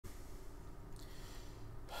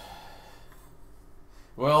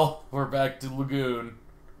Well, we're back to Lagoon.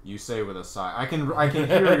 You say with a sigh. I can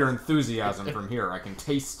hear your enthusiasm from here. I can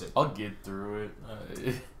taste it. I'll get through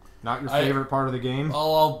it. Not your favorite part of the game?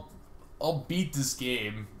 I'll beat this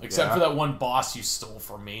game, except for that one boss you stole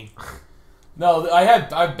from me. No, I have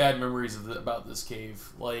bad memories about this cave.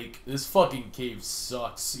 Like, this fucking cave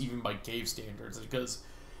sucks, even by cave standards, because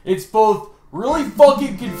it's both really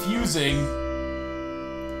fucking confusing.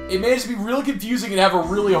 It managed to be really confusing and have a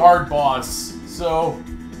really hard boss. So,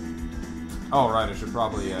 oh right, I should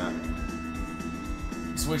probably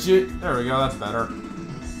switch it. There we go. That's better.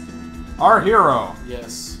 Our hero.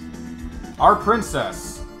 Yes. Our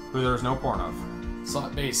princess, who there's no porn of.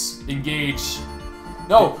 Slot base. Engage.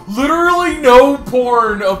 No, literally no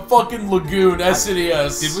porn of fucking Lagoon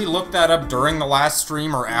SNES. Did we look that up during the last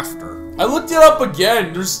stream or after? I looked it up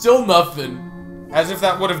again. There's still nothing. As if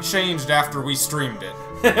that would have changed after we streamed it.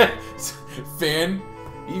 Fan,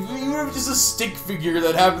 even if just a stick figure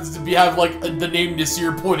that happens to have like the name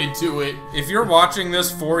Nasir pointed to it. If you're watching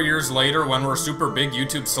this 4 years later when we're super big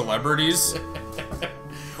YouTube celebrities,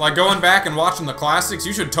 like going back and watching the classics,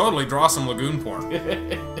 you should totally draw some Lagoon porn.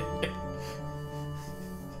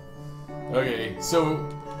 Okay, so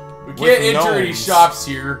we can't enter any shops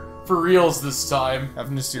here for reals this time.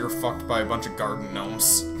 Have Nasir fucked by a bunch of garden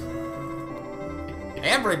gnomes.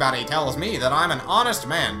 Everybody tells me that I'm an honest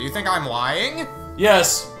man. Do you think I'm lying?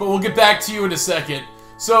 Yes, but we'll get back to you in a second.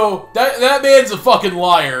 So, that man's a fucking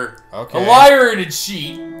liar. Okay. A liar and a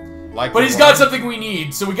cheat. Like, but he's got something we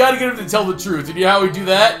need, so we gotta get him to tell the truth. And you know how we do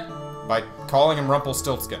that? By calling him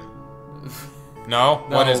Rumpelstiltskin. No?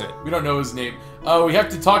 What is it? We don't know his name. We have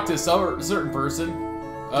to talk to a certain person.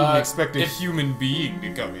 Didn't expect a human being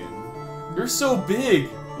to come in. You're so big.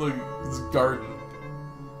 Look, this garden.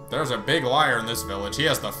 There's a big liar in this village. He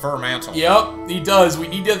has the fur mantle. Yep, he does. We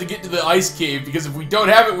need to get to the ice cave, because if we don't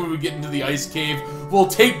have it when we get into the ice cave, we'll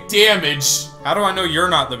take damage. How do I know you're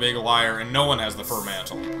not the big liar and no one has the fur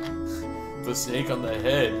mantle? The snake on the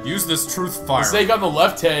head. Use this truth fire. The snake on the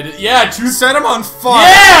left head. Yeah, truth. Set him on fire.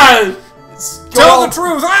 Yeah! Tell the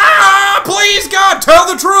truth! Ah! Please, God, tell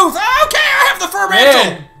the truth! Okay, I have the fur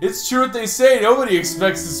mantle! Man, it's true what they say. Nobody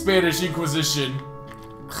expects the Spanish Inquisition.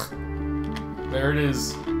 There it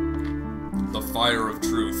is. The fire of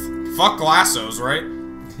truth. Fuck lassos, right?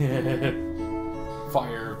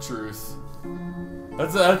 Fire of truth.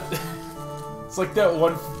 That's a... It's like that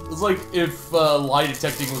one... It's like if lie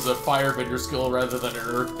detecting was a firebender skill rather than an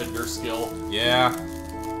earthbender skill. Yeah.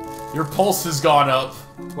 Your pulse has gone up.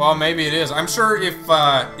 Well, maybe it is. I'm sure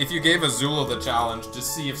if you gave Azula the challenge to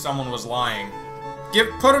see if someone was lying,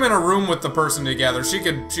 put him in a room with the person together. She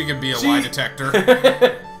could be a lie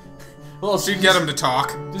detector. Well, she'd get him to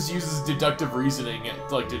talk. Just uses deductive reasoning,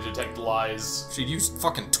 like, to detect lies. She'd use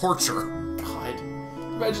fucking torture. God,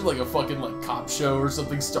 imagine like a fucking like cop show or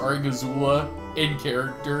something starring Azula in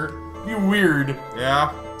character. It'd be weird.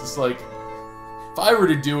 Yeah. Just like, if I were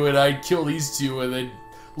to do it, I'd kill these two and then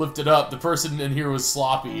lift it up. The person in here was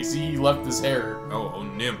sloppy. See, he left his hair. Oh,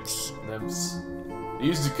 nymphs. Nymphs. They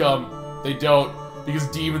used to come. They don't, because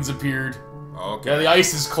demons appeared. Okay. Yeah, the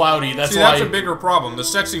ice is cloudy. That's See, why. that's a bigger problem. The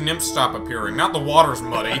sexy nymphs stop appearing, not the water's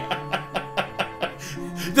muddy.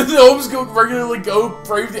 Did the gnomes regularly go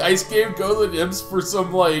brave the ice cave, go to the nymphs for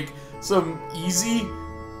some easy?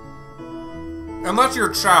 Unless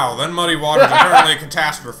you're Chow, then muddy water's apparently a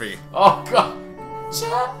catastrophe. Oh god.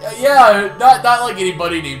 Chow? Yeah, not like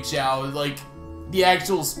anybody named Chow, like the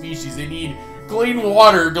actual species. They need clean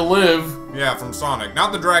water to live. Yeah, from Sonic,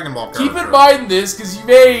 not the Dragon Ball character. Keep in mind this, because you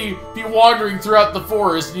may be wandering throughout the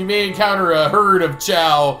forest, and you may encounter a herd of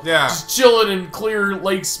Chow just chilling in clear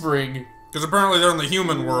lake spring. Because apparently they're in the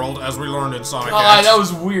human world, as we learned in Sonic X. That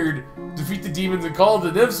was weird. Defeat the demons and call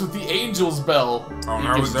the nymphs with the angel's bell. Oh,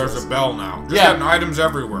 now there's a bell now. Just getting items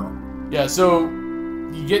everywhere. Yeah, so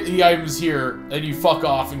you get the items here, then you fuck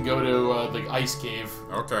off and go to the ice cave.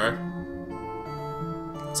 Okay.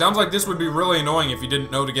 Sounds like this would be really annoying if you didn't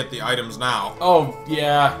know to get the items now. Oh,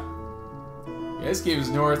 yeah. The ice cave is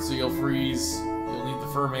north, so you'll freeze. You'll need the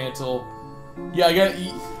fur mantle. Yeah,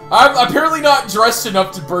 I'm apparently not dressed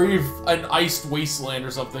enough to brave an iced wasteland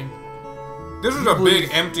or something. This is a big,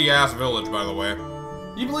 empty-ass village, by the way.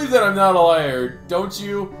 You believe that I'm not a liar, don't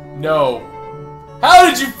you? No. How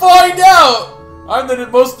did you find out? I'm the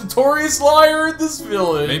most notorious liar in this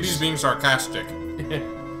village. Maybe he's being sarcastic.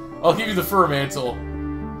 I'll give you the fur mantle.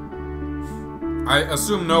 I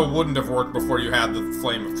assume no wouldn't have worked before you had the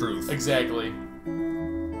flame of truth. Exactly.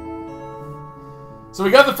 So we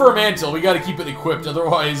got the fur mantle, we gotta keep it equipped,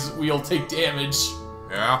 otherwise we'll take damage.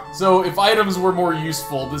 Yeah. So if items were more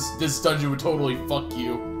useful, this dungeon would totally fuck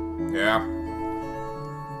you. Yeah.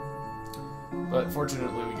 But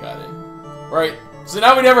fortunately, we got it. Right. So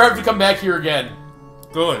now we never have to come back here again.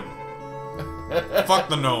 Good. Fuck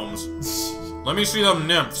the gnomes. Let me see them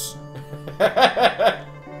nymphs.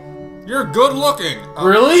 You're good looking.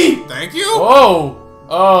 Really? Thank you. Whoa.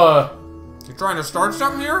 You trying to start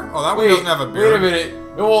something here? Oh, that one doesn't have a beard. Wait a minute.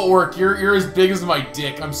 It won't work. You're as big as my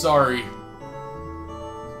dick. I'm sorry.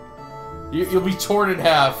 You'll be torn in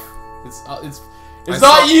half. It's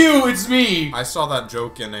not you. It's me. I saw that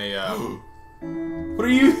joke in a. What are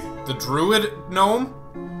you? The druid gnome.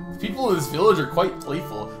 People in this village are quite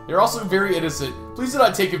playful. They're also very innocent. Please do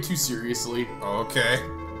not take him too seriously. Okay.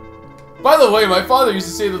 By the way, my father used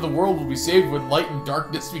to say that the world will be saved when light and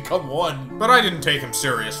darkness become one. But I didn't take him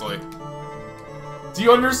seriously. Do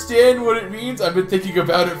you understand what it means? I've been thinking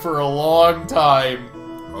about it for a long time.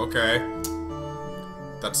 Okay.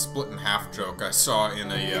 That split in half joke I saw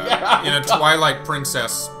in a Twilight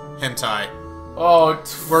Princess hentai. Oh,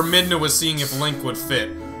 where Midna was seeing if Link would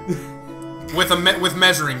fit with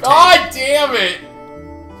measuring tape. God damn it!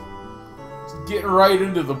 Just getting right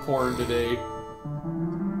into the porn today.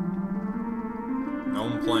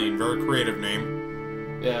 Gnome Plain, very creative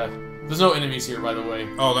name. Yeah. There's no enemies here, by the way.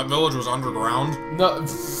 Oh, that village was underground? No,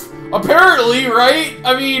 apparently, right?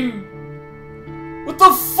 I mean, what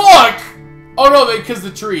the fuck? Oh no, because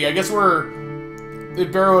the tree. I guess they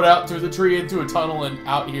burrowed out through the tree into a tunnel and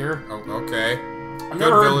out here. Oh, okay. I've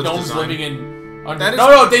never heard of gnomes design. living in.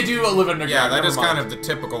 No, they do live underground. Yeah, that is mind. kind of the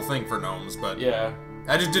typical thing for gnomes, but yeah,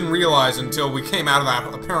 I just didn't realize until we came out of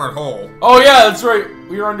that apparent hole. Oh yeah, that's right.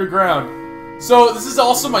 We were underground. So this is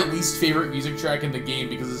also my least favorite music track in the game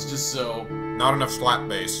because it's just so... Not enough slap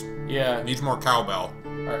bass. Yeah. Needs more cowbell.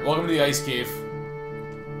 Alright, welcome to the ice cave.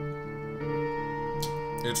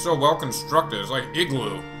 It's so well constructed, it's like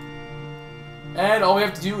igloo. And all we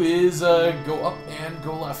have to do is go up and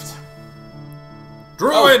go left.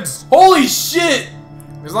 Druids! Oh, holy shit!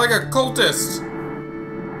 It's like a cultist.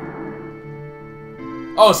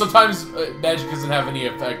 Oh, sometimes magic doesn't have any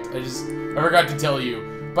effect. I forgot to tell you.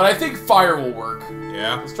 But I think fire will work.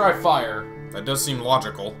 Yeah. Let's try fire. That does seem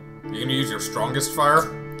logical. You gonna use your strongest fire?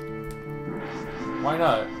 Why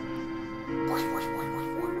not?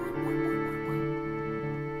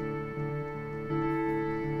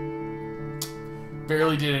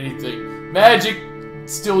 Barely did anything. Magic,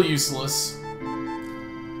 still useless.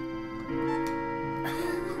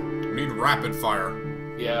 We need rapid fire.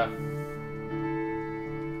 Yeah.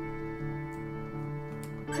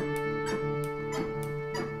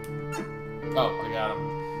 Oh, I got him.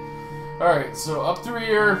 Alright, so up through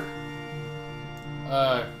here.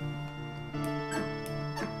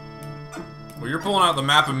 Well, you're pulling out the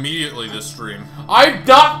map immediately this stream. I'm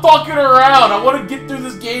not fucking around! I want to get through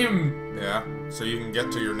this game! Yeah, so you can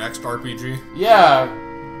get to your next RPG? Yeah.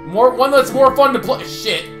 One that's more fun to play.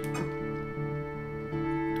 Shit.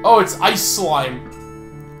 Oh, it's ice slime.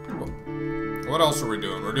 What else are we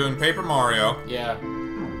doing? We're doing Paper Mario. Yeah.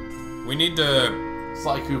 We need to...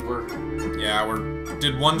 Sly Cooper. Yeah,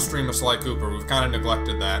 did one stream of Sly Cooper. We've kind of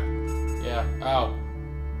neglected that. Yeah. Ow.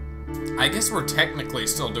 I guess we're technically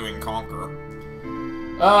still doing Conquer.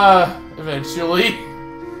 Eventually.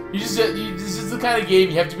 This is the kind of game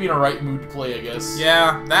you have to be in a right mood to play, I guess.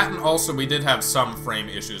 Yeah, that and also we did have some frame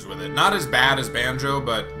issues with it. Not as bad as Banjo,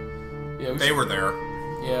 but yeah, they were there.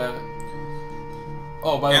 Yeah.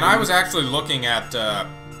 Oh, by the way. And I was actually looking at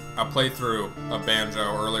a playthrough of Banjo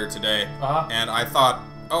earlier today, and I thought,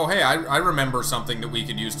 oh hey, I remember something that we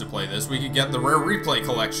could use to play this. We could get the Rare Replay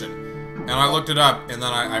Collection. And I looked it up, and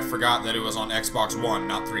then I forgot that it was on Xbox One,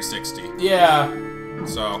 not 360. Yeah.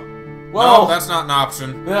 So, well, no, that's not an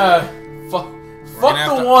option. Fuck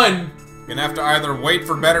the one. You're gonna have to either wait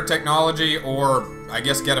for better technology, or I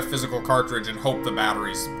guess get a physical cartridge and hope the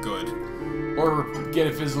battery's good. Or get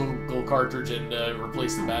a physical cartridge and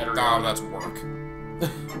replace the battery. Oh, that's work.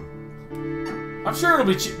 I'm sure it'll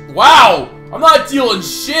be cheap. Wow! I'm not dealing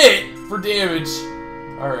shit for damage.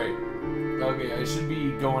 Alright. Okay, I should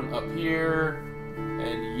be going up here.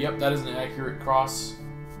 And yep, that is an accurate cross.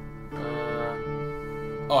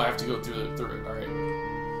 Oh, I have to go through it. Alright.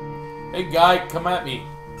 Hey, guy, come at me.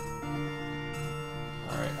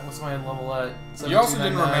 Alright, what's my level at? You also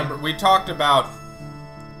didn't remember. We talked about...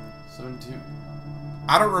 72.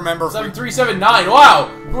 I don't remember if 7379. Wow!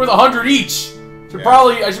 We're worth 100 each!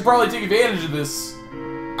 I should probably take advantage of this.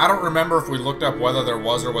 I don't remember if we looked up whether there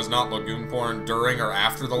was or was not Lagoon porn during or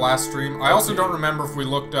after the last stream. I also don't remember if we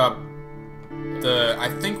looked up I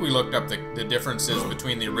think we looked up the differences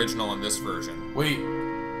between the original and this version. Wait.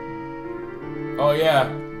 Oh,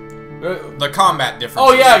 yeah. The combat difference.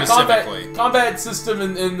 Oh yeah, specifically. combat system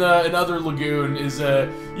in other Lagoon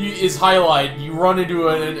is highlight. You run into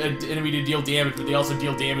an enemy to deal damage, but they also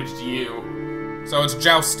deal damage to you. So it's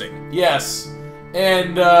jousting. Yes,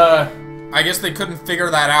 and I guess they couldn't figure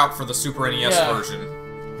that out for the Super NES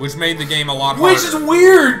version, which made the game a lot harder. Which is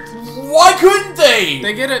weird. Why couldn't they?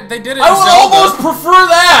 They did it. They did it. I in would Zelda. almost prefer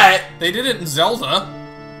that. They did it in Zelda,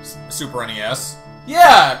 Super NES.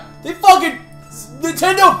 Yeah, they fucking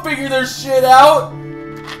Nintendo figured their shit out.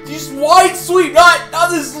 Just wide sweep, not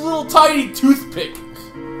this little tiny toothpick.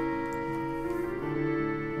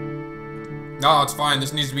 No, it's fine.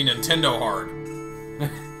 This needs to be Nintendo hard.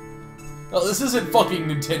 No, this isn't fucking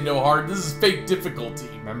Nintendo hard. This is fake difficulty.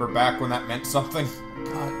 Remember back when that meant something?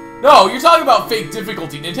 God. No, you're talking about fake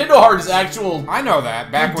difficulty. Nintendo hard is actual. I know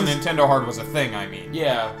that. Back when Nintendo hard was a thing, I mean.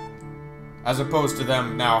 Yeah. As opposed to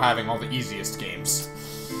them now having all the easiest games.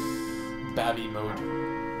 Babby mode.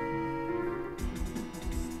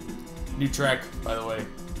 New track, by the way.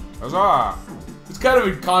 Huzzah! It's kind of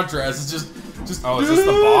in contrast. It's just. Oh, is this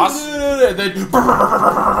the boss? And then,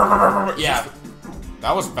 yeah.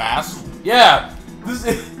 That was fast. Yeah.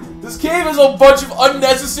 This cave has a bunch of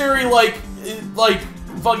unnecessary like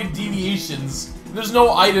fucking deviations. There's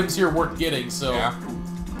no items here worth getting, so. Yeah.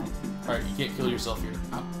 All right, you can't kill yourself here.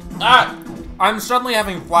 Ah! I'm suddenly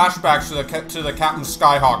having flashbacks to the Captain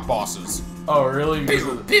Skyhawk bosses. Oh, really?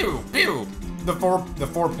 Pew, pew, pew. The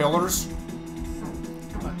four pillars.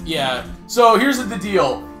 Yeah. So here's the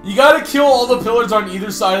deal. You gotta kill all the pillars on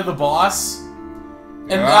either side of the boss,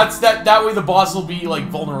 and that way the boss will be like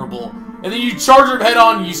vulnerable. And then you charge him head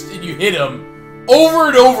on, and you hit him over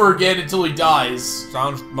and over again until he dies.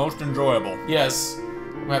 Sounds most enjoyable. Yes.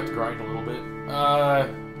 I'm gonna have to grind a little bit.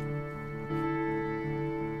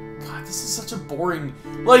 God, this is such a boring.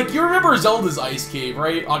 Like, you remember Zelda's Ice Cave,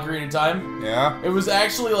 right? Ocarina of Time? Yeah. It was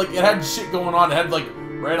actually, like, it had shit going on. It had, like,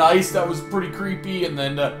 red ice that was pretty creepy, and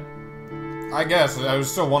then, I guess. That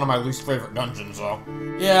was still one of my least favorite dungeons, though.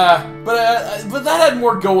 yeah, but that had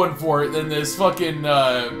more going for it than this fucking,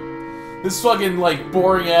 like,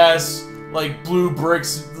 boring-ass, like, blue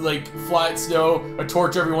bricks, like, flat snow, a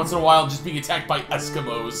torch every once in a while, just being attacked by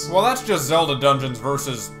Eskimos. Well, that's just Zelda dungeons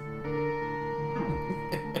versus...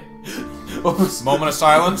 Oops. Moment of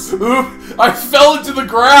silence. Oop! I fell into the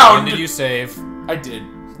ground! When did you save? I did.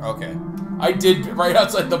 Okay. I did right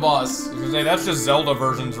outside the boss. I was gonna say, that's just Zelda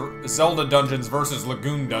dungeons versus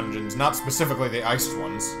Lagoon dungeons, not specifically the iced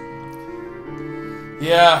ones.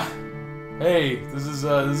 Yeah. Hey, this is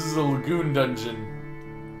a Lagoon dungeon.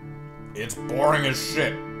 It's boring as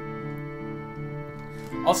shit.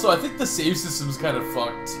 Also, I think the save system's kind of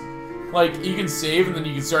fucked. Like, you can save and then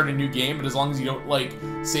you can start a new game, but as long as you don't, like,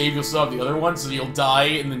 save, you'll still have the other one, so you'll die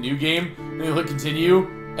in the new game, and you'll hit continue,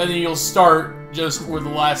 and then you'll start just where the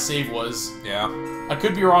last save was. Yeah. I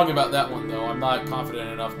could be wrong about that one, though. I'm not confident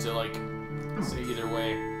enough to, like, say either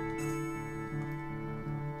way.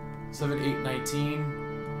 7, 8, 19.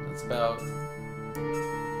 That's about...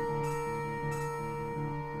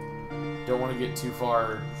 Don't want to get too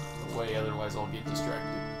far away, otherwise I'll get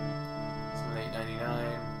distracted. 7, 8,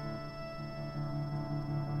 99.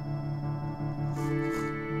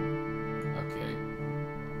 Okay.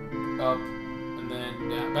 Up, and then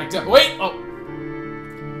down. Back down. Wait! Oh!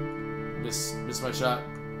 Miss my shot.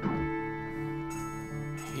 I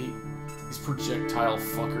hate these projectile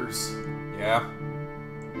fuckers. Yeah.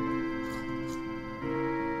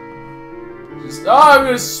 Just, I'm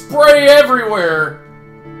gonna spray everywhere!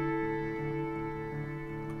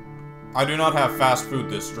 I do not have fast food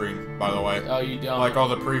this stream, by the way. Oh, you don't? Like all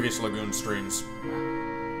the previous Lagoon streams.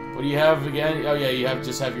 What do you have again? Oh yeah, you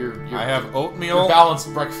just have your I have oatmeal. Your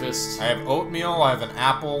balanced breakfast. I have oatmeal, I have an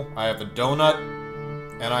apple, I have a donut,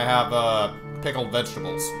 and I have pickled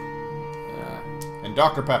vegetables. Yeah. And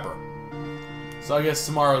Dr. Pepper. So I guess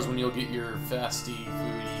tomorrow's when you'll get your fasty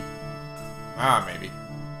foodie. Ah, maybe.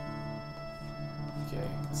 Okay,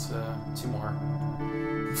 it's 2 more.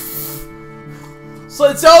 So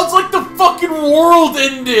it sounds like the fucking world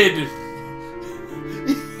ended!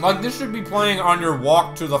 Like, this should be playing on your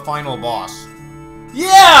walk to the final boss.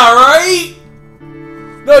 Yeah, right?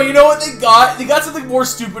 No, you know what they got? They got something more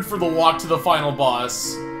stupid for the walk to the final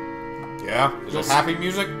boss. Yeah? Is it happy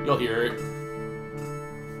music? You'll hear it.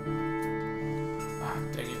 Ah,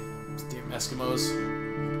 dang it. Damn Eskimos.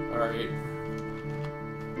 Alright.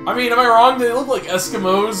 I mean, am I wrong? They look like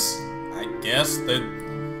Eskimos. I guess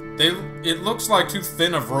it looks like too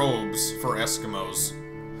thin of robes for Eskimos.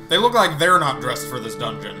 They look like they're not dressed for this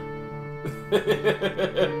dungeon. Maybe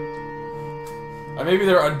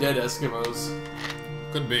they're undead Eskimos.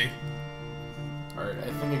 Could be. Alright,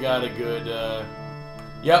 I think I got a good,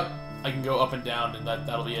 yep. I can go up and down, and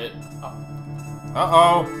that'll be it.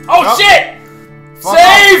 Uh-oh. Oh, shit! Fuck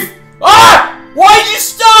Save! Ah! Why'd you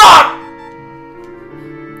stop?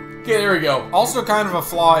 Okay, there we go. Also kind of a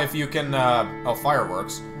flaw if you can, oh,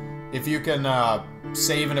 fireworks. If you can,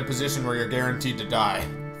 save in a position where you're guaranteed to die.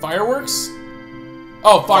 Fireworks?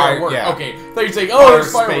 Oh, fireworks. Yeah. Okay. I thought you'd say, oh,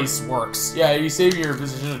 there's Fire fireworks. space works. Yeah, you save your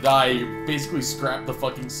position to die, you basically scrap the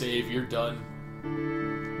fucking save, you're done.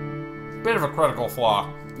 Bit of a critical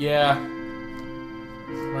flaw. Yeah.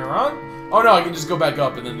 Am I wrong? Oh no, I can just go back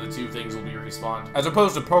up and then the two things will be respawned. As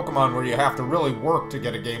opposed to Pokemon where you have to really work to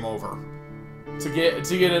get a game over. To get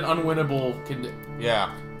an unwinnable Yeah.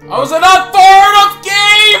 I was not far enough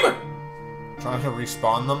game! Trying to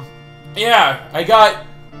respawn them? Yeah, I got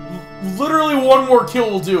literally one more kill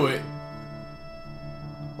will do it.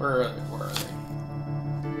 Where are they? Where are they?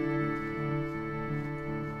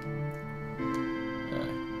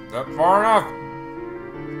 That's far enough.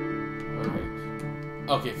 Okay.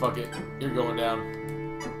 Okay, fuck it. You're going down.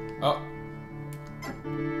 Oh.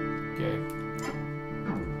 Okay.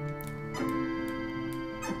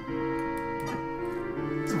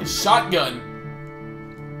 It's like a shotgun.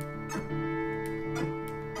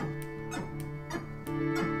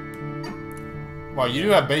 Well, you do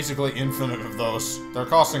have basically infinite of those. They're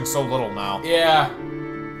costing so little now. Yeah.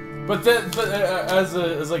 But as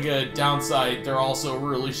like a downside, they're also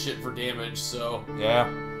really shit for damage, so Yeah.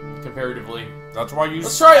 comparatively. That's why you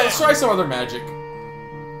Let's try some other magic.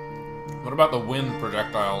 What about the wind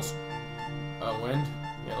projectiles? Wind?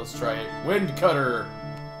 Yeah, let's try it. Wind cutter.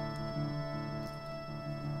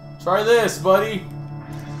 Try this, buddy.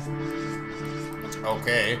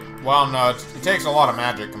 Okay. Well, no, it takes a lot of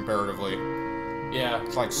magic comparatively. Yeah.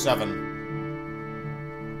 It's like 7.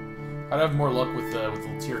 I'd have more luck with the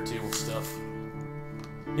tier 2 stuff.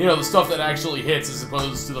 You know, the stuff that actually hits as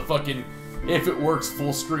opposed to the fucking if it works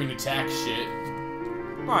full screen attack shit.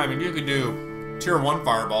 Well, I mean, you could do tier 1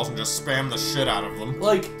 fireballs and just spam the shit out of them.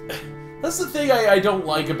 Like, that's the thing I don't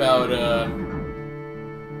like about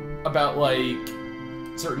like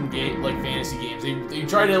certain fantasy games. They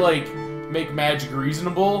try to like make magic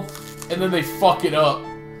reasonable, and then they fuck it up.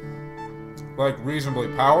 Like reasonably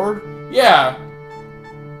powered? Yeah.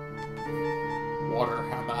 Water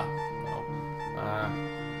hammer. No.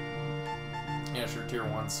 Yeah, sure, tier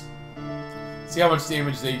 1s. See how much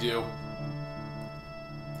damage they do.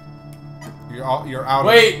 You're out.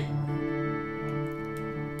 Wait.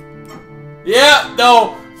 Yeah,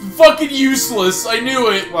 no. Fucking useless. I knew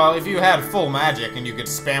it. Well, if you had full magic and you could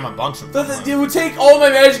spam a bunch of them. It would take all my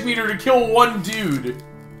magic meter to kill one dude.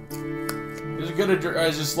 Is it good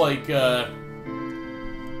as just like,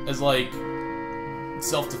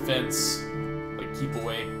 self-defense? Like, keep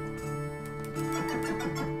away.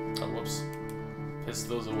 Oh, whoops. Piss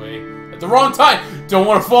those away. At the wrong time! Don't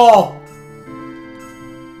want to fall!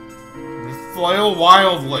 Flail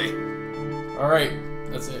wildly. Alright,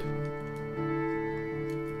 that's it.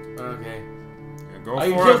 Okay. Yeah, go I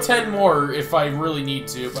can for kill it. 10 more if I really need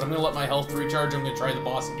to, but I'm gonna let my health recharge. I'm gonna try the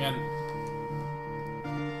boss again.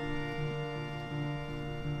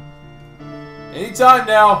 Anytime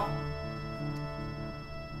now.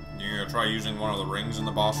 You're gonna try using one of the rings in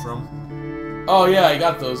the boss room? Oh yeah, I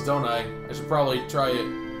got those, don't I? I should probably try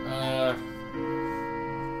it.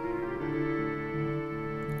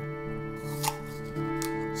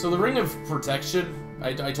 So the Ring of Protection,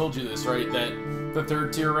 I told you this, right? That the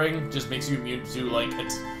 3rd tier ring just makes you immune to like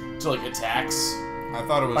attacks. I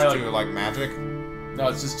thought it was I, to like magic. No,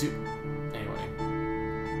 it's just to.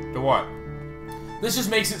 Anyway, To what? this just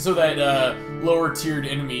makes it so that lower tiered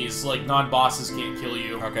enemies, like non-bosses, can't kill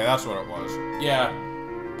you. Okay, that's what it was. Yeah.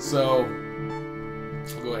 So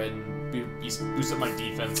I'll go ahead and boost up my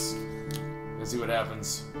defense and see what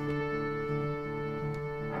happens.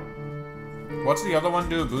 What's the other one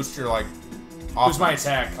do? Boost your like. Boost my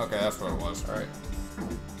attack. Okay, that's what it was. Alright.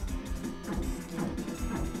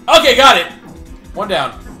 Okay, got it! One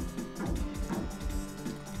down.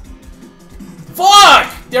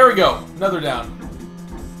 Fuck! There we go. Another down.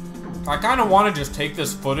 I kind of want to just take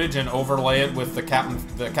this footage and overlay it with the Captain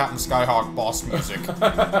Skyhawk boss music.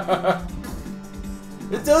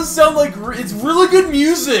 It does sound like it's really good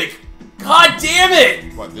music. God damn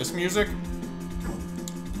it! What, this music?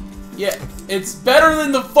 Yeah, it's better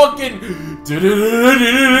than the fucking.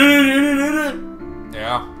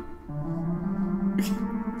 Yeah.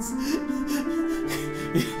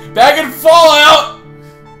 Back in Fallout.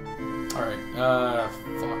 All right.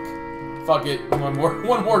 Fuck it.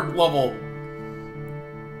 One more level.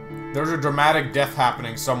 There's a dramatic death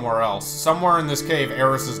happening somewhere else. Somewhere in this cave,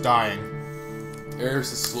 Eris is dying.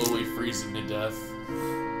 Eris is slowly freezing to death.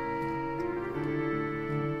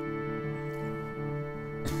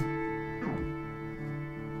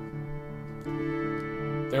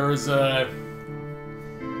 There's that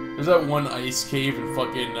one ice cave in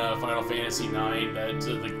fucking Final Fantasy IX that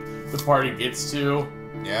the party gets to.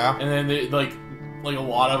 Yeah. And then they, like a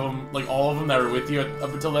lot of them, like all of them that were with you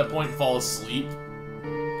up until that point fall asleep.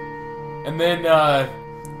 And then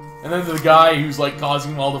the guy who's like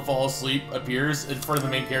causing them all to fall asleep appears in front of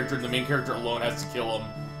the main character, and the main character alone has to kill him.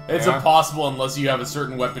 And it's impossible unless you have a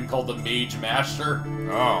certain weapon called the Mage Master.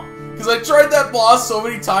 Oh. Because I tried that boss so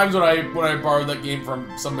many times when I borrowed that game from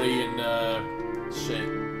somebody in shit.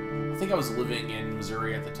 I think I was living in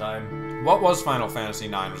Missouri at the time. What was Final Fantasy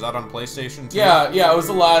IX? Was that on PlayStation 2? Yeah, it was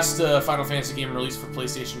the last Final Fantasy game released for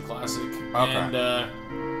PlayStation Classic. Okay. And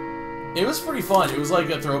it was pretty fun. It was like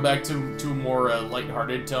a throwback to a more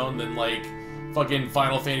lighthearted tone than like fucking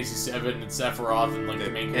Final Fantasy VII and Sephiroth and like the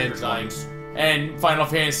main character dying. And Final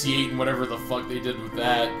Fantasy VIII and whatever the fuck they did with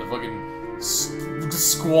that. The fucking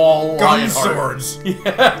Squall Gun swords.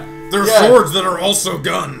 Yeah. They're swords that are also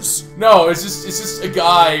guns. No, it's just a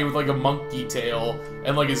guy with like a monkey tail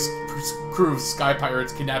and like his crew of sky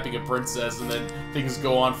pirates kidnapping a princess, and then things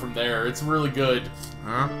go on from there. It's really good.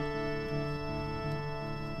 Huh?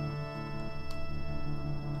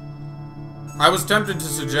 I was tempted to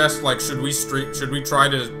suggest, like, should we try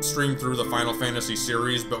to stream through the Final Fantasy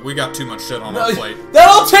series, but we got too much shit on our plate.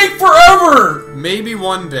 That'll take forever! Maybe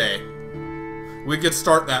one day we could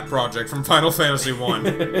start that project from Final Fantasy 1.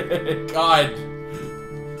 God.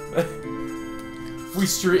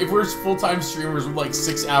 If we're full-time streamers with like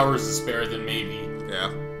 6 hours to spare, then maybe.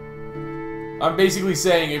 Yeah. I'm basically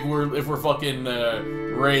saying if we're fucking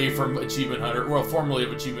Ray from Achievement Hunter, well, formerly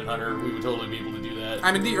of Achievement Hunter, we would totally be able to do that.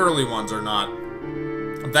 I mean, the early ones are not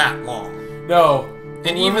that long. No.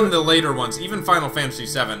 And even the later ones, even Final Fantasy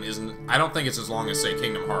VII isn't, I don't think it's as long as, say,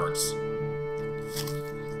 Kingdom Hearts.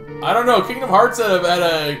 I don't know, Kingdom Hearts had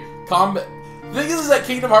a combat... The thing is that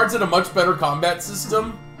Kingdom Hearts had a much better combat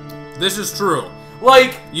system. This is true.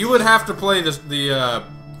 Like... You would have to play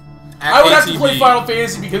I would have to play Final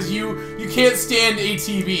Fantasy because you can't stand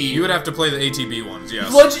ATB. You would have to play the ATB ones,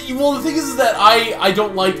 yes. Well, the thing is that I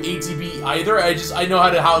don't like ATB either. I know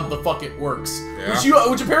how the fuck it works. Yeah.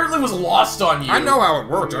 Which apparently was lost on you. I know how it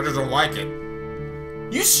works, I just don't like it.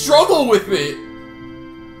 You struggle with it.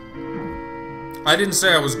 I didn't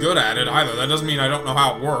say I was good at it either. That doesn't mean I don't know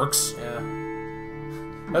how it works. Yeah.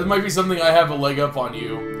 That might be something I have a leg up on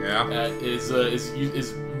you. Yeah. Is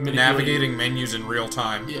navigating menus in real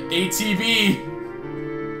time. Yeah,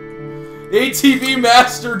 ATB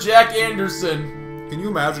Master Jack Anderson. Can you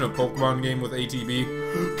imagine a Pokemon game with ATB?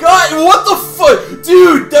 God, what the fuck?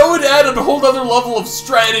 Dude, that would add a whole other level of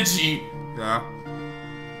strategy. Yeah.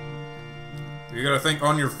 You gotta think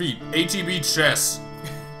on your feet. ATB chess.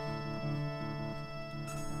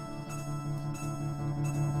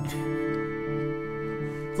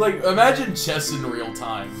 Like, imagine chess in real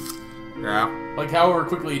time. Yeah. Like, however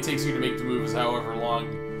quickly it takes you to make the moves, however long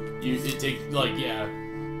it takes, like, yeah.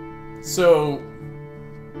 So,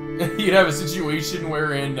 you'd have a situation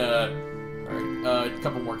wherein, alright, a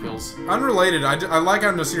couple more kills. Unrelated, I like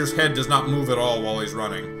how Nasir's head does not move at all while he's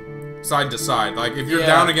running. Side to side. Like, if you're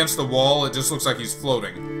down against the wall, it just looks like he's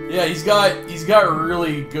floating. Yeah, he's got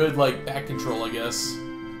really good, like, back control, I guess.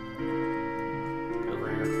 Over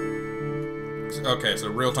here. Okay, so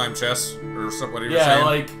real-time chess? Or something, what are you saying?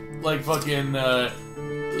 Yeah, like fucking,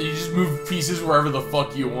 you just move pieces wherever the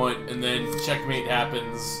fuck you want, and then checkmate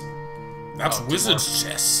happens. That's wizard's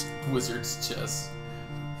chess. Wizard's chess.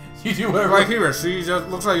 You do whatever. Right here, see, he just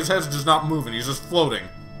looks like his head's just not moving, he's just floating.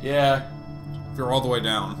 Yeah. If you're all the way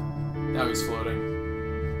down. Now he's floating.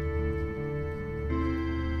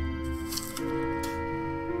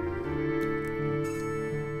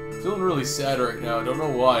 Feeling really sad right now, I don't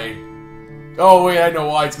know why. Oh wait, I know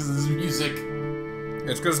why, it's because of this music.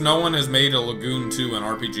 It's because no one has made a Lagoon 2 in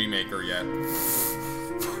RPG Maker yet.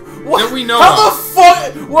 What? That we know How of. the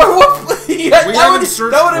fuck? What? Yeah, We haven't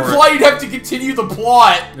searched that would for imply you'd have to continue the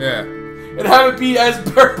plot. Yeah. And have it be as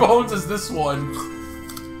bare bones as this one.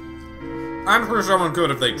 I'm sure someone could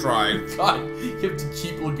if they tried. God, you have to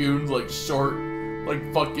keep Lagoons, like, short.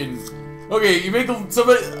 Like, fucking... Okay, you make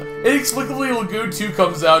somebody... Inexplicably, Lagoon 2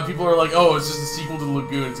 comes out, and people are like, oh, it's just a sequel to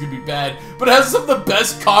Lagoon, it's gonna be bad. But it has some of the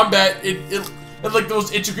best combat in like, the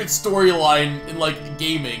most intricate storyline in, like,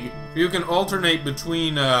 gaming. You can alternate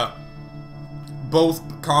between, both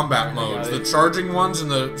combat modes. The charging ones and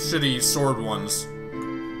the shitty sword ones.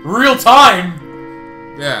 Real time!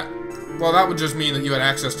 Yeah. Well, that would just mean that you had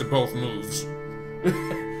access to both moves.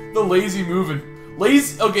 The lazy moving.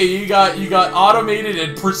 Okay, you got automated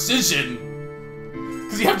and precision.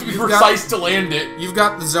 Because you have to be precise to land it. You've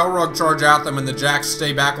got the Xelrog charge at them, and the Jacks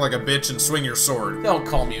stay back like a bitch and swing your sword. Don't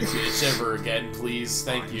call me a bitch ever again, please.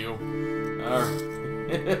 Thank you.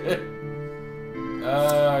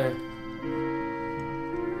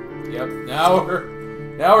 Yep. Now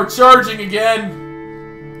we're charging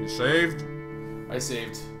again. You saved? I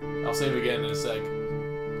saved. I'll save again in a sec.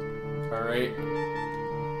 All right.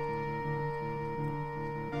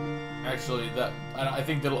 Actually, I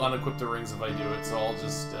think that'll unequip the rings if I do it. So I'll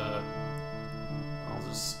just.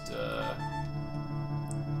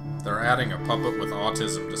 They're adding a puppet with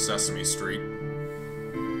autism to Sesame Street.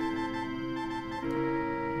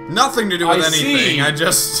 Nothing to do with anything.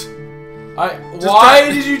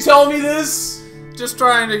 Why did you tell me this? Just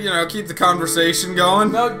trying to, you know, keep the conversation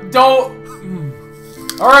going. No, don't.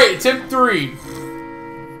 Alright, attempt 3.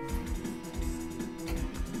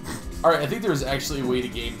 Alright, I think there's actually a way to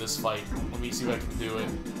game this fight. Let me see if I can do it.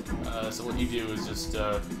 So what you do is just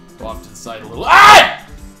go off to the side a little. Ah!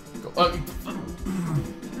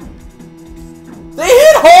 They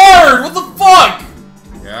hit hard! What the fuck?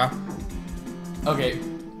 Yeah. Okay.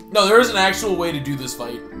 No, there is an actual way to do this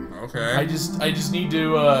fight. Okay. I just need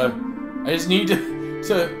to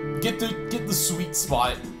get the sweet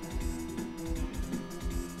spot.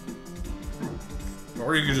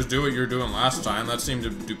 Or you could just do what you were doing last time. That seemed to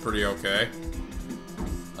do pretty okay.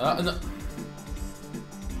 No.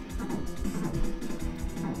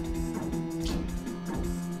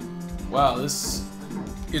 Wow, this...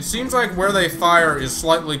 It seems like where they fire is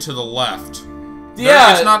slightly to the left.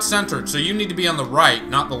 Yeah! It's not centered, so you need to be on the right,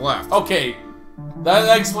 not the left. Okay.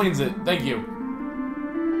 That explains it. Thank you.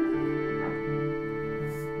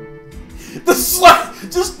 The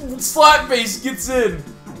slap face gets in!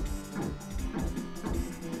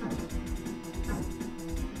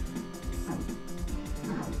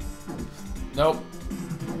 Nope.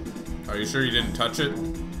 Are you sure you didn't touch it?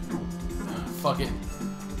 Fuck it.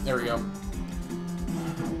 There we go.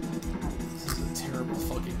 This is a terrible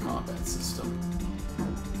fucking combat system.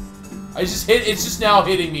 It's just now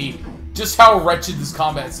hitting me just how wretched this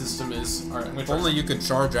combat system is. Alright, I'm gonna try. Only you could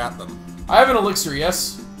charge at them. I have an elixir,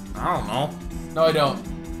 yes? I don't know. No, I don't.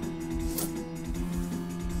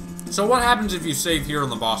 So what happens if you save here in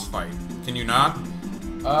the boss fight? Can you not?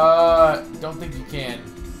 Don't think you can.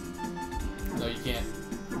 No, you can't.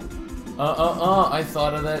 I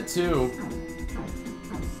thought of that too.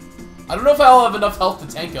 I don't know if I'll have enough health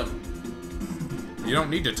to tank him. You don't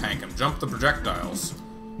need to tank him. Jump the projectiles.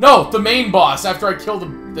 No, the main boss, after I kill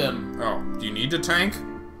them. Oh, do you need to tank?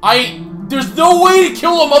 There's no way to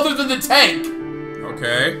kill him other than the tank!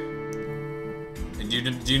 Okay. And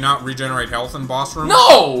do you not regenerate health in boss room?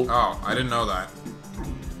 No! Oh, I didn't know that.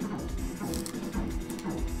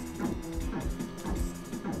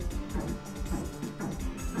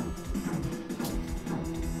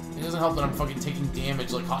 It doesn't help that I'm fucking taking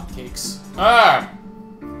damage like hotcakes. Ah!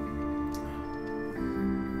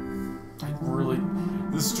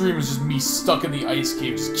 This stream is just me stuck in the ice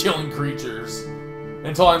cave, just killing creatures.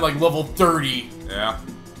 Until I'm like level 30. Yeah.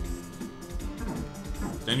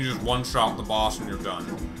 Then you just one-shot the boss and you're done.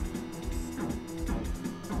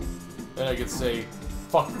 Then I could say,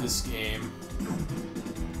 fuck this game.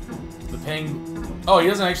 The ping... Oh, he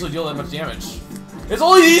doesn't actually deal that much damage. It's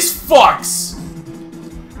only these fucks!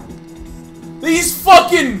 These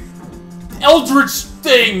fucking eldritch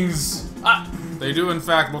things! They do in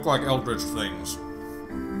fact look like eldritch things.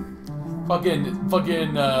 Fucking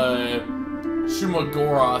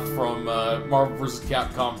Shumagoroth from Marvel vs.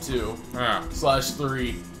 Capcom 2. Yeah.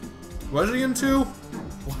 /3. Was he in 2?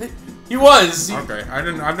 What? He was! Okay,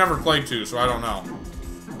 I've never played 2, so I don't know.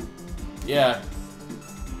 Yeah.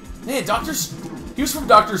 Man, he was from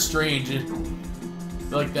Doctor Strange.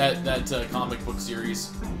 Like that comic book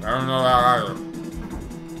series. I don't know that either.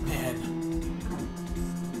 Man.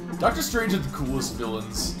 Doctor Strange had the coolest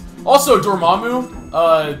villains. Also,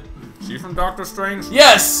 Dormammu, She from Doctor Strange?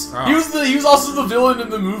 Yes! Oh. He was also the villain in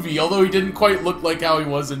the movie, although he didn't quite look like how he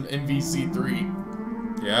was in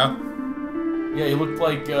MVC3. Yeah? Yeah, he looked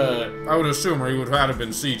like, I would assume he would have had to been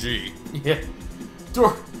CG. Yeah.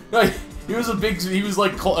 No, he was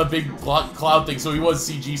like a big cloud thing, so he was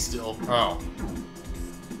CG still. Oh.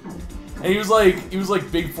 And he was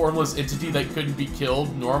like big formless entity that couldn't be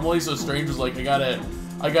killed normally, so Strange was like, I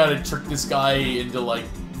gotta trick this guy into like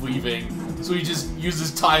leaving. So he just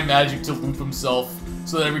uses time magic to loop himself,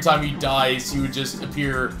 so that every time he dies, he would just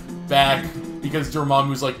appear back, because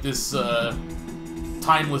Dormammu's like this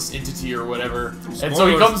timeless entity or whatever. Spoilers. And so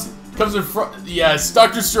he comes in front. Yes,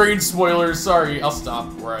 Doctor Strange spoilers. Sorry, I'll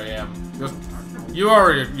stop where I am. You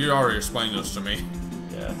already explained this to me.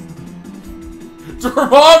 Yeah.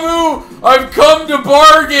 Dormammu, I've come to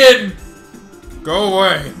bargain! Go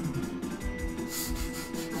away.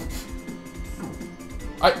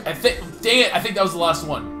 I think, dang it, I think that was the last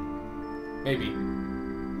one. Maybe.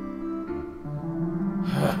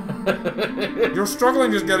 You're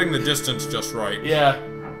struggling just getting the distance just right. Yeah.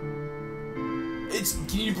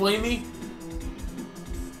 Can you blame me?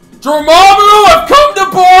 Dormammu, I've come to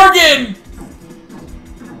bargain!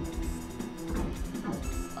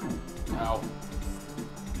 Ow.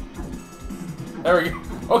 There we go.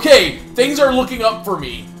 Okay, things are looking up for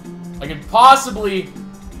me. I could possibly...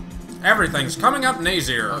 Everything's coming up,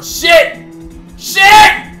 Nasir. Oh, shit!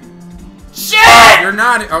 Shit! Shit! You're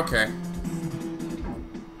not... Okay.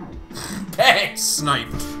 Bang!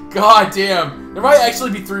 Sniped. God damn. There might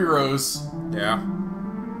actually be 3 rows. Yeah.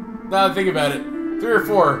 Now that I think about it. 3 or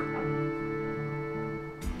 4.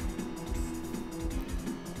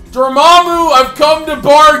 Dormammu, I've come to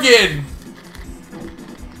bargain!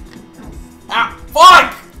 Ah,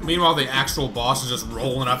 fuck! Meanwhile, the actual boss is just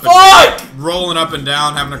rolling up and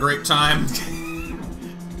down, having a great time.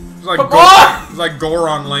 It's like it's like Gore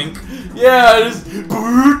on Link. Yeah, just...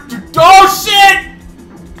 Oh, shit!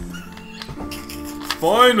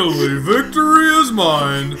 Finally, victory is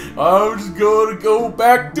mine. I'm just gonna go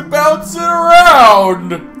back to bouncing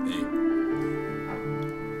around.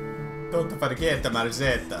 Don't forget the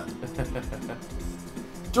Marzetta.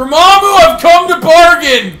 Dormammu, I've come to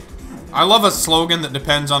bargain! I love a slogan that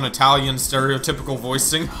depends on Italian stereotypical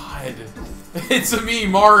voicing. God. It's a me,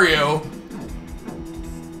 Mario.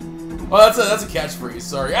 Oh, that's a catchphrase,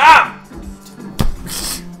 sorry. Ah!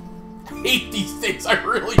 I hate these things, I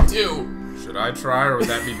really do. Should I try, or would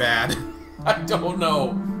that be bad? I don't know.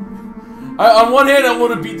 On one hand, I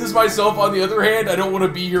want to beat this myself. On the other hand, I don't want to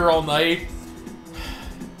be here all night.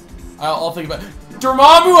 I'll think about it.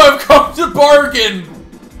 Dormammu, I've come to bargain!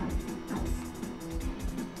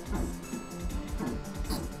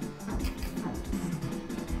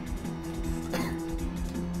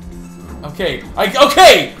 Okay,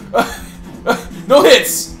 okay! No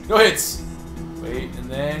hits! No hits! Wait, and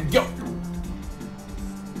then go!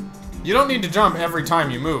 You don't need to jump every time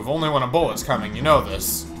you move, only when a bullet's coming, you know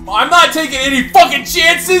this. I'm not taking any fucking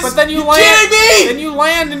chances! But then you land- kidding me?! Then you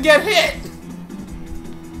land and get hit!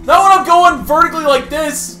 Not when I'm going vertically like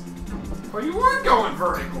this! Well, you weren't going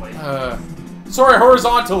vertically. Sorry,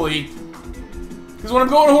 horizontally. Because when I'm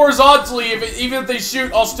going horizontally, even if they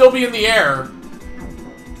shoot, I'll still be in the air.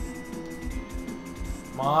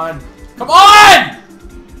 Come on. Come on!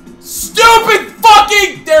 Stupid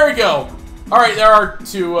fucking... There we go. Alright, there are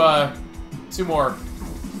two more.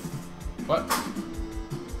 What?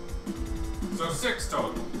 So 6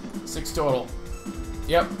 total. 6 total.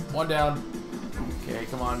 Yep, 1 down. Okay,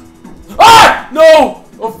 come on. Ah! No!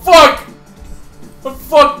 Oh, fuck! Oh,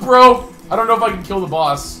 fuck, bro! I don't know if I can kill the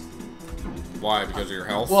boss. Why? Because of your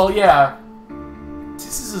health? Well, yeah.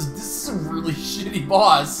 This is a really shitty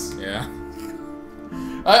boss. Yeah.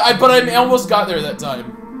 But I almost got there that time.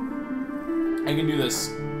 I can do this.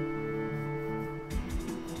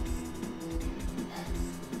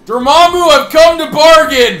 Dormammu, I've come to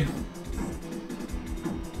bargain!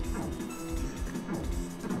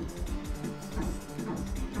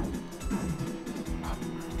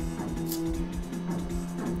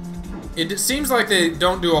 It seems like they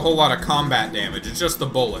don't do a whole lot of combat damage. It's just the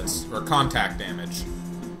bullets, or contact damage.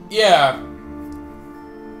 Yeah.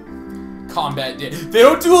 Combat damage. They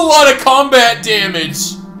don't do a lot of combat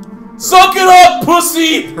damage! Suck it up,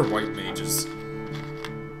 pussy! For white mages.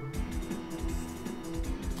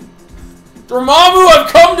 Dormammu,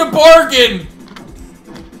 I've come to bargain!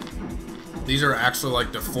 These are actually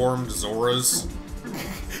like deformed Zoras.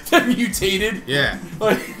 They're mutated. Yeah.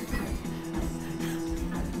 Like...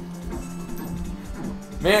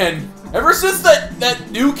 Man, ever since that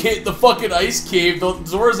nuke hit the fucking ice cave, the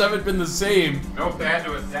Zoras haven't been the same. No bad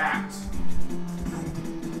to adapt.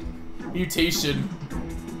 Mutation.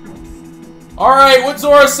 Alright, what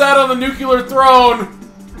Zora sat on the nuclear throne?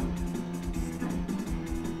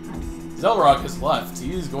 Xelrog has left.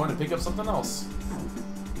 He is going to pick up something else.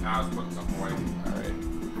 Now I was putting something away. Alright.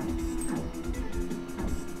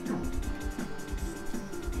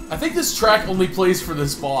 I think this track only plays for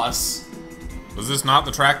this boss. Was this not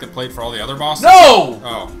the track that played for all the other bosses? No!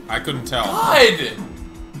 Oh, I couldn't tell. God!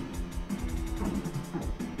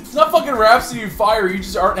 It's not fucking Rhapsody of Fire, you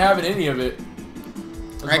just aren't having any of it.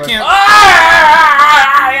 I can't...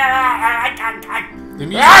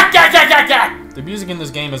 The music in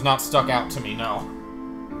this game has not stuck out to me, no.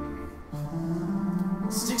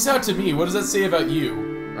 It sticks out to me. What does that say about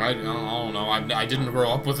you? I don't know. I didn't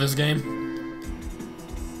grow up with this game.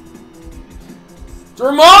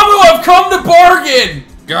 Dormammu, I've come to bargain!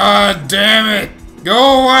 God damn it!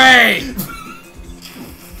 Go away!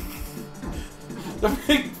 The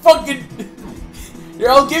big fucking... Here,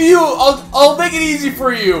 I'll give you... I'll make it easy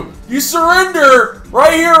for you. You surrender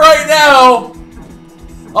right here, right now.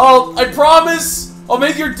 I promise I'll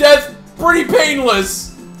make your death pretty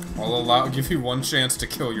painless. I'll give you one chance to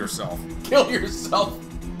kill yourself. Kill yourself.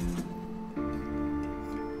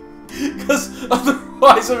 Because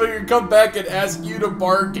otherwise I'm gonna come back and ask you to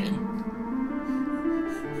bargain.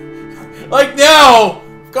 Like now!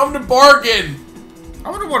 Come to bargain! I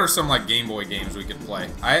wonder what are some, like, Game Boy games we could play.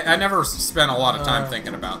 I never spent a lot of time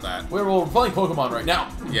thinking about that. We're playing Pokemon right now.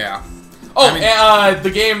 Yeah. Oh, I mean, the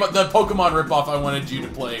Pokemon ripoff I wanted you to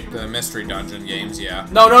play. The Mystery Dungeon games, yeah.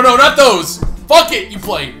 No, not those! Fuck it, you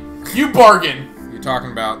play! You bargain! You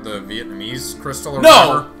talking about the Vietnamese crystal or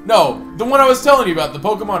whatever? No! The one I was telling you about, the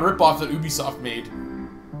Pokemon ripoff that Ubisoft made.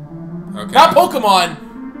 Okay. Not Pokemon!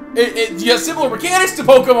 It has similar mechanics to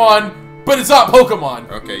Pokemon, but it's not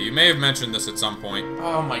Pokemon! Okay, you may have mentioned this at some point.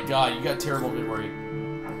 Oh my god, you got terrible memory.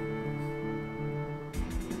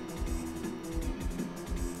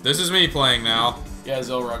 This is me playing now. Yeah,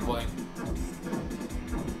 Xelrog playing.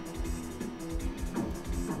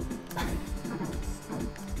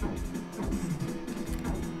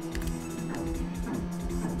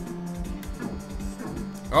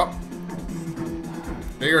 Oh.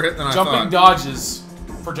 Bigger hit than I thought. Jumping dodges.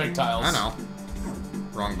 Projectiles. I know.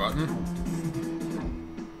 Wrong button.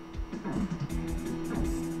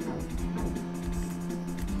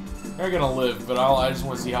 You're gonna live, but I just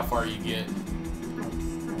want to see how far you get.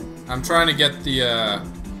 I'm trying to get the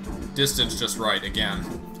distance just right again.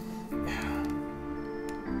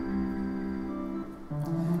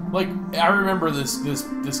 Like, I remember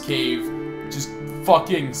this cave just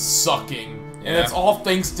fucking sucking. And Yeah. it's all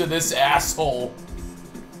thanks to this asshole.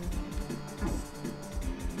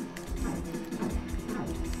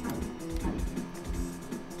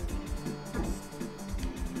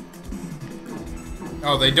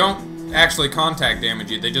 Oh, they don't actually contact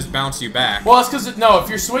damage you, they just bounce you back. Well, that's because no, if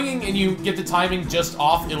you're swinging and you get the timing just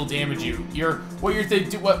off, it'll damage you. What you're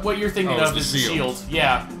thinking of is the shield.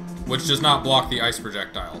 Yeah. Which does not block the ice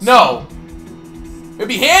projectiles. No. It'd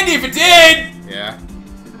be handy if it did. Yeah.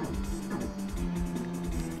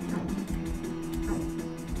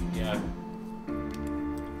 Yeah.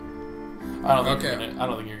 I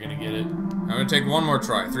don't think you're gonna get it. I'm gonna take one more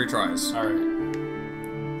try. 3 tries. All right.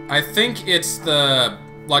 I think it's the...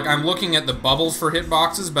 Like, I'm looking at the bubbles for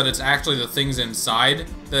hitboxes, but it's actually the things inside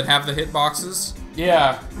that have the hitboxes.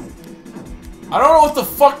 Yeah. I don't know what the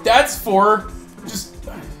fuck that's for. Just...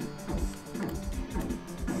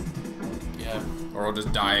 Yeah. Or I'll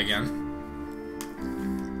just die again.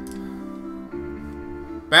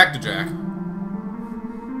 Back to Jack.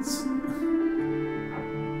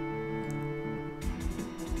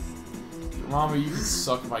 Mama, you can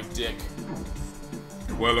suck my dick.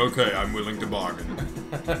 Well, okay, I'm willing to bargain.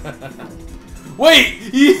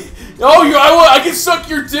 Wait! I can suck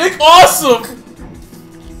your dick? Awesome!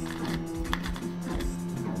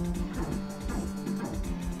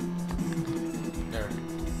 There.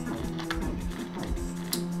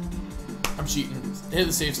 I'm cheating. Hit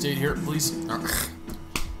the save state here, please.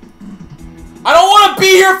 I don't want to be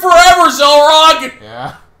here forever, Xelrog!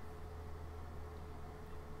 Yeah.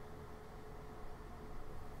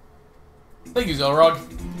 Thank you, Xelrog.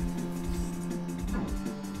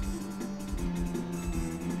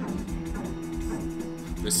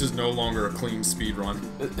 This is no longer a clean speed run.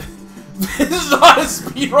 This is not a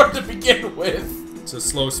speedrun to begin with. It's a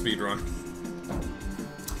slow speed run.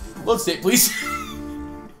 Load state, please.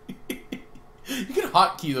 You can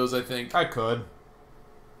hotkey those, I think. I could.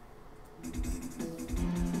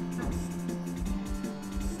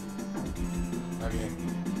 Okay.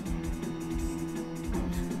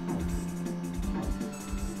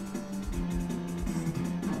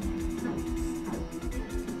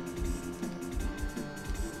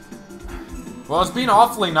 Well, it's been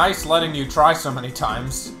awfully nice letting you try so many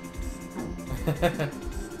times.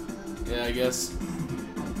 Yeah, I guess.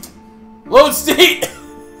 Load state!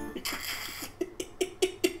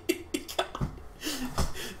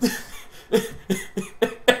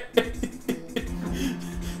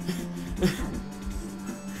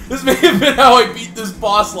 This may have been how I beat this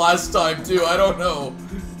boss last time, too. I don't know.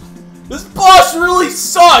 This boss really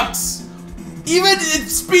sucks! Even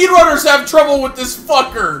speedrunners have trouble with this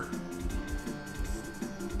fucker!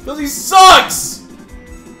 Because he sucks!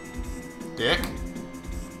 Dick.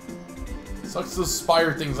 Sucks those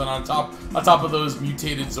spire things on top of those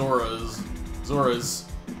mutated Zoras.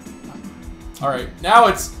 Alright, now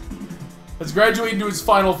it's graduating to its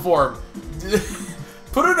final form.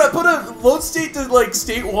 Put a load state to like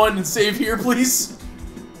state 1 and save here, please.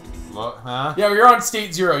 What? Huh? Yeah, you're on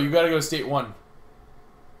state 0. You gotta go to state 1.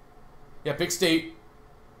 Yeah, pick state.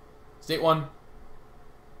 State 1.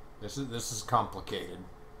 This is complicated.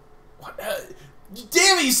 What?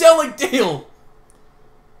 Damn it! You sound like Dale.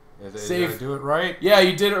 Save. Did I do it right? Yeah,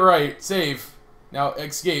 you did it right. Save. Now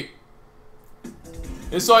escape.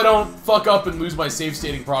 Just so I don't fuck up and lose my save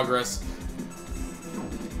stating progress.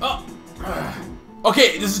 Oh.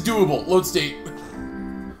 Okay, this is doable. Load state.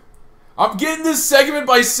 I'm getting this segment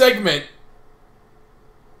by segment.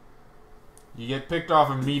 You get picked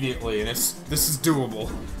off immediately, and this is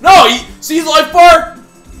doable. No, see the life bar?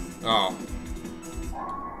 Oh.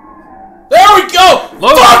 There we go!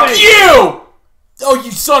 Load Fuck state. you! Oh,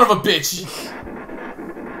 you son of a bitch!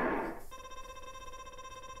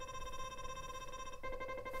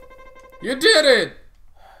 You did it!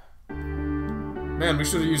 Man, we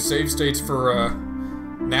should have used save states for,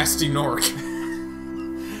 Nasty Nork.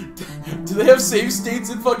 Do they have save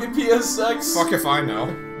states in fucking PSX? Fuck if I know.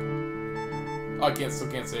 Oh, I still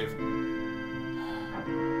can't save.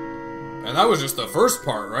 And that was just the first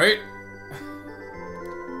part, right?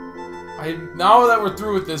 Now that we're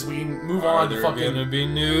through with this, we can move on to fucking... Are there gonna be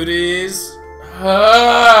nudies?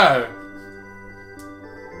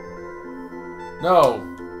 No.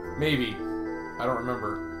 Maybe. I don't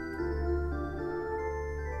remember.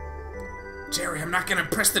 Jerry, I'm not gonna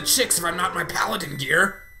impress the chicks if I'm not in my paladin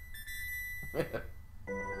gear.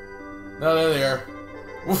 No, there they are.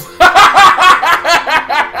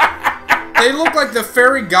 They look like the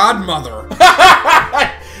fairy godmother.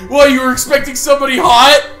 Well, you were expecting somebody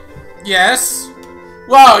hot? Yes.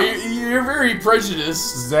 Wow, you're very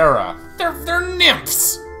prejudiced. Zara. They're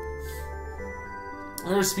nymphs.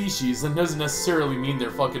 They're a species. That doesn't necessarily mean they're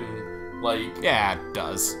fucking, like... Yeah, it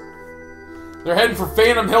does. They're heading for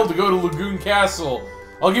Phantom Hill to go to Lagoon Castle.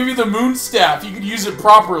 I'll give you the Moon Staff. You can use it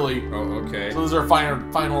properly. Oh, okay. So this is our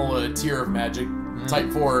final tier of magic.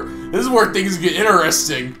 Type 4. This is where things get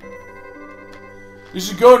interesting. You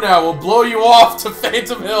should go now. We'll blow you off to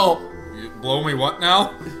Phantom Hill. You blow me what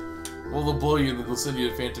now? Well, they'll blow you and then they'll send you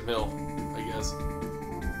to Phantom Hill, I guess.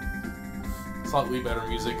 Slightly better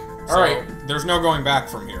music. Alright. There's no going back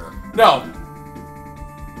from here. No.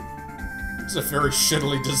 It's a very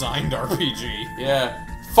shittily designed RPG. Yeah.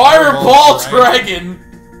 Fireball Dragon!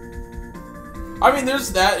 I mean,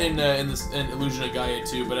 there's that in Illusion of Gaia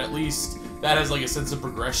too, but at least that has like a sense of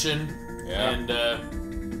progression. Yeah. And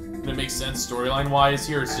it makes sense storyline-wise.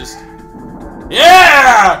 Here it's just...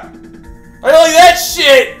 Yeah! I like that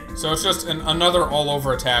shit! So it's just another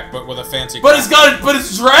all-over attack, but with a fancy... But it's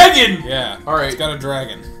dragon! Yeah. Alright. It's got a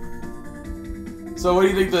dragon. So what do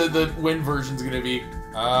you think the wind version's gonna be?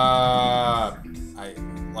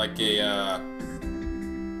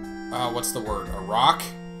 What's the word? A rock?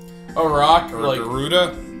 A rock? Or like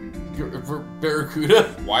Garuda?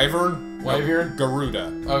 Barracuda? Wyvern? Wyvern?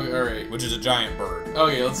 Garuda. Okay, alright. Which is a giant bird.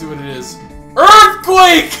 Okay, let's see what it is.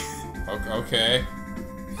 Earthquake! Okay.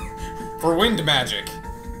 For wind magic.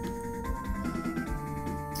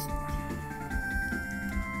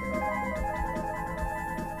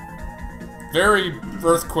 Very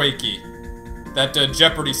earthquakey. That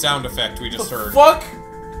Jeopardy sound effect we just heard. Fuck?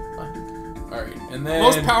 Alright, and then...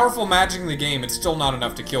 Most powerful magic in the game, it's still not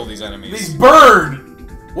enough to kill these enemies. These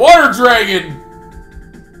bird! Water dragon!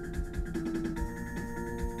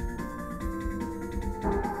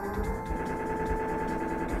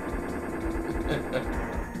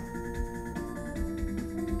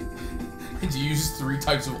 And you use 3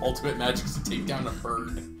 types of ultimate magics to take down a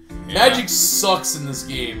bird. Yeah. Magic sucks in this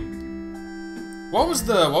game. What was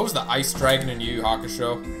the ice dragon in Yu Yu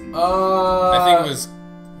Hakusho? I think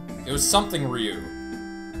it was something Ryu.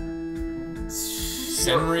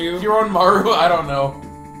 Senryu? Hironmaru? I don't know.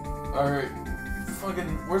 Alright.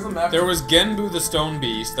 Fucking, where's the map? There was Genbu the Stone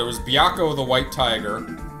Beast, there was Byakko the White Tiger.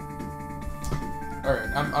 Alright,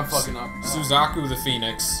 I'm fucking up. Suzaku the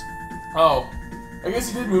Phoenix. Oh. I guess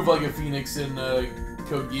he did move like a phoenix in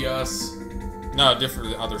Code Geass. No, different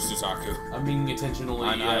than other Suzaku. I'm being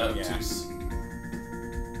intentionally obtuse. Yeah.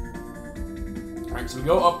 Alright, so we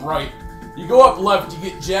go up right. You go up left, you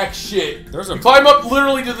get jack shit. You climb up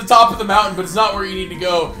literally to the top of the mountain, but it's not where you need to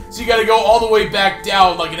go. So you gotta go all the way back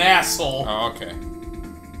down like an asshole. Oh, okay.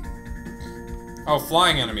 Oh,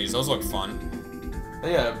 flying enemies. Those look fun.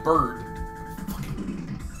 Yeah, bird.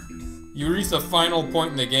 You reach the final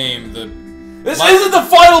point in the game, This isn't the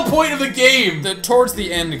final point of the game! Towards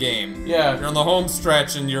the end game. Yeah. You're on the home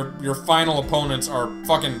stretch and your final opponents are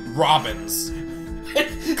fucking robins.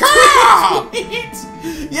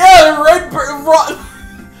 Yeah, the red bird.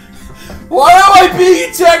 Why am I being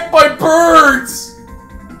attacked by birds?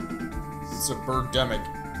 It's a birdemic.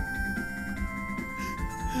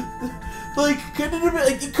 Like, could it have been,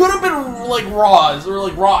 like, it could have been, like, raws, or,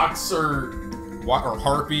 like, rocks, or... What, or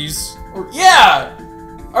harpies? Or, yeah!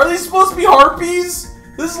 Are they supposed to be harpies?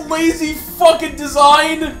 This lazy fucking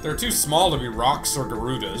design? They're too small to be rocks or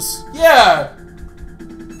Garudas. Yeah!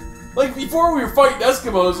 Like, before we were fighting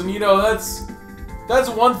Eskimos, and, you know, that's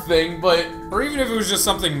one thing, but... Or even if it was just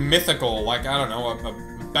something mythical, like, I don't know, a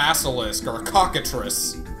basilisk or a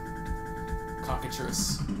cockatrice.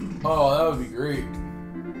 Cockatrice. Oh, that would be great.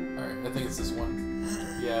 Alright, I think it's this one.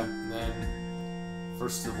 Yeah, and then...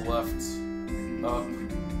 First to the left. Up.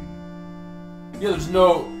 Yeah,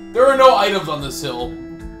 there are no items on this hill.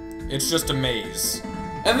 It's just a maze.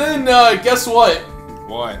 And then, guess what?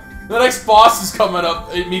 What? The next boss is coming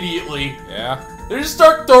up immediately. Yeah? They just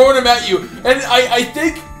start throwing them at you. And I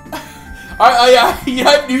think... I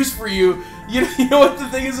have news for you. You know what the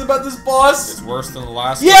thing is about this boss? It's worse than the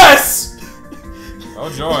last Yes! one. Oh,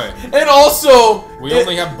 joy. And also... We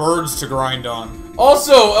only have birds to grind on.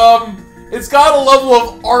 Also, it's got a level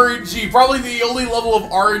of RNG. Probably the only level of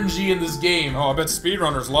RNG in this game. Oh, I bet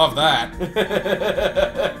speedrunners love that.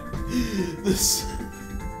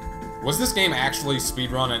 Was this game actually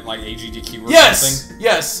speedrun at, like, AGDQ or something?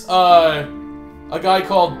 Yes! A guy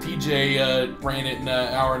called PJ ran it in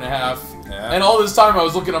an hour and a half. Yeah. And all this time I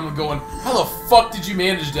was looking at him and going, how the fuck did you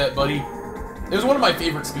manage that, buddy? It was one of my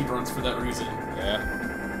favorite speedruns for that reason. Yeah.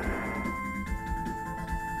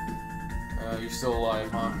 You're still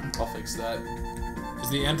alive, huh? I'll fix that. Is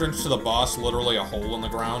the entrance to the boss literally a hole in the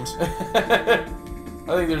ground? I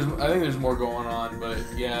think there's more going on, but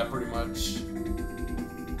yeah, pretty much.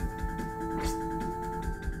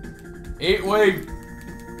 8-way.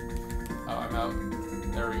 Oh, I'm out.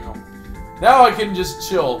 There we go. Now I can just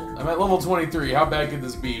chill. I'm at level 23. How bad could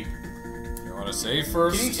this be? You want to save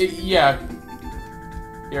first? Yeah.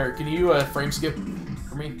 Here, can you frame skip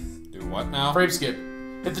for me? Do what now? Frame skip.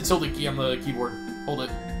 Hit the tilde key on the keyboard. Hold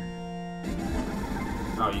it.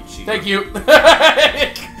 Oh, you cheater. Thank you.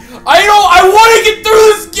 I want to get through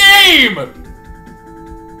this game!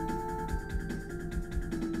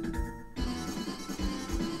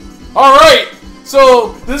 Alright!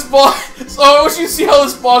 So, this boss... So, I want you to see how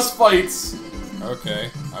this boss fights.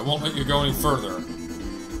 Okay. I won't let you go any further.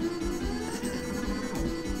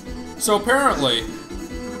 So, apparently...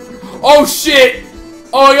 Oh, shit!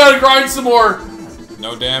 Oh, I gotta grind some more.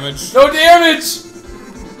 No damage? No damage!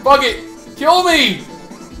 Fuck it! Kill me!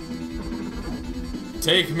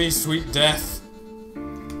 Take me, sweet death.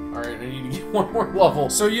 Alright, I need to get one more level.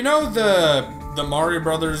 So, you know the Mario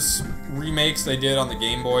Brothers remakes they did on the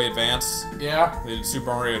Game Boy Advance? Yeah. They did Super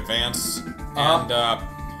Mario Advance. And,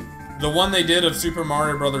 the one they did of Super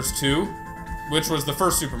Mario Brothers 2, which was the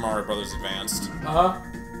first Super Mario Brothers Advanced.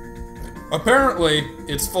 Apparently,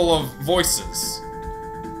 it's full of voices.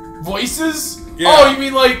 Voices? Yeah. Oh, you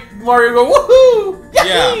mean like Mario go, woohoo!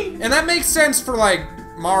 Yeah, and that makes sense for, like,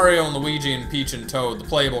 Mario and Luigi and Peach and Toad, the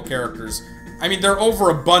playable characters. I mean, they're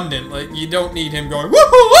overabundant. Like, you don't need him going,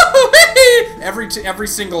 woohoo, woohoo, every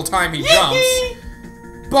single time he jumps.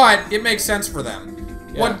 But it makes sense for them.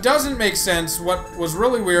 Yeah. What doesn't make sense, what was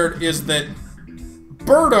really weird, is that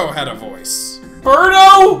Birdo had a voice.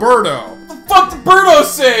 Birdo? Birdo. What the fuck did Birdo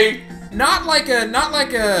say? Not like a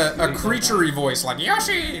creaturey voice like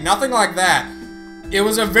Yoshi, nothing like that. It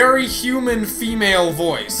was a very human female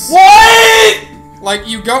voice. What? Like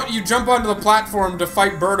you jump onto the platform to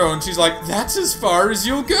fight Birdo, and she's like, "That's as far as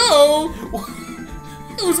you'll go."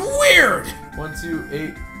 It was weird.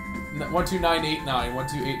 12989,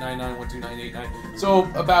 12899, 12989. So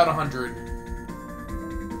about 100.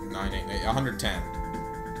 988, 110.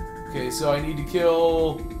 Okay, so I need to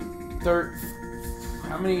kill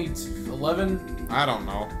how many? 11? I don't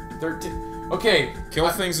know. 13. Okay. Kill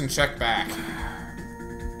things and check back.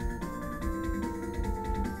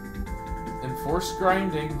 Enforced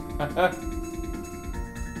grinding.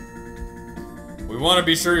 We want to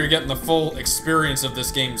be sure you're getting the full experience of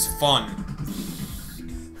this game's fun.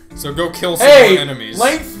 So go kill some more enemies.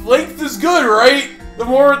 Length is good, right? The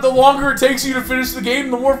longer it takes you to finish the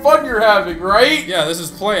game, the more fun you're having, right? Yeah, this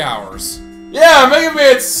is play hours. Yeah, Mega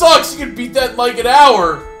Man sucks. You can beat that in like an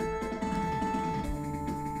hour.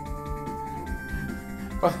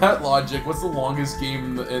 By that logic, what's the longest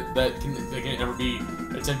game that can ever be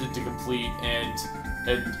attempted to complete, and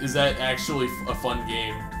is that actually a fun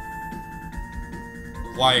game?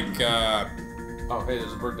 Like, oh, hey,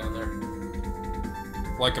 there's a bird down there.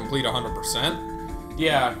 Like complete 100%?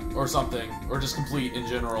 Yeah, or something. Or just complete in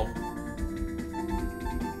general.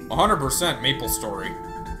 100% Maple Story.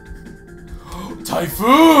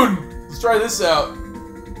 Typhoon! Let's try this out.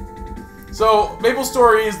 So,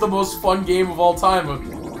 MapleStory is the most fun game of all time,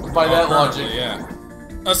 by that logic. Yeah.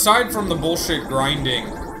 Aside from the bullshit grinding,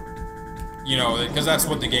 you know, because that's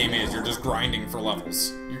what the game is. You're just grinding for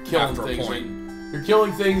levels. You're killing things. You're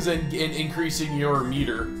killing things and increasing your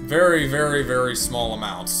meter. Very, very, very small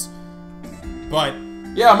amounts. But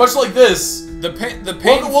yeah, much like this.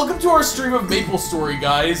 Welcome to our stream of MapleStory,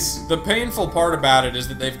 guys. The painful part about it is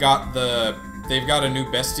that they've got a new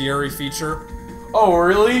bestiary feature. Oh,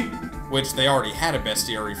 really? Which they already had a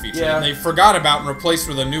bestiary feature. Yeah. And they forgot about and replaced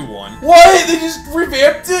with a new one. What? They just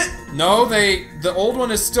revamped it? No, the old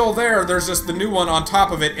one is still there. There's just the new one on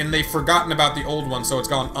top of it, and they've forgotten about the old one, so it's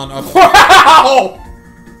gone unupdated. Wow!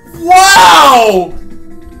 Wow!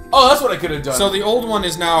 Oh, that's what I could have done. So the old one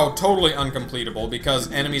is now totally uncompletable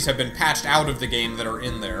because enemies have been patched out of the game that are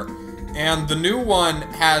in there. And the new one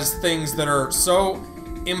has things that are so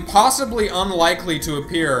impossibly unlikely to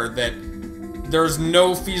appear that there's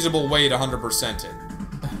no feasible way to 100% it.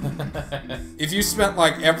 If you spent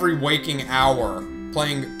like every waking hour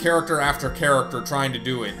playing character after character trying to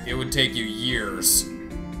do it, it would take you years.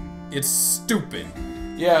 It's stupid.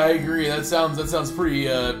 Yeah, I agree. That sounds pretty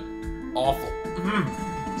awful.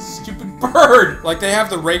 Stupid bird! Like, they have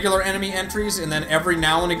the regular enemy entries, and then every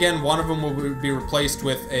now and again, one of them will be replaced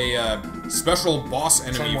with a special boss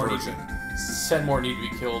enemy version. 10 more need to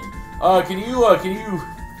be killed. Can you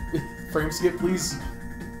frame skip, please?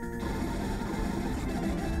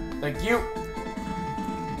 Thank you.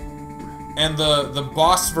 And the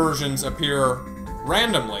boss versions appear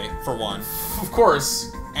randomly, for one. Of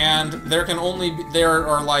course. And there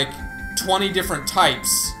are like 20 different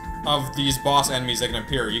types of these boss enemies that can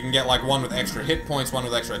appear. You can get like one with extra hit points, one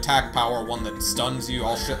with extra attack power, one that stuns you,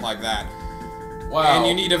 all shit like that. Wow. And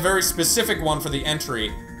you need a very specific one for the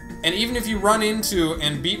entry. And even if you run into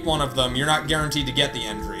and beat one of them, you're not guaranteed to get the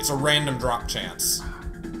entry. It's a random drop chance.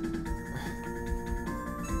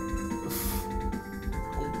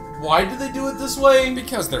 Why did they do it this way?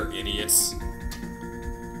 Because they're idiots.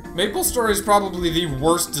 MapleStory is probably the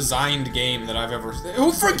worst designed game that I've ever seen.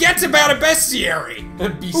 Who forgets about a bestiary?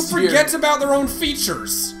 Who forgets about their own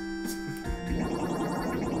features?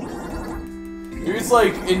 It's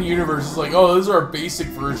like in universe, it's like, oh, this is our basic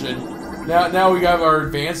version. Now we have our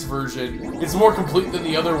advanced version. It's more complete than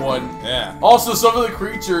the other one. Yeah. Also, some of the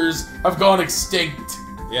creatures have gone extinct.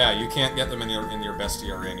 Yeah, you can't get them in your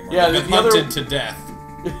bestiary anymore. Yeah, they've been hunted to death.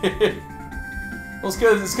 Well, it's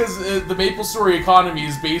because the MapleStory economy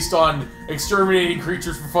is based on exterminating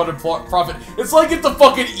creatures for fun and profit. It's like if the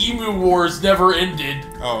fucking emu wars never ended.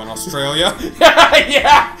 Oh, in Australia?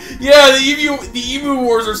 yeah, the emu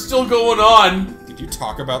wars are still going on. Did you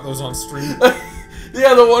talk about those on stream?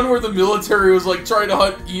 Yeah, the one where the military was like trying to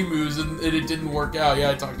hunt emus and it didn't work out.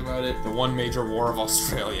 Yeah, I talked about it. The one major war of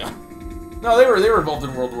Australia. No, they were involved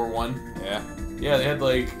in World War I. Yeah. Yeah, they had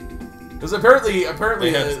like. Because apparently the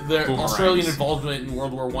boomerangs. Australian involvement in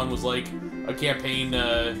World War I was like a campaign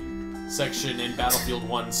section in Battlefield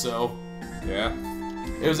 1, so... Yeah.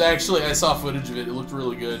 It was actually, I saw footage of it, it looked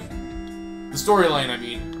really good. The storyline, I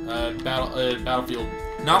mean, Battlefield.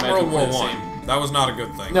 Not World War I. That was not a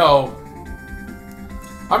good thing. No.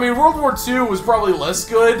 I mean, World War II was probably less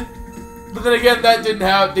good, but then again, they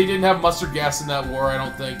didn't have mustard gas in that war, I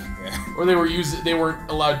don't think. Yeah. Or they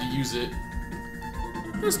weren't allowed to use it.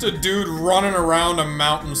 Just a dude running around a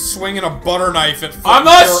mountain swinging a butter knife at. I'm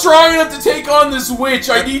not strong enough to take on this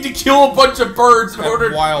witch. I need to kill a bunch of birds in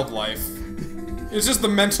order. Wildlife. It's just the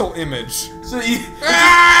mental image. So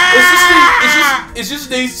it's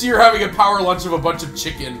just Nasir having a power lunch of a bunch of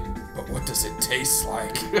chicken. But what does it taste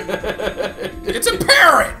like? It's a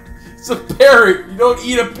parrot. It's a parrot. You don't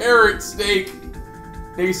eat a parrot steak,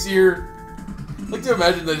 Nasir. I'd like to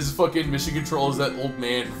imagine that his fucking mission control is that old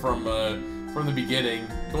man from the beginning,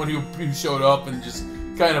 the one who showed up and just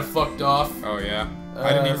kind of fucked off. Oh yeah, I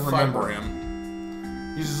didn't even remember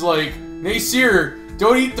him. He's just like, Nasir,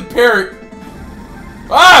 don't eat the parrot.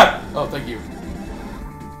 Ah! Oh, thank you.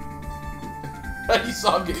 You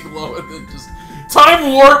saw him getting low and then just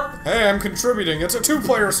time warp. Hey, I'm contributing. It's a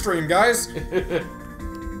 2-player stream, guys.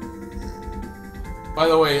 By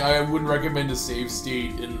the way, I wouldn't recommend a save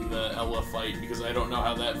state in the Ella fight because I don't know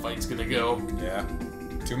how that fight's gonna go. Yeah,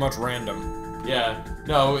 too much random. Yeah,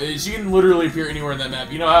 no, she can literally appear anywhere in that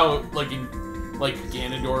map. You know how, like, in, like,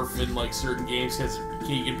 Ganondorf in, like, certain games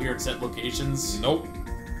he can appear in set locations? Nope.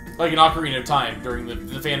 Like in Ocarina of Time, during the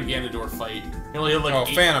Phantom Ganondorf fight. He only had, like,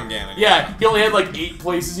 Phantom Ganondorf. Yeah, he only had, like, 8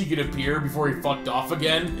 places he could appear before he fucked off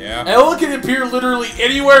again. Yeah. And Ella can appear literally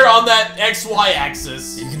anywhere on that XY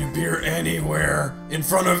axis. He can appear anywhere, in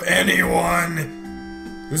front of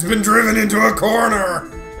anyone who's been driven into a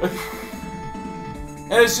corner.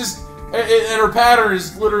 And it's just... And her pattern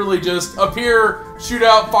is literally just appear, shoot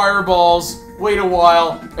out fireballs, wait a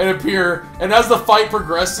while, and appear. And as the fight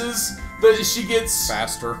progresses, she gets...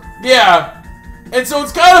 faster. Yeah. And so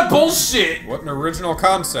it's kind of bullshit. What an original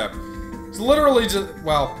concept. It's literally just...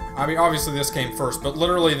 well, I mean, obviously this came first, but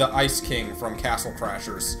literally the Ice King from Castle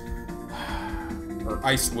Crashers. Or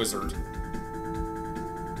Ice Wizard.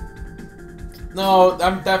 No,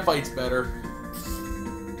 that fight's better.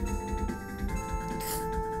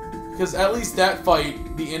 Because at least that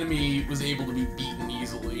fight, the enemy was able to be beaten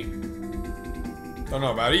easily. Don't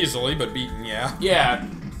know about easily, but beaten, yeah. Yeah.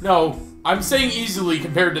 No, I'm saying easily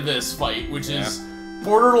compared to this fight, which is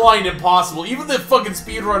borderline impossible. Even the fucking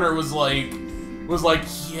speedrunner was like,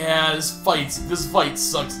 yeah, this fight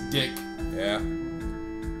sucks dick. Yeah.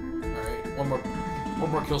 Alright, one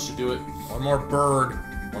more kill should do it. One more bird.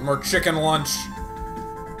 One more chicken lunch.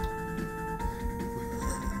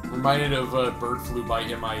 Reminded of Bird Flu by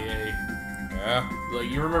MIA. Yeah. Like,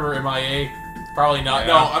 you remember MIA? Probably not.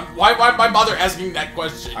 Yeah. No, why bother asking that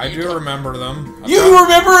question? I do remember them. You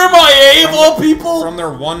remember MIA of all people? From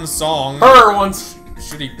their one song. Her once.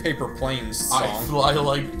 Shitty Paper Planes song. I fly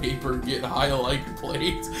like paper, get high like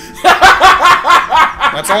planes.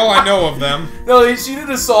 That's all I know of them. No, she did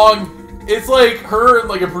a song. It's like her and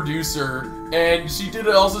like a producer, and she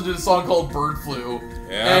also did a song called Bird Flu.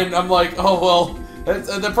 Yeah. And I'm like, oh well,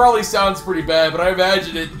 that probably sounds pretty bad, but I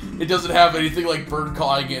imagine it doesn't have anything like bird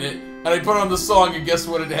cawing in it. And I put on the song, and guess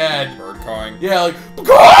what it had? Bird cawing. Yeah, like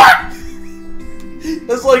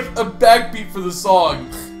that's like a backbeat for the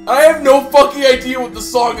song. I have no fucking idea what the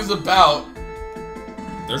song is about.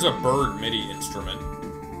 There's a bird MIDI instrument.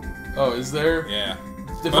 Oh, is there? Yeah.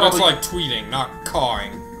 But it's like tweeting, not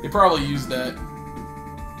cawing. They probably use that.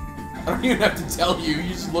 I don't even have to tell you. You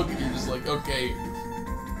just look at it, you're just like, okay.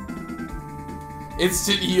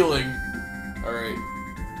 Instant healing. Alright.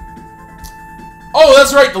 Oh,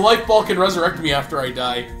 that's right! The life ball can resurrect me after I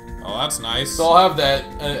die. Oh, that's nice. So I'll have that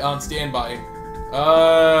on standby.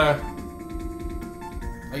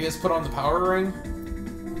 I guess put on the power ring?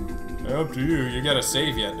 Up to you. You gotta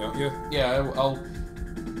save yet, don't you? Yeah, I'll...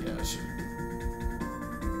 Yeah, I should.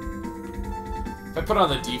 If I put on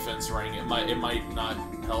the defense ring, it might not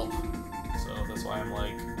help. So that's why I'm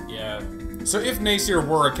like, yeah. So if Nasir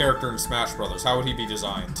were a character in Smash Brothers, how would he be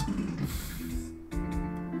designed?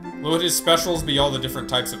 Would his specials be all the different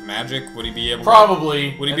types of magic? Would he be able?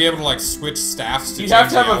 Probably. Would he be able to like switch staffs to? He'd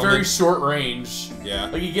have to have a very short range. Yeah.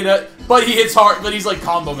 Like you get but he hits hard. But he's like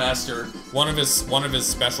combo master. One of his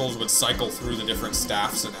specials would cycle through the different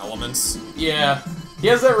staffs and elements. Yeah. He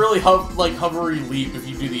has that really hovery leap if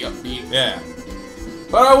you do the upbeat. Yeah.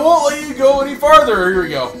 But I won't let you go any farther. Here we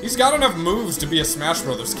go. He's got enough moves to be a Smash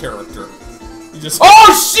Brothers character. He just.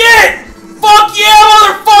 Oh shit! Fuck yeah,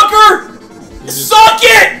 motherfucker! Suck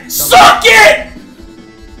it! Suck it!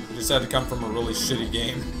 He just had to come from a really shitty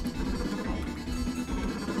game.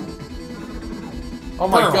 Oh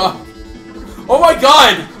my god. Oh my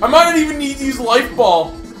god! I might not even need to use Life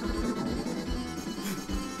Ball.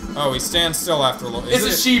 Oh, he stands still after a little. It's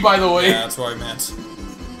a she, by the way. Yeah, that's what I meant.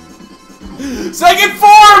 Second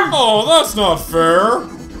form! Oh, that's not fair.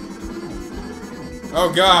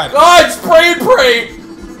 Oh god. God, spray and pray!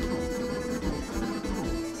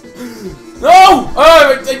 No!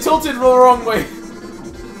 I tilted the wrong way.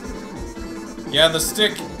 Yeah, the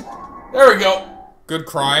stick. There we go. Good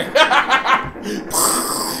cry.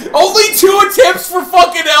 Only 2 attempts for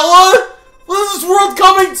fucking Ella? What is this world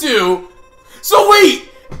coming to? So wait!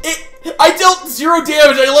 I dealt 0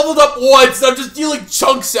 damage, I leveled up once, and I'm just dealing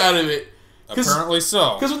chunks out of it. Apparently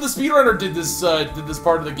so. Because when the speedrunner did this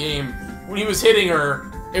part of the game, when he was hitting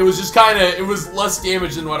her, it was just it was less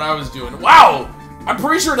damage than what I was doing. Wow! I'm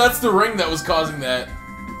pretty sure that's the ring that was causing that.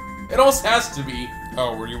 It almost has to be.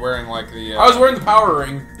 Oh, were you wearing like the... I was wearing the power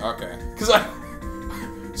ring. Okay.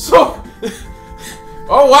 So...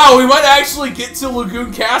 Oh wow, we might actually get to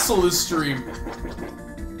Lagoon Castle this stream.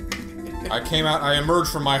 I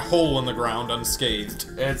emerged from my hole in the ground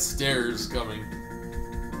unscathed. And stairs coming.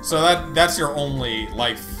 So that's your only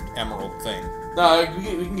life emerald thing. No, we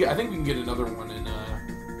can get, I think we can get another one in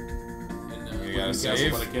you gotta Lagoon save?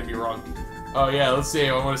 Castle, but I can't be wrong. Oh yeah, let's see.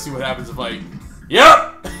 I want to see what happens if I...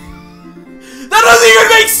 Yep! That doesn't even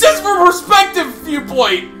make sense from a perspective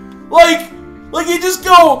viewpoint! Like you just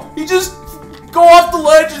go off the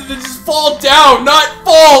ledge and then just fall down, not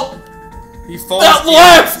fall! He falls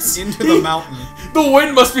left! into the mountain. The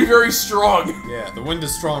wind must be very strong. Yeah, the wind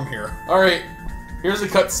is strong here. Alright, here's a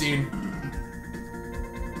cutscene.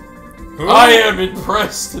 I am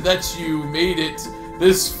impressed that you made it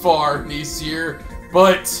this far, Nasir,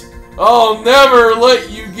 but I'll never let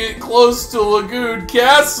you get close to Lagoon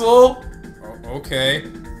Castle. Oh, okay.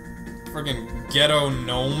 Friggin' ghetto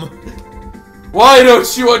gnome. Why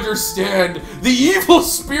don't you understand? The evil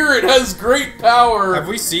spirit has great power. Have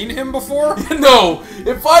we seen him before? No.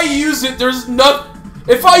 If I use it, there's nothing.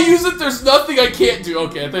 If I use it, there's nothing I can't do.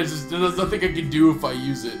 Okay, there's nothing I can do if I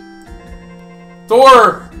use it.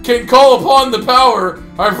 Thor can call upon the power.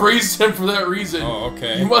 I've raised him for that reason. Oh,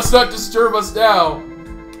 okay. You must not disturb us now.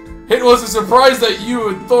 It was a surprise that you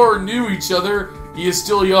and Thor knew each other. He is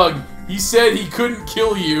still young. He said he couldn't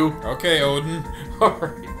kill you. Okay, Odin.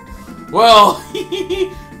 Alright. Well,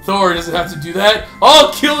 Thor doesn't have to do that.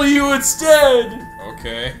 I'll kill you instead.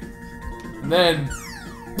 Okay. And then...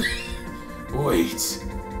 Wait.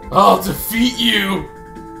 I'll defeat you.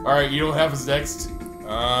 Alright, you know what happens next?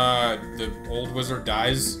 The old wizard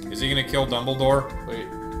dies. Is he gonna kill Dumbledore? Wait.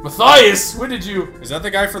 Matthias, when did you... Is that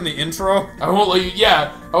the guy from the intro? I won't let you...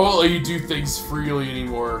 Yeah, I won't let you do things freely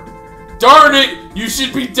anymore. Darn it! You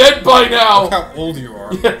should be dead by now! Look how old you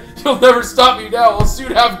are. Yeah, you'll never stop me now. I'll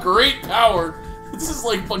soon have great power. This is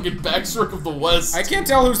like fucking Backstroke of the West. I can't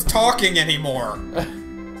tell who's talking anymore.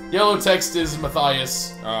 Yellow text is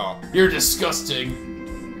Matthias. Oh. You're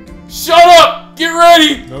disgusting. Shut up! Get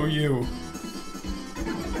ready! No, you.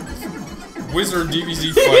 Wizard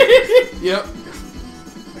DBZ fight. Yep.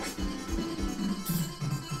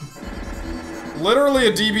 Literally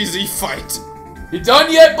a DBZ fight. You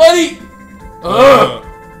done yet, buddy? Ugh!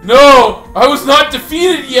 No! I was not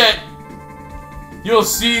defeated yet! You'll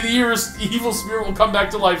see the evil spirit will come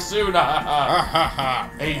back to life soon. Ha ha ha.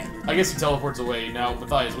 Hey, I guess he teleports away. Now,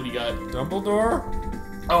 Matthias, what do you got? Dumbledore?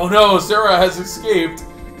 Oh no, Sarah has escaped.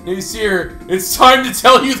 Nasir, it's time to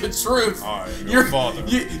tell you the truth. I am your father.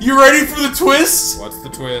 You ready for the twist? What's the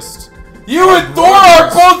twist? You and Thor are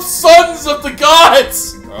both sons of the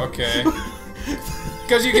gods! Okay.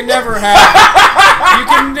 Because you can never have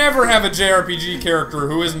a JRPG character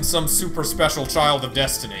who isn't some super special child of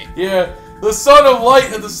destiny. Yeah, the son of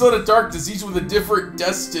light and the son of darkness, each with a different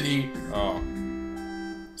destiny. Oh.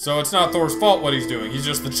 So it's not Thor's fault what he's doing, he's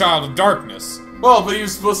just the child of darkness. Well, but he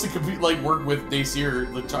was supposed to work with Nasir,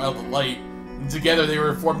 the child of light. And together they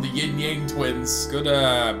were formed the Yin-Yang twins. Good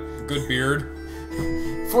beard.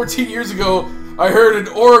 14 years ago, I heard an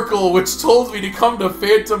oracle which told me to come to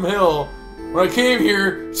Phantom Hill. When I came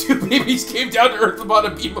here, two babies came down to Earth upon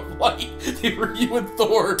a beam of light. They were you and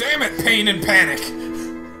Thor. Damn it, Pain and Panic!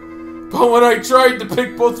 But when I tried to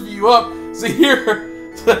pick both of you up, Zahir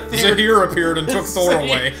appeared and took Thor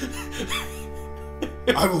away.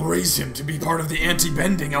 I will raise him to be part of the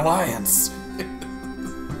Anti-Bending Alliance.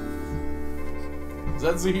 Is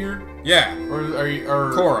that Zahir? Yeah. Or are you...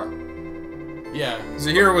 Or... Korra. Yeah.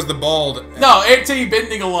 Zahir was the bald... No,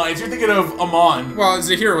 Anti-Bending Alliance. You're thinking of Amon. Well,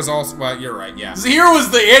 Zahir was also... Well, you're right, yeah. Zahir was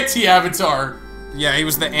the anti-Avatar. Yeah, he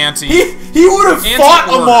was the anti... He would have fought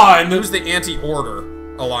Amon! He was the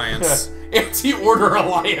Anti-Order Alliance. Anti-Order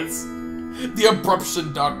Alliance. The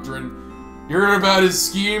Abruption Doctrine. You heard about his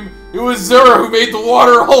scheme? It was Zera who made the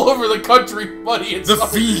water all over the country, buddy. The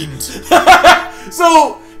Fiend.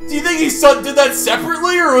 So, do you think he did that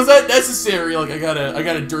separately, or was that necessary? Like, I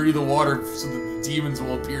gotta dirty the water so that the demons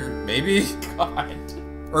will appear. Maybe. God.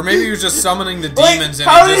 Or maybe he was just summoning the demons and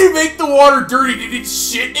how did he make the water dirty? Did he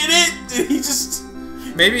shit in it? Did he just...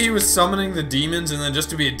 Maybe he was summoning the demons and then just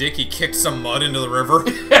to be a dick, he kicked some mud into the river.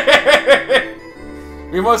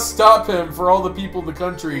 We must stop him for all the people in the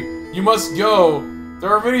country. You must go. There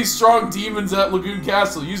are many strong demons at Lagoon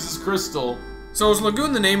Castle. Use this crystal. So is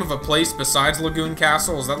Lagoon the name of a place besides Lagoon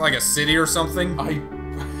Castle? Is that like a city or something?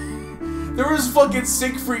 There was fucking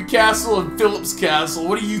Siegfried Castle and Philip's Castle.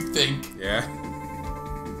 What do you think? Yeah.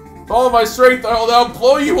 Follow my strength, I will now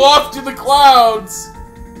blow you off to the clouds.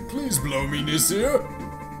 Please blow me, Nasir.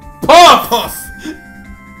 Puff! Puff!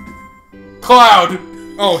 Cloud.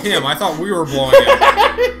 Oh, him. I thought we were blowing him.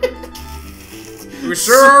 We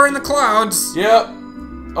sure are in the clouds. Yep.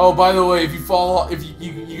 Oh, by the way, if you fall off,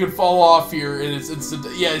 you can fall off here, and it's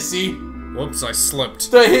yeah. See? Whoops, I slipped.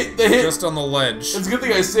 The hit. Just on the ledge. It's a good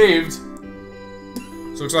thing I saved.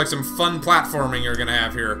 So looks like some fun platforming you're gonna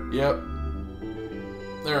have here. Yep.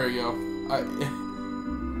 There we go.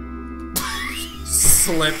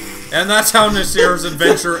 Slip. And that's how Nasir's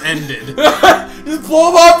adventure ended. Just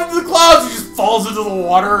blow him off into the clouds. He just falls into the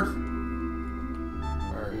water.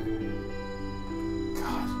 Alright.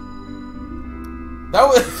 God. That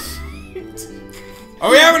was...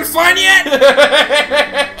 Are we having fun yet?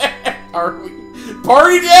 Are we?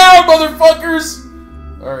 Party down, motherfuckers!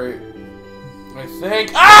 Alright. I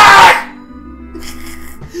think... Ah!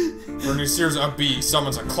 For Nasir's a bee,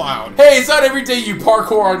 someone's a cloud. Hey, it's not every day you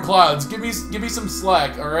parkour on clouds. Give me some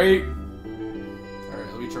slack, alright? Alright,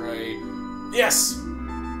 let me try. Yes!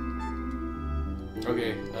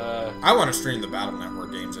 Okay, I want to stream the Battle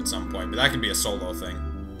Network games at some point, but that could be a solo thing.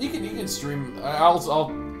 You can stream. I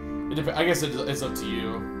guess it's up to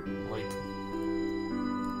you. Like,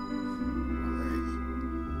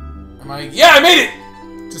 alright. Yeah, I made it!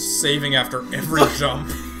 Just saving after every jump.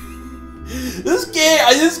 This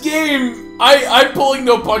game, I'm pulling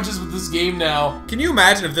no punches with this game now. Can you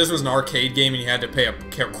imagine if this was an arcade game and you had to pay a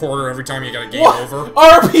quarter every time you got a game over?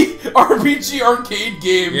 RPG arcade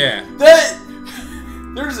game. Yeah.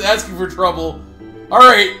 They're just asking for trouble.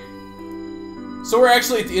 Alright. So we're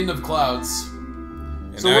actually at the end of Clouds.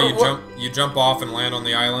 And so now you jump off and land on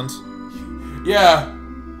the island? Yeah.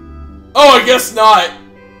 Oh, I guess not.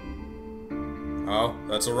 Oh,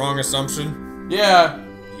 that's a wrong assumption. Yeah.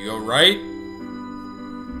 You go right?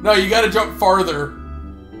 No, you gotta jump farther.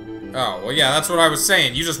 Oh, well yeah, that's what I was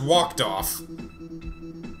saying. You just walked off.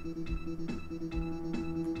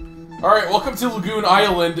 Alright, welcome to Lagoon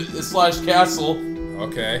Island / castle.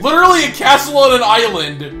 Okay. Literally a castle on an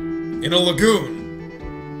island. In a lagoon.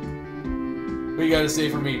 What you gotta say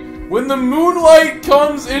for me? When the moonlight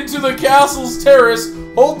comes into the castle's terrace,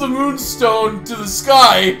 hold the moonstone to the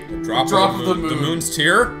sky. Drop of the moon. The moon's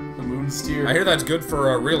tear? The moon's tear. I hear that's good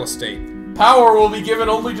for real estate. Power will be given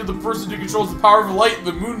only to the person who controls the power of light.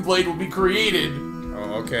 The moon blade will be created.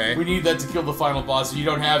 Oh, okay. We need that to kill the final boss. If you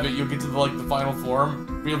don't have it, you'll get to the final form,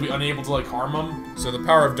 but you'll be unable to harm him. So the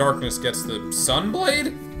power of darkness gets the sun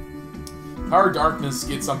blade? Power of darkness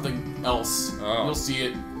gets something else. Oh. You'll see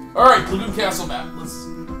it. All right, Lagoon Castle map.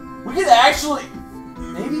 We could actually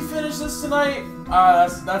maybe finish this tonight.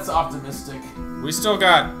 That's optimistic. We still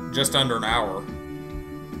got just under an hour.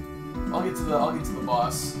 I'll get to the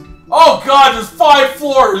boss. Oh god, there's 5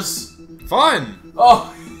 floors! Fun!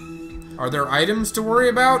 Oh. Are there items to worry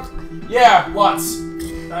about? Yeah, lots.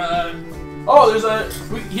 Oh, there's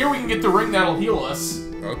here we can get the ring that'll heal us.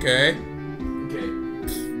 Okay. Okay.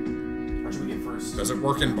 What should we get first? Does it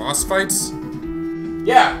work in boss fights?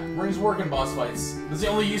 Yeah, rings work in boss fights. This is the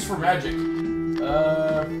only use for magic. It's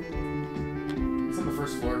on the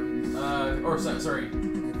first floor. Sorry.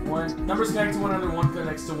 Numbers connect to one another, one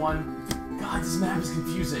connects to one. God, this map is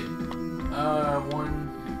confusing. 1,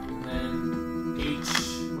 and then H.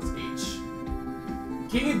 What's H?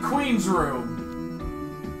 King and Queen's room.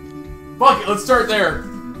 Fuck it, let's start there.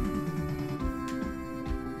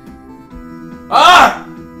 Ah!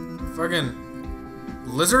 Fucking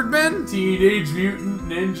lizard men? Teenage Mutant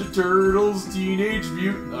Ninja Turtles, Teenage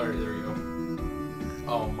Mutant. Alright, there we go.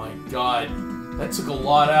 Oh my god. That took a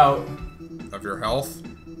lot out. Of your health?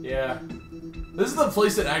 Yeah. This is the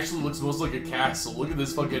place that actually looks most like a castle. Look at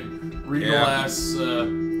this fucking regal ass.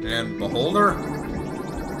 And Beholder?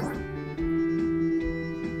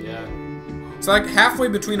 Yeah. It's like halfway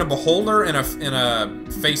between a Beholder and a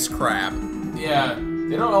face crab. Yeah.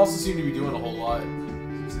 They don't also seem to be doing a whole lot.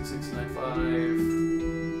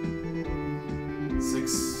 6695.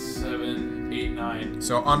 6, 7, 8, 9.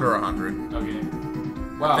 So under 100. Okay.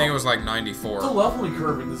 Wow. I think it was like 94. It's a leveling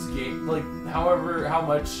curve in this game. Like, how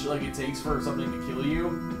much it takes for something to kill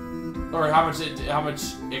you, or how much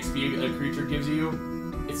XP a creature gives you.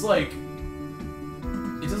 It's like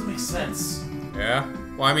it doesn't make sense. Yeah.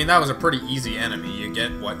 Well, I mean that was a pretty easy enemy. You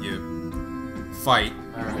get what you fight.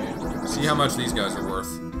 All right. See how much these guys are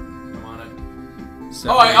worth. I'm on it.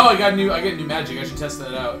 7, I get new magic. I should test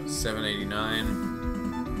that out. 789.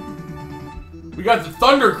 We got the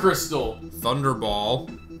Thunder Crystal. Thunderball.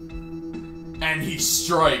 And he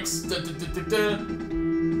strikes. Da, da, da, da, da.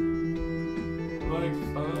 Like,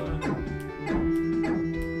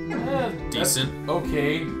 decent.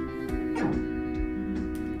 Okay.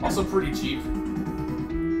 Also pretty cheap.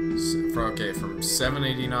 Okay, from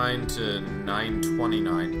 789 to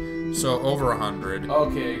 929. So over 100.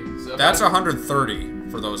 Okay. So that's 130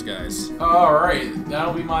 for those guys. All right.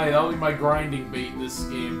 That'll be my grinding bait this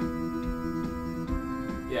game.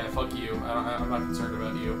 Yeah, fuck you. I'm not concerned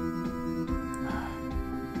about you.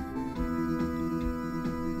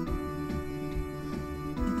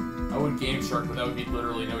 I would Game Shark, but that would be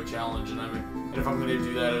literally no challenge, and if I'm gonna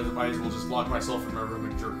do that, I might as well just lock myself in my room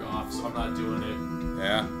and jerk off. So I'm not doing it.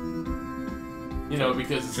 Yeah. You know,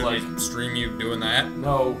 because it's Should like we stream you doing that?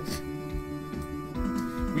 No.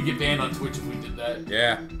 We get banned on Twitch if we did that.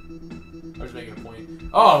 Yeah. I was making a point.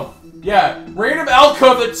 Oh. Yeah, random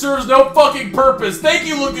alcove that serves no fucking purpose. Thank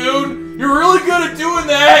you, Lagoon. You're really good at doing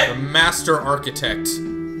that. The master architect.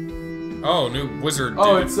 Oh, new wizard.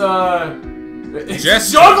 Oh, dude. it's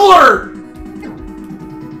Jester. Juggler.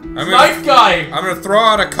 Knife guy! I'm gonna throw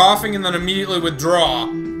out a coughing and then immediately withdraw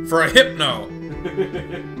for a hypno.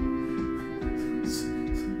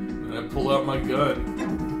 And I pull out my gun.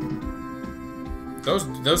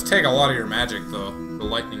 Those take a lot of your magic though. The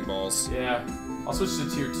lightning balls. Yeah. I'll switch to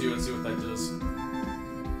tier 2 and see what that does.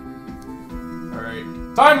 Alright.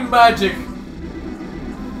 Time magic!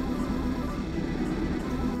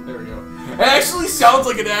 There we go. It actually sounds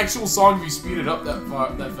like an actual song if you speed it up that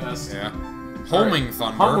fast. Yeah. Homing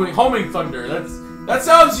thunder. Homing thunder. That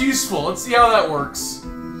sounds useful. Let's see how that works.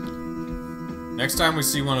 Next time we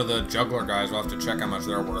see one of the juggler guys, we'll have to check how much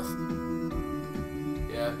they're worth.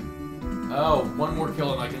 Yeah. Oh, one more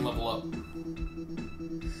kill and I can level up.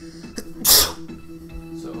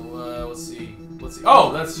 So let's see.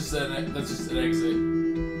 Oh, that's just an exit. Is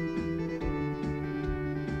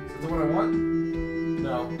that the one I want?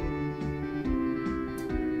 No.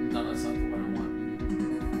 No, that's not the one I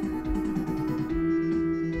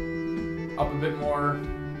want. Up a bit more.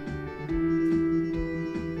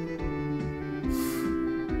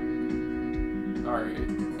 Alright.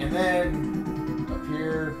 And then up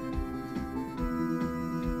here.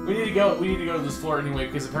 We need to go to this floor anyway,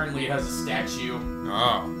 because apparently it has a statue.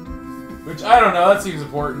 Oh. Which, I don't know, that seems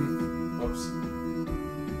important. Whoops.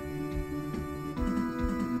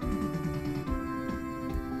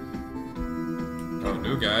 Oh,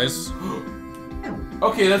 new guys.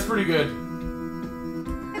 Okay, that's pretty good.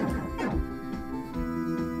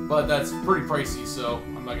 But that's pretty pricey, so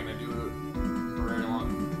I'm not gonna do it for very long.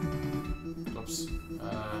 Oops.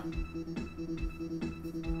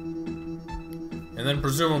 And then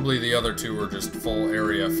presumably the other two are just full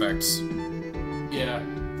area effects. Yeah.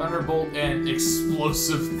 Thunderbolt and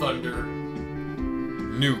Explosive Thunder.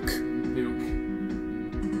 Nuke.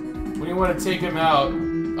 When you want to take him out...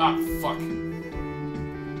 Ah, fuck.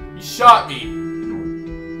 You shot me.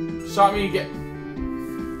 Shot me again.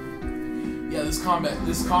 Yeah, this combat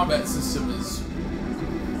system is...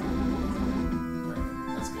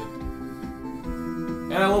 Alright, that's good.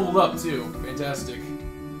 And I leveled up, too. Fantastic.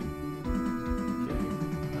 Okay.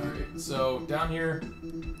 Alright, so down here...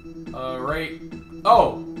 right...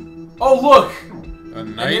 Oh! Oh, look! A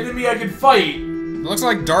knight? An enemy I can fight! It looks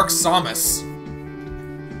like Dark Samus.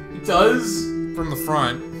 It does? From the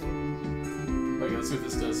front. Okay, let's see what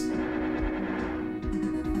this does.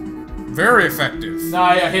 Very effective. Nah,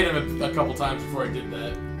 I hit him a couple times before I did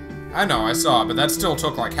that. I know, I saw, but that still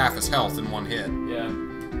took like half his health in one hit. Yeah.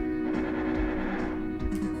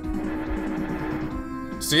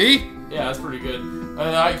 See? Yeah, that's pretty good.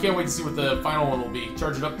 I can't wait to see what the final one will be.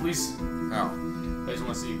 Charge it up, please. Oh. I just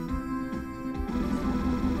want to see.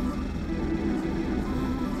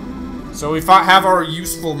 So we have our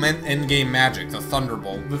useful endgame magic, the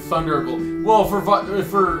Thunderbolt. The Thunderbolt. Well, for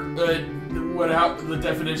the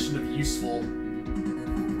definition of useful.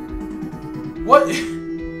 What?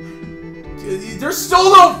 There's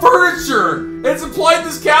still no furniture! It's implied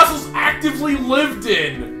this castle's actively lived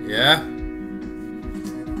in! Yeah?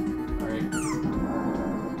 Alright.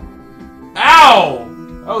 Ow!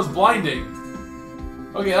 That was blinding.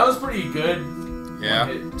 Okay, that was pretty good. Yeah,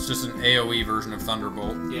 it's just an AoE version of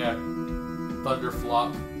Thunderbolt. Yeah.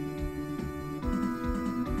 Thunderflop.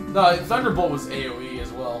 No, Thunderbolt was AoE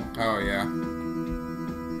as well. Oh, yeah.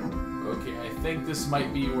 Okay, I think this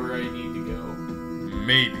might be where I need to go.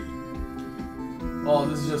 Maybe. Oh,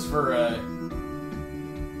 this is just for,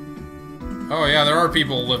 Oh, yeah, there are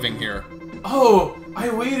people living here. Oh, I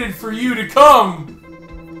waited for you to come!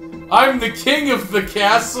 I'm the king of the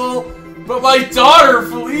castle, but my daughter,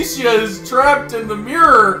 Felicia, is trapped in the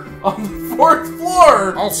mirror on the 4th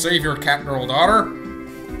floor! I'll save your cat girl daughter.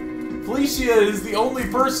 Felicia is the only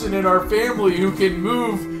person in our family who can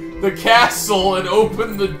move the castle and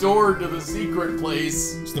open the door to the secret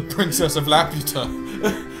place. It's the Princess of Laputa.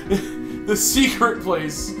 The secret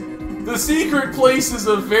place. The secret place is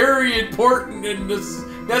a very important and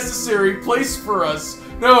necessary place for us.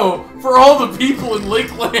 No, for all the people in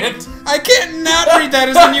Lakeland. I can't not read that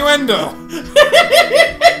as innuendo.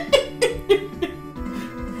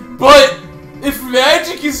 But if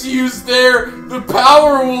magic is used there, the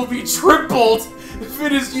power will be tripled. If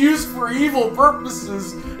it is used for evil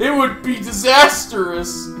purposes, it would be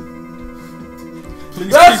disastrous.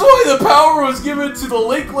 That's why the power was given to the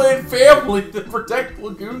Lakeland family to protect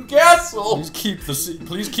Lagoon Castle.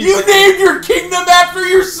 Please keep. You named your kingdom after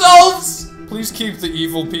yourselves. Please keep the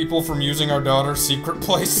evil people from using our daughter's secret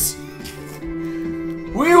place.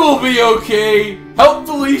 We will be okay. Help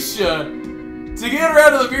Felicia. To get her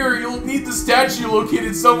out of the mirror, you'll need the statue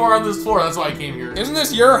located somewhere on this floor. That's why I came here. Isn't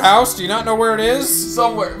this your house? Do you not know where it is?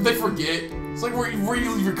 Somewhere. They forget. It's like where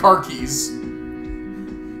you leave your car keys.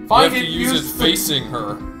 You have to use it facing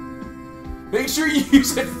her. Make sure you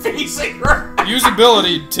use it facing right.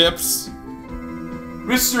 Usability tips.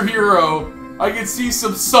 Mr. Hero, I can see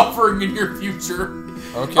some suffering in your future.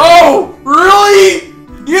 Okay. Oh, really?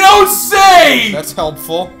 You don't say! That's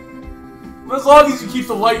helpful. But as long as you keep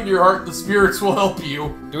the light in your heart, the spirits will help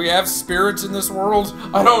you. Do we have spirits in this world?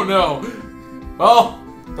 I don't know. Well...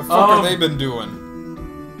 The fuck are they been doing?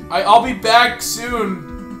 I'll be back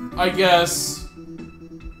soon, I guess.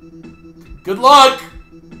 Good luck!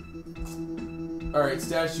 Alright,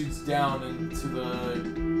 statue's down and to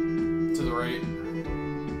the right.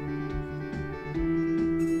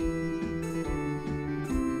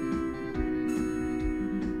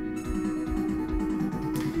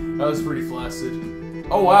 That was pretty flaccid.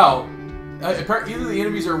 Oh wow! Either the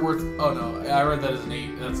enemies are worth. Oh no, I read that as an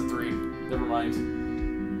 8. That's a 3. Never mind.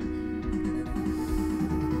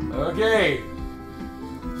 Okay.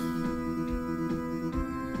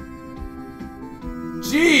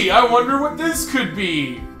 Gee, I wonder what this could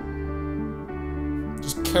be.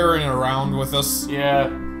 Just carrying it around with us. Yeah.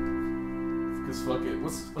 Because fuck it.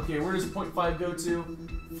 Okay? Where does 0.5 go to?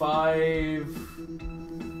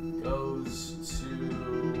 5 goes to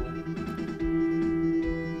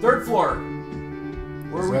 3rd floor.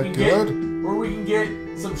 Where we can get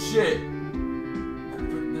some shit.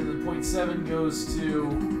 And then the 0.7 goes to.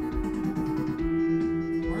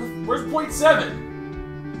 Where's 0.7?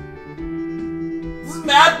 This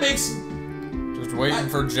map makes. Just waiting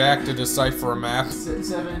for Jack to decipher a map.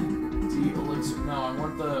 7D elixir. No, I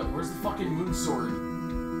want the. Where's the fucking moon sword?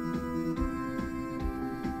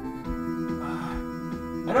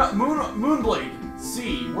 I know Moonblade.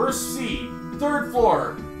 C. Where's C? 3rd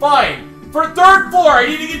floor. Fine. For 3rd floor, I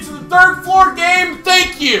need to get to the 3rd floor game.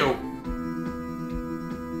 Thank you.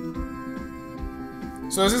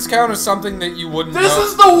 So does this count as something that you wouldn't This know?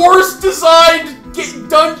 is the worst designed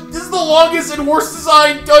dungeon. This is the longest and worst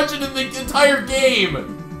designed dungeon in the entire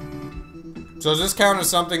game. So does this count as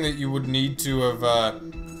something that you would need to have,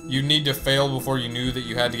 you'd need to fail before you knew that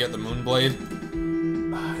you had to get the Moonblade?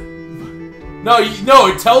 No,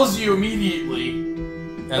 it tells you immediately.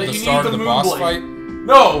 At the start of the boss fight?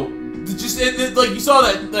 No! Just, like, you saw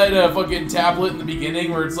that fucking tablet in the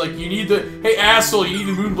beginning where it's like, you need the, hey asshole, you need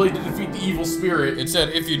the Moonblade to defeat the evil spirit. It said,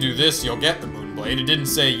 if you do this, you'll get the Moonblade. It didn't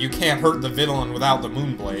say, you can't hurt the villain without the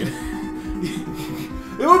Moonblade.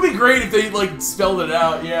 It would be great if they, like, spelled it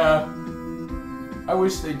out, yeah. I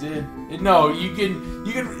wish they did. No, you can,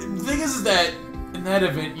 the thing is that, in that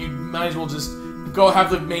event, you might as well just go have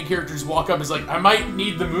the main characters walk up and it's like, I might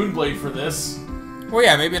need the Moonblade for this. Well,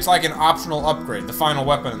 yeah, maybe it's like an optional upgrade, the final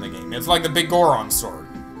weapon in the game. It's like the big Goron sword.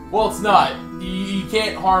 Well, it's not. You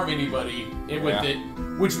can't harm anybody with it,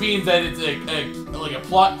 which means that it's like a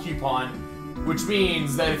plot coupon, which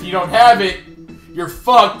means that if you don't have it, you're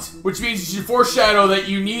fucked, which means you should foreshadow that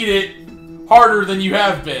you need it harder than you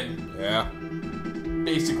have been. Yeah.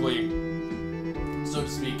 Basically. So to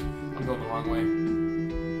speak. I'm going the wrong way.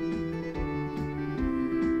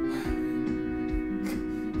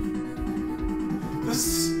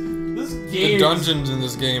 This game. The dungeons in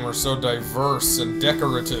this game are so diverse and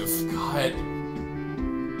decorative. God.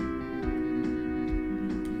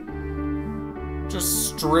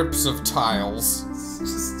 Just strips of tiles. It's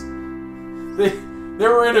just they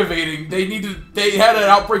were innovating. They had an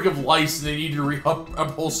outbreak of lice and they needed to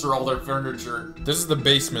upholster all their furniture. This is the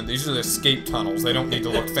basement. These are the escape tunnels. They don't need to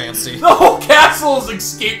look fancy. The whole castle is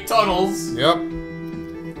escape tunnels. Yep.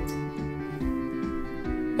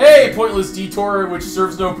 Hey, pointless detour which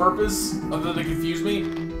serves no purpose other than to confuse me.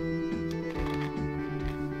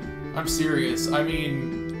 I'm serious. I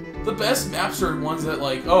mean, the best maps are ones that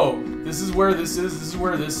like, oh, this is where this is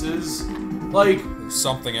where this is. Like, there's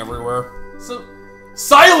something everywhere. So,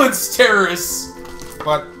 silence, terrorists!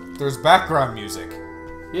 But there's background music.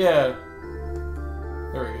 Yeah.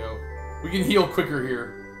 There we go. We can heal quicker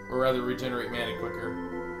here. Or rather, regenerate mana quicker.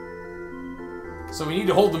 So we need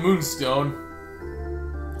to hold the moonstone.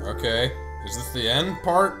 Okay. Is this the end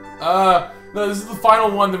part? No, this is the final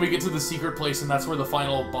one, then we get to the secret place, and that's where the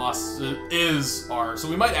final boss are. So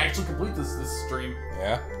we might actually complete this stream.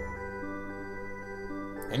 Yeah.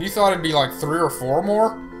 And you thought it'd be like 3 or 4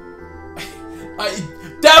 more?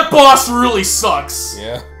 That boss really sucks!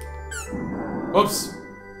 Yeah. Whoops.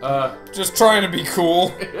 Just trying to be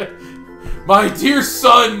cool. My dear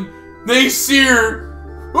son, Nasir!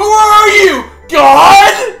 Who are you?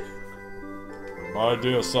 God? My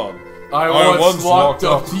dear son. I once locked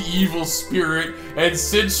up the evil spirit and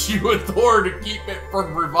sent you a Thor to keep it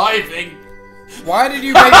from reviving. Why did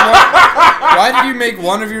you make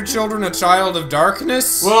one of your children a child of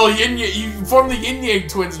darkness? Well, you formed the Yin Yang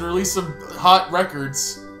twins and released some hot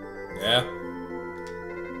records. Yeah.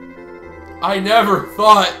 I never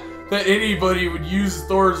thought that anybody would use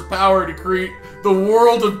Thor's power to create the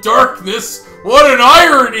world of darkness. What an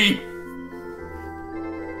irony!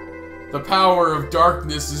 The power of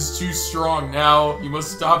darkness is too strong now. You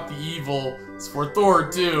must stop the evil. It's for Thor,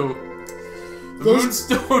 too. The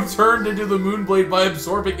Moonstone turned into the Moonblade by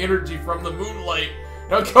absorbing energy from the moonlight.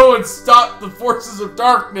 Now go and stop the forces of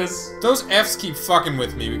darkness. Those F's keep fucking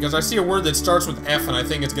with me because I see a word that starts with F and I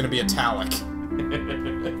think it's gonna be italic.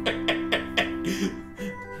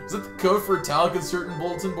 Is that the code for italic in certain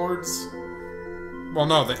bulletin boards? Well,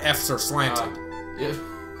 no, the F's are slanted. Yeah.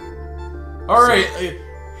 Alright,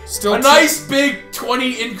 still a nice big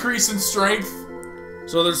 20 increase in strength.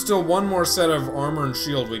 So there's still one more set of armor and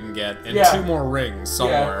shield we can get, and 2 more rings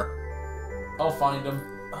somewhere. Yeah. I'll find them.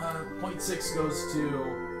 Point 6 goes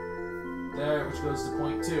to there, which goes to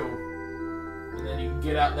point 2. And then you can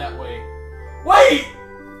get out that way. Wait!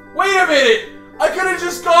 Wait a minute! I could have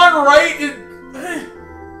just gone right and...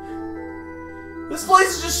 This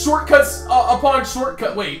place is just shortcuts upon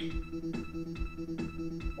shortcut. Wait.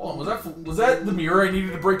 Hold on, was that the mirror I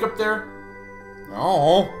needed to break up there?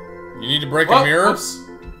 No. You need to break a mirror? Oops.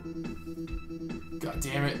 God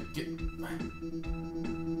damn it.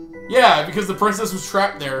 Yeah, because the princess was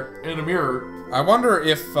trapped there in a mirror. I wonder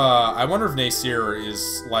if Nasir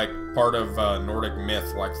is like part of Nordic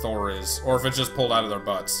myth, like Thor is, or if it's just pulled out of their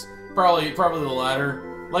butts. Probably the latter.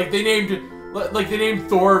 Like they named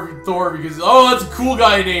Thor because that's a cool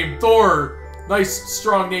guy named Thor. Nice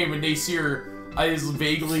strong name, and Nasir is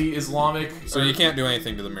vaguely Islamic. So you can't do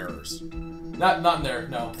anything to the mirrors. Not in there.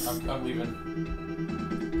 No, I'm leaving.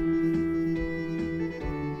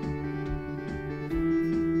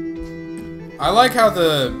 I like how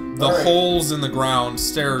the holes in the ground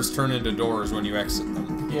stairs turn into doors when you exit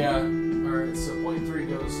them. Yeah. Alright, so point 3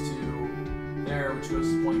 goes to there, which goes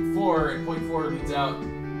to point 4, and point 4 leads out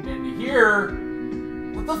into here.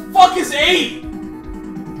 What the fuck is 8?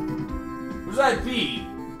 Where's that B?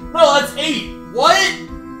 No, that's 8. What?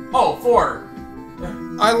 Oh, 4.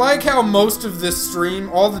 I like how most of this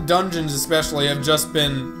stream, all the dungeons especially, have just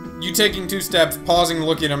been you taking 2 steps, pausing and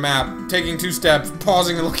looking at a map, taking 2 steps,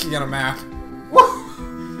 pausing and looking at a map.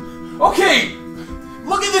 Okay,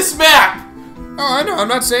 look at this map! Oh, I know, I'm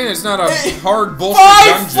not saying it's not a hard bullshit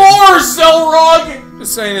 5-4, Xelrog!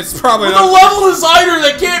 Just saying it's probably with a level designer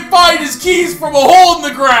that can't find his keys from a hole in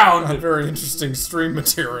the ground! Not very interesting stream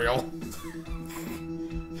material.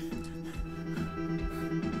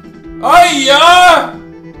 Hiya!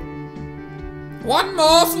 One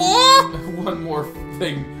more floor? One more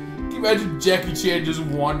thing. Can you imagine Jackie Chan just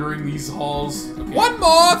wandering these halls? Okay. One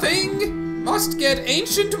more thing! Must get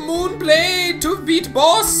ancient Moonblade to beat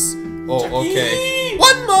boss. Oh, Jackie! Okay.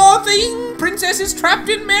 One more thing! Princess is trapped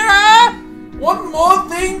in mirror! One more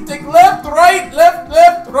thing! Take left, right,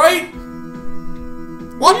 left, right!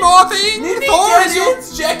 One more thing!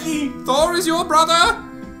 Thor is your brother!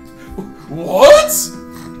 What?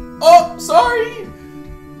 Oh, sorry!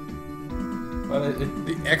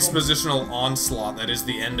 The expositional onslaught that is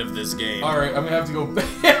the end of this game. Alright, I'm gonna have to go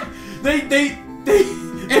back. They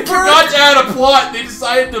forgot to add a plot. They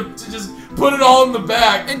decided to just put it all in the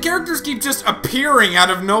back. And characters keep just appearing out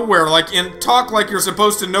of nowhere, and talk like you're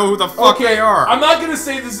supposed to know who the fuck they are. I'm not gonna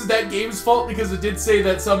say this is that game's fault because it did say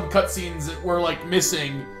that some cutscenes were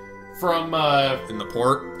missing from in the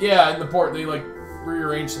port? Yeah, in the port. They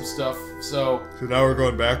rearranged some stuff. So now we're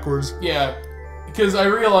going backwards? Yeah. Because I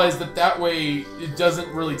realized that way it doesn't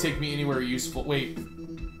really take me anywhere useful. Wait.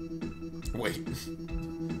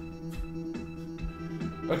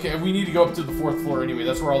 Okay, we need to go up to the 4th floor anyway.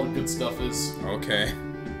 That's where all the good stuff is. Okay.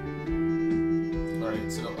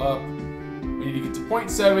 Alright, so up. We need to get to point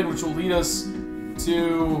 7, which will lead us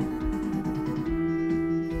to...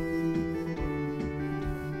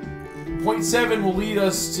 Point 7 will lead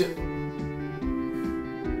us to...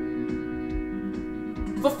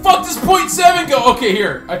 The fuck does point 7 go? Okay,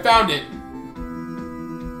 here. I found it.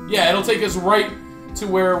 Yeah, it'll take us right to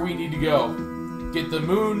where we need to go. Get the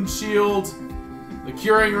moon shield, the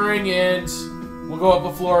curing ring, and we'll go up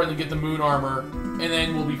a floor and then get the moon armor, and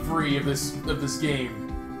then we'll be free of this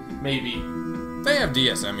game. Maybe. They have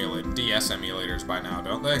DS emulators by now,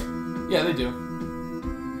 don't they? Yeah, they do.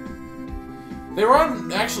 They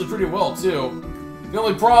run actually pretty well too. The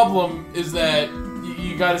only problem is that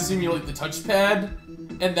you gotta simulate the touchpad.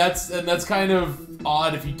 And that's kind of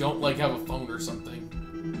odd if you don't have a phone or something.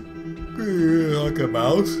 Like a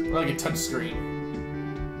mouse? Or a touch screen.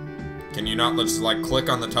 Can you not just click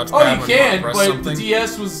on the touchpad? Oh, you can, press but something? the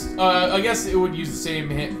DS was I guess it would use the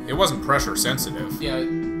same hit. It wasn't pressure sensitive. Yeah.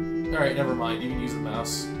 Alright, never mind. You can use the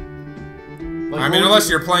mouse. Like, I mean, unless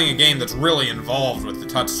you're playing a game that's really involved with the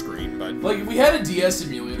touchscreen, but... Like, if we had a DS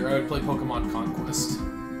emulator, I would play Pokemon Conquest.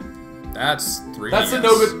 That's 3DS. That's a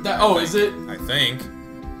no good... Oh, is it? I think.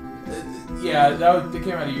 Yeah, that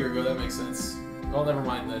came out a year ago. That makes sense. Well, never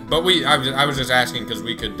mind then. But I was just asking because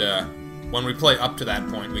we could, when we play up to that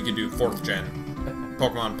point, we could do 4th gen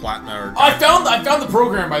Pokemon Platinum or... I found the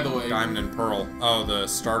program, by the way. Diamond and Pearl. Oh, the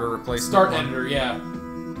starter replacement Start one? editor, yeah.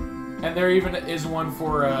 And there even is one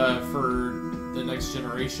for the next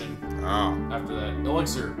generation. Oh. After that.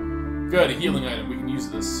 Elixir. Good, a healing item. We can use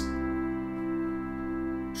this.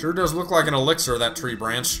 Sure does look like an elixir, that tree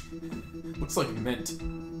branch. Looks like mint.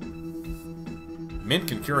 Mint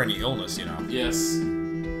can cure any illness, you know. Yes.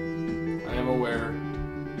 I am aware.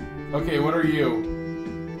 Okay, what are you?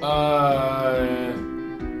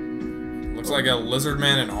 Looks like a lizard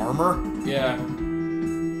man in armor? Yeah.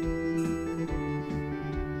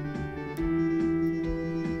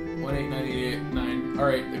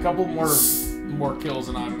 Alright, a couple more kills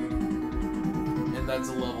and that's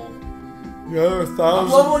a level. Yeah, 1,000. I'm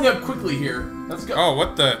leveling up quickly here. Let's go. Oh,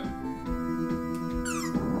 what the?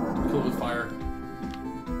 Kill with fire.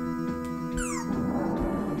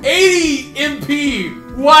 80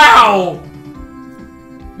 MP! Wow!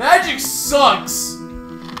 Magic sucks!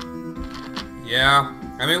 Yeah.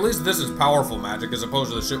 I mean, at least this is powerful magic as opposed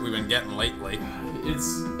to the shit we've been getting lately.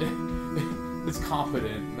 It's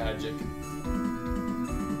competent magic.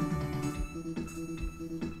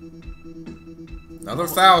 Another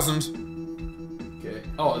 1,000. Okay.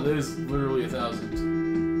 Oh, that is literally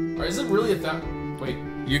 1,000. Or is it really 1,000? Wait.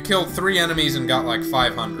 You killed 3 enemies and got like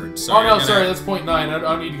 500. So oh no, sorry, that's 0.9. I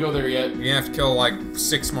don't need to go there yet. You're gonna have to kill like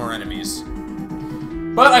 6 more enemies.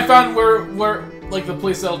 But I found where like the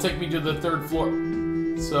place that'll take me to the 3rd floor.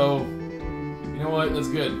 So, you know what? That's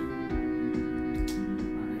good.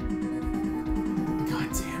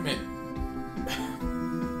 God damn it.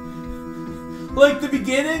 Like, the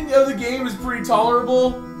beginning of the game is pretty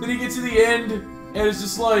tolerable, then you get to the end, and it's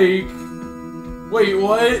just like... Wait,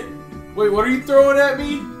 what? Wait, what are you throwing at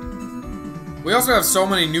me? We also have so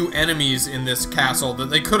many new enemies in this castle that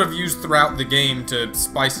they could have used throughout the game to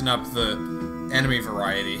spicing up the enemy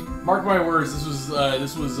variety. Mark my words, this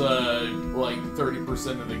was like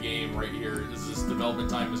 30% of the game right here. This development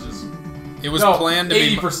time was just... It was planned to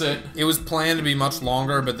 80%. It was planned to be much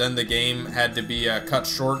longer, but then the game had to be cut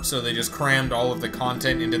short, so they just crammed all of the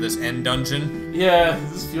content into this end dungeon. Yeah,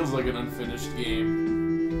 this feels like an unfinished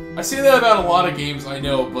game. I say that about a lot of games, I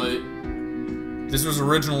know, but... This was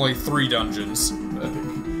originally 3 dungeons.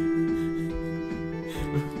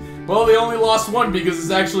 Well, they only lost 1 because it's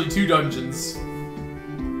actually 2 dungeons.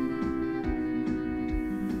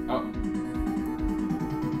 Oh.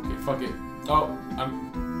 Okay, fuck it. Oh, I'm...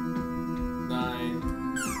 9...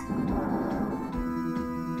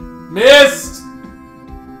 Missed!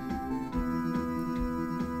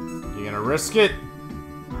 You gonna risk it?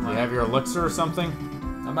 You have your elixir or something?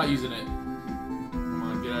 I'm not using it. Come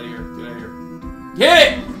on, get out of here. Get out of here. Get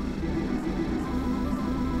it!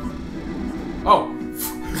 Oh.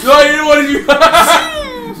 No, I didn't want to do...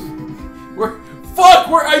 Fuck!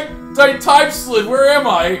 I time slid. Where am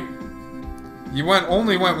I? You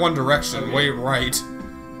only went one direction, okay. Way right.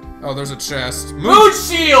 Oh, there's a chest. Moon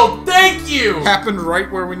shield! Thank you! Happened right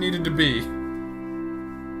where we needed to be.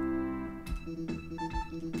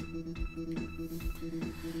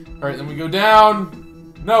 Alright, then we go down.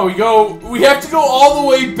 No, we have to go all the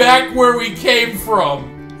way back where we came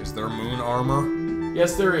from. Is there moon armor?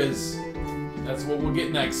 Yes, there is. That's what we'll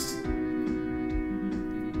get next.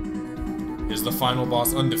 Is the final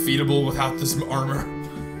boss undefeatable without this armor?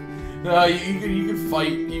 No, you can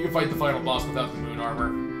fight the final boss without the moon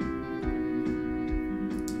armor.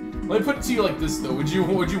 Let me put it to you like this though. Would you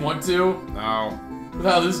want to? No. With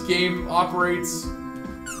how this game operates?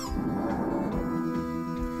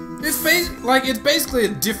 It's basically a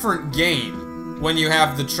different game when you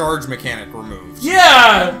have the charge mechanic removed.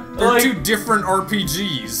 Yeah! They're 2 different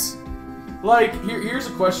RPGs. Like, here's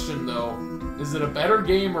a question though. Is it a better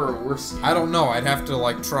game or a worse game? I don't know. I'd have to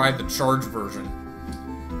like try the charge version.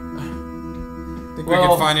 Think we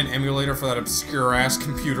could find an emulator for that obscure ass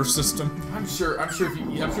computer system. I'm sure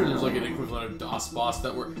there's like an equivalent of DOS box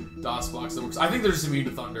that works. I think there's immune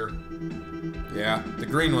to thunder. Yeah, the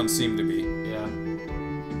green ones seem to be. Yeah.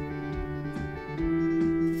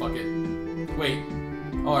 Fuck it. Wait.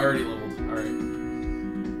 Oh, I already leveled. Alright.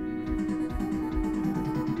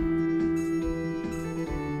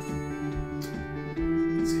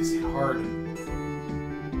 This guy's hit hard.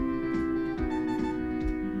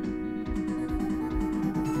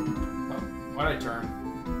 Oh, why'd I turn?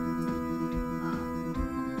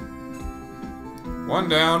 1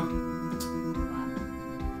 down.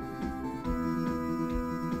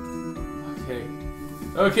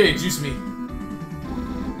 Okay, juice me.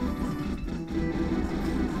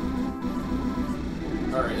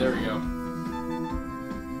 Alright, there we go.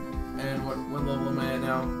 And what level am I at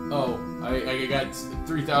now? Oh, I got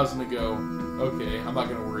 3,000 to go. Okay, I'm not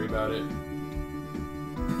gonna worry about it.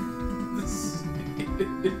 This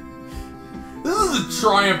is a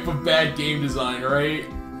triumph of bad game design, right?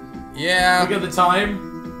 Yeah. Look at the time.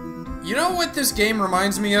 You know what this game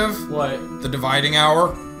reminds me of? What? The Dividing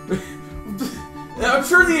Hour. I'm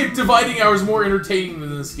sure the Dividing Hour is more entertaining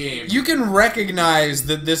than this game. You can recognize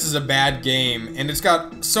that this is a bad game, and it's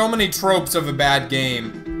got so many tropes of a bad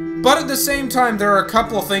game, but at the same time, there are a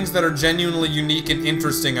couple of things that are genuinely unique and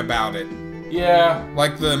interesting about it. Yeah.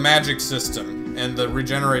 Like the magic system and the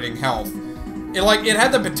regenerating health. It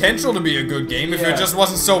had the potential to be a good game if it just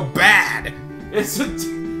wasn't so bad.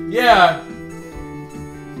 Yeah.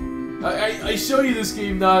 I show you this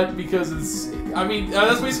game not because it's. I mean,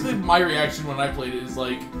 that's basically my reaction when I played it. Is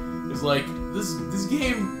like this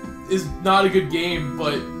game is not a good game,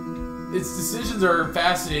 but its decisions are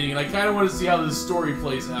fascinating, and I kind of want to see how this story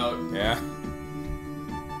plays out. Yeah.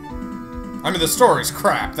 I mean, the story's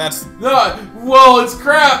crap. That's no. Well, it's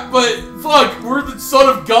crap, but fuck, we're the son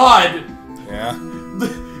of God. Yeah.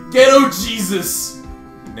 Ghetto Jesus.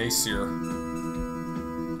 Nasir.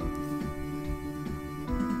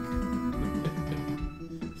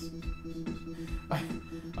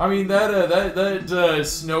 I mean that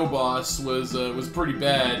snow boss was pretty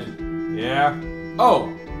bad. Yeah.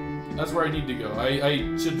 Oh, that's where I need to go.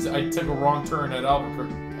 I took a wrong turn at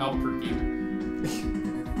Albuquerque.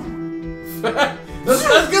 that's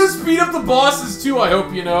gonna speed up the bosses too. I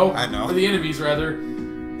hope you know. I know. Or the enemies rather.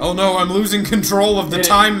 Oh no, I'm losing control of the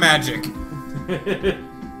time magic.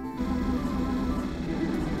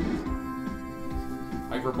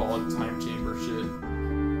 Hyperbolic time chamber shit.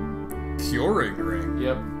 Curing ring.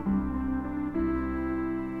 Yep.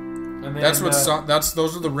 And then, those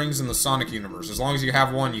are the rings in the Sonic universe. As long as you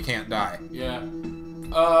have one, you can't die. Yeah.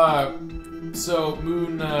 So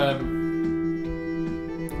Moon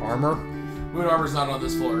Armor? Moon armor's not on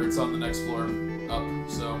this floor. It's on the next floor up.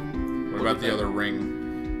 So. What about the other ring?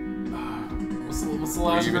 What's the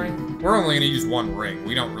last ring? We're only gonna use one ring.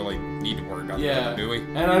 We don't really need to worry about that, do we?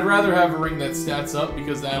 And I'd rather have a ring that stats up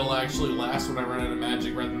because that'll actually last when I run out of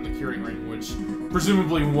magic rather than the curing ring, which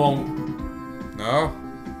presumably won't. No?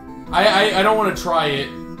 I don't want to try it.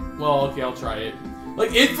 Well, okay, I'll try it.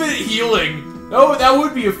 Like infinite healing. Oh, that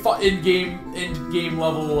would be a in-game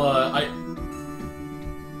level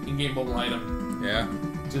in-game level item. Yeah.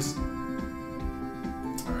 Just. All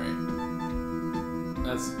right.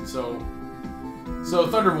 That's so. So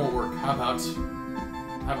thunder won't work. How about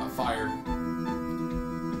fire?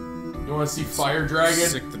 You want to see fire dragon?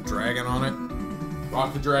 Stick the dragon on it.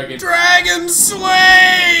 Rock the dragon. Dragon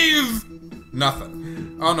slave! Nothing.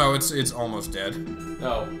 Oh no, it's almost dead.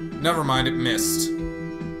 No. Never mind, it missed.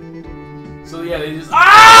 So yeah, they just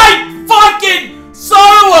fucking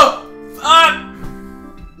son of a.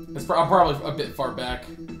 I'm probably a bit far back.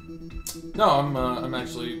 No, I'm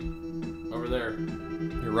actually over there.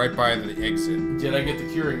 You're right by the exit. Did I get the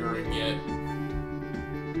curing ring yet?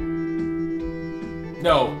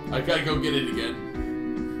 No, I gotta go get it again.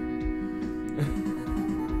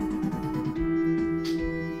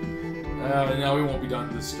 Now we won't be done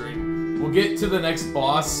this stream. We'll get to the next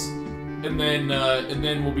boss, and then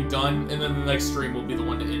we'll be done, and then the next stream will be the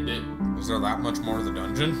one to end it. Is there that much more of the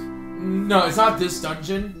dungeon? No, it's not this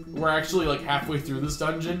dungeon. We're actually like halfway through this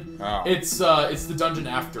dungeon. Oh. It's the dungeon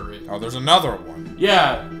after it. Oh, there's another one.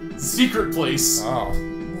 Yeah, secret place. Oh.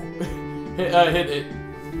 Hit it.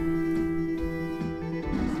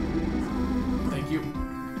 Thank you.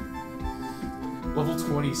 Level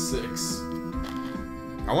 26.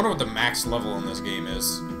 I wonder what the max level in this game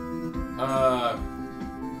is.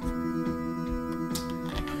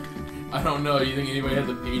 I don't know. You think anybody had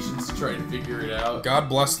the patience to try and figure it out? God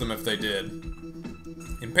bless them if they did.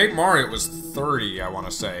 In Paper Mario, it was 30, I want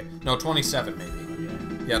to say. No, 27 maybe.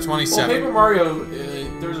 Okay. Yeah, 27. Well, Paper Mario,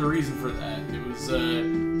 there's a reason for that. It was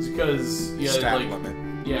because you had stat limit.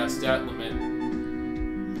 Yeah, stat limit.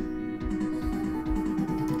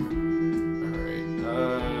 Alright,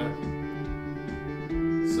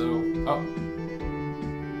 so,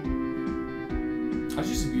 I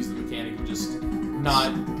should just use the mechanic of just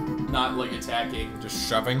not like attacking. Just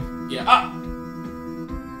shoving? Yeah,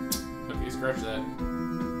 Okay, scratch that.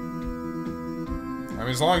 I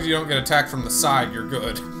mean, as long as you don't get attacked from the side, you're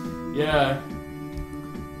good. Yeah.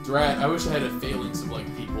 Drat, I wish I had a phalanx of, like,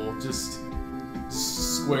 people. Just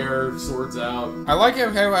square swords out. I like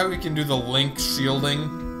how we can do the Link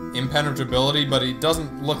shielding impenetrability, but he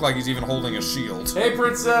doesn't look like he's even holding a shield. Hey,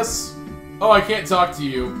 princess! Oh, I can't talk to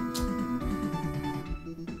you.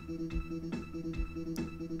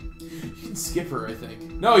 You can skip her, I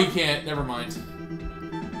think. No, you can't. Never mind.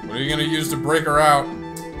 What are you gonna use to break her out?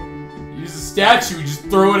 Use the statue. Just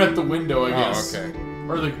throw it at the window, I guess. Oh, okay.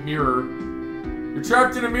 Or the mirror. You're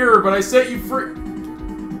trapped in a mirror, but I set you free.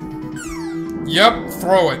 Yep,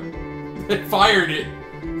 throw it. I fired it.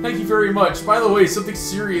 Thank you very much. By the way, something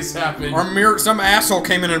serious happened. Our mirror, some asshole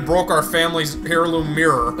came in and broke our family's heirloom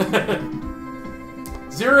mirror.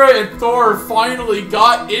 Zera and Thor finally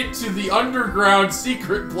got into the underground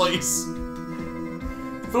secret place.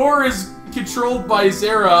 Thor is controlled by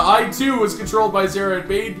Zera. I too was controlled by Zera and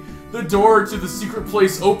made the door to the secret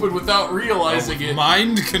place open without realizing it.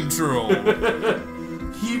 Mind control. Zera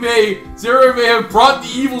may have brought the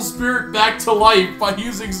evil spirit back to life by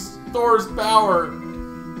using Thor's power.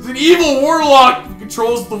 He's an evil warlock who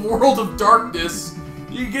controls the world of darkness.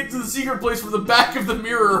 You can get to the secret place from the back of the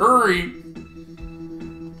mirror. Hurry.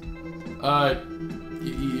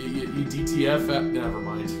 You DTF? Never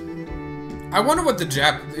mind. I wonder what the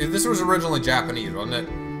this was originally Japanese, wasn't it?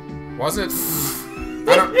 Was it?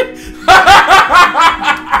 I don't...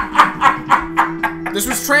 This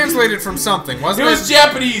was translated from something, wasn't it? It was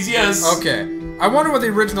Japanese, yes. Okay. I wonder what the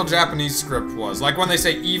original Japanese script was. Like when they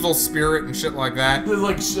say evil spirit and shit like that.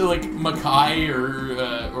 Like Makai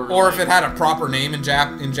or if it had a proper name in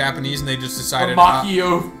Japanese and they just decided...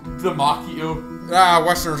 The Makio.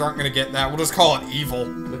 Westerners aren't gonna get that. We'll just call it evil.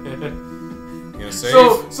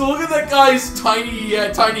 Save? So look at that guy's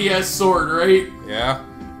tiny ass sword, right? Yeah.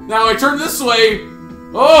 Now I turn this way.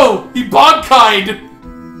 Oh, he bonkai'd.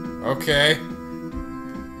 Okay.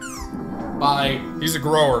 Bye. He's a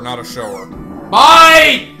grower, not a shower.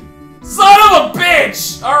 Bye! Son of a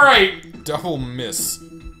bitch! Alright. Double miss.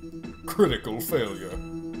 Critical failure.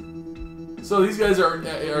 So these guys aren't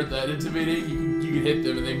that intimidating. You can hit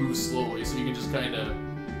them and they move slowly, so you can just kind of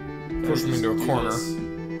push them into a corner.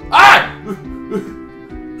 Ah!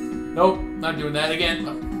 Nope, not doing that again.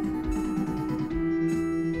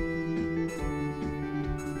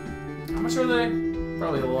 How much are they?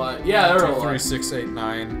 Probably a lot. Yeah, they're a lot. 3, 6, 8,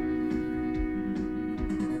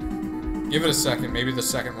 9. Give it a second. Maybe the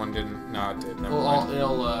second one didn't. No, it did. Never mind.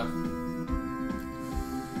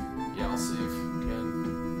 Yeah, I'll save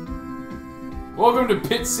again. Welcome to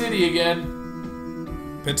Pit City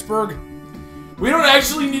again. Pittsburgh? We don't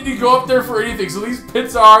actually need to go up there for anything, so these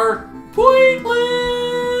pits are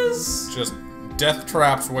pointless! Just death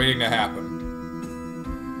traps waiting to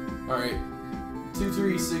happen. Alright. 2,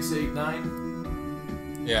 3, 6, 8,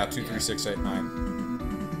 9. Yeah, 2, 3, 6, 8,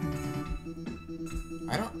 9.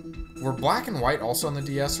 I don't... Were black and white also on the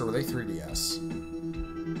DS, or were they 3DS?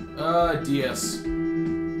 DS.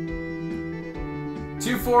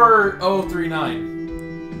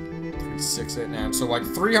 24039. 3, 6, 8, 9. So like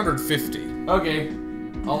 350. Okay.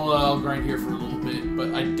 I'll grind here for a little bit,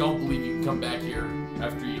 but I don't believe you can come back here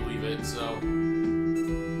after you leave it, so...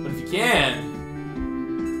 But if you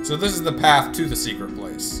can... So this is the path to the secret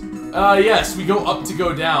place. Yes, we go up to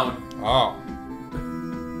go down. Oh.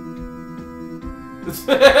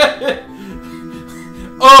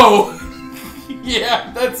 Oh!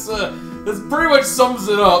 Yeah, that's pretty much sums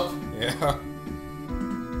it up. Yeah.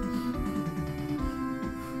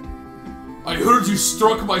 I heard you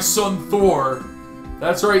struck my son Thor.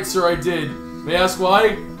 That's right, sir, I did. May I ask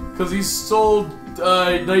why? Because he stole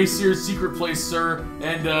Nasir's secret place, sir,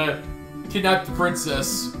 and kidnapped the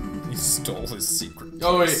princess. He stole his secret place.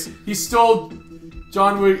 Oh wait, he stole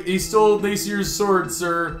he stole Nasir's sword,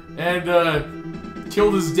 sir, and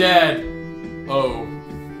killed his dad. Oh.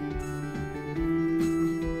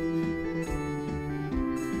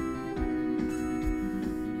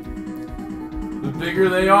 The bigger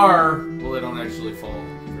they are, well, they don't actually fall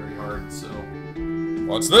very hard, so.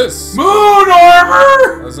 What's this? Moon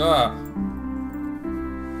armor! Huzzah.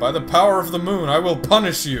 By the power of the moon, I will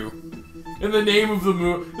punish you. In the name of the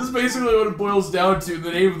moon. This is basically what it boils down to. In the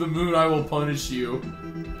name of the moon, I will punish you.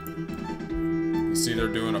 You see they're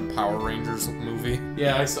doing a Power Rangers movie?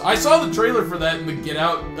 Yeah, I saw the trailer for that in the Get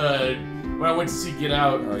Out, when I went to see Get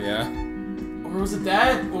Out. Oh, yeah? Or was it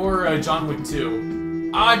that? Or John Wick 2?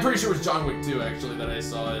 I'm pretty sure it was John Wick 2, actually, that I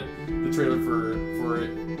saw the trailer for it.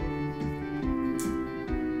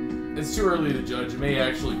 It's too early to judge. It may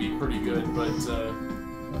actually be pretty good, but,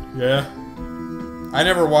 Yeah. I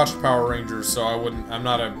never watched Power Rangers, so I'm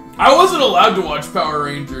not a... I wasn't allowed to watch Power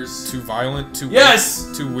Rangers. Too violent? Too Yes!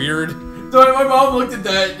 Too weird? So my mom looked at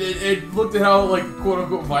that, and looked at how, like,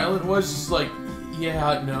 quote-unquote violent it was, just like,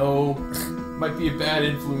 yeah, no, might be a bad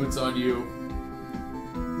influence on you.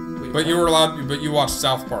 Wait, but you were allowed, but you watched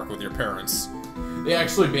South Park with your parents. They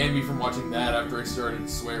actually banned me from watching that after I started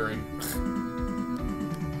swearing.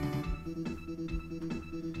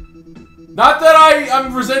 Not that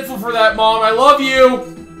I'm resentful for that, Mom. I love you!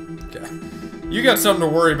 Okay. You got something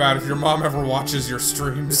to worry about if your mom ever watches your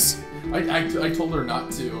streams. I told her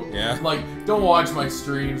not to. Yeah? Like, don't watch my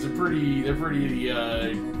streams. They're pretty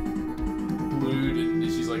lewd, and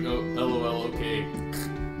she's like, oh, lol, okay.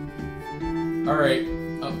 Alright.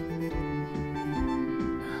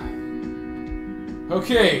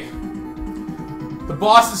 Okay. The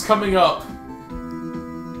boss is coming up.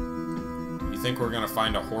 You think we're gonna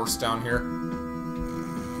find a horse down here?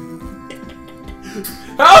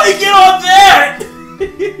 How'd he get on that?!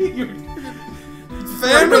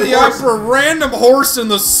 Phantom of the Opera, random horse in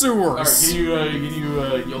the sewers. Alright, can you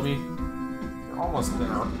heal me? You're almost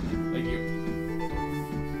there. Thank you.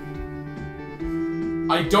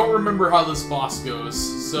 I don't remember how this boss goes,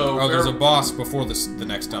 so... Oh, there's a boss before the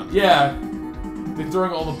next dungeon. Yeah. They're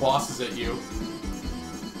throwing all the bosses at you.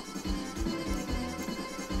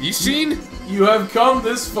 Ishin? You have come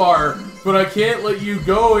this far, but I can't let you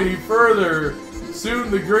go any further. Soon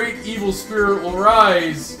the great evil spirit will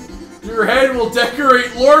rise. Your head will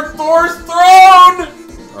decorate Lord Thor's throne!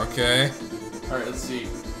 Okay. Alright, let's see.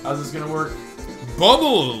 How's this gonna work?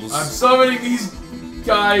 Bubbles! I'm summoning these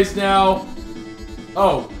guys now.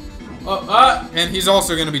 Oh. And he's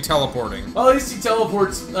also gonna be teleporting. Well, at least he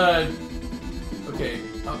teleports, okay.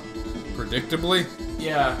 Predictably?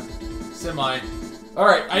 Yeah. Semi.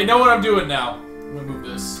 Alright, I know what I'm doing now. I'm gonna move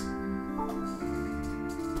this.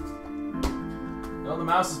 No, the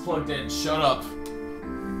mouse is plugged in. Shut up.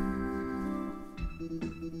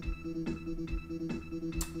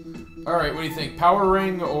 Alright, what do you think? Power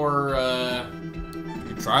ring or, You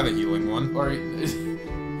can try the healing one. Or... You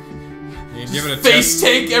can give it a face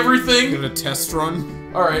tank everything? Give it a test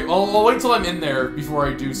run. Alright, I'll wait till I'm in there before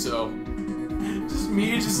I do so. Just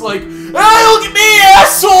me, just like, hey, look at me,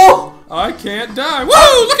 asshole! I can't die.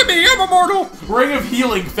 Whoa, look at me, I'm immortal! Ring of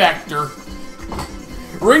healing factor.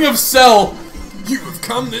 Ring of cell. You have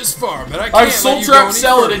come this far, but I can't I've soul trapped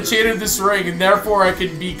cell and further. enchanted this ring, and therefore I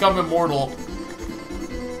can become immortal.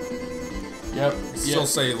 Yep. Still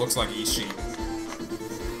say he looks like Ishin.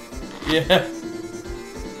 Yeah.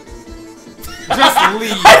 Just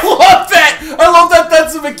leave. I love that! I love that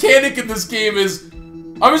that's the mechanic in this game is...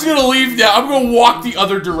 I'm just gonna leave now. I'm gonna walk the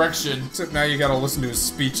other direction. Except now you gotta listen to his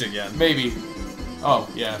speech again. Maybe. Oh,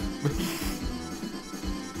 yeah.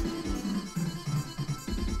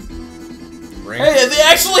 Ring. Hey, they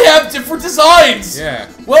actually have different designs! Yeah.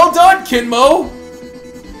 Well done, Kinmo!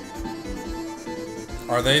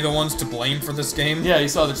 Are they the ones to blame for this game? Yeah, you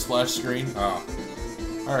saw the splash screen. Oh.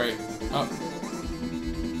 Alright.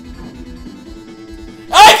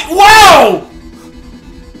 Wow!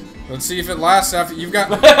 Let's see if it lasts after you've got...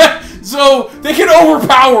 So, they can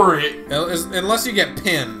overpower it! Unless you get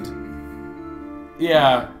pinned.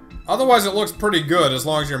 Yeah. Otherwise it looks pretty good as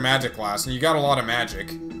long as your magic lasts, and you got a lot of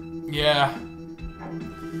magic. Yeah.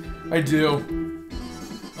 I do.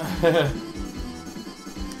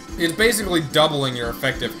 It's basically doubling your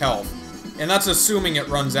effective health. And that's assuming it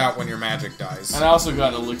runs out when your magic dies. And I also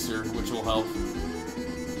got elixir, which will help.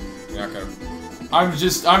 Yeah, okay. I'm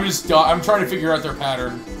trying to figure out their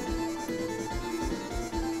pattern.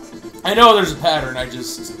 I know there's a pattern,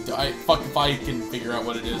 fuck if I can figure out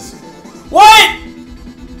what it is. What?!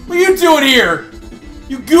 What are you doing here?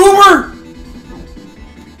 You goober!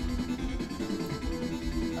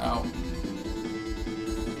 Ow.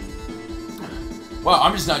 Wow,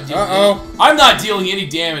 I'm just not dealing I'm not dealing any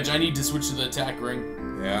damage. I need to switch to the attack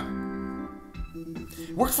ring. Yeah.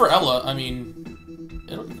 Worked for Ella, I mean,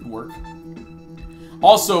 it'll work.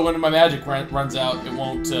 Also, when my magic runs out, it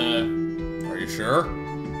won't, Are you sure?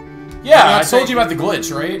 Yeah, I told you about the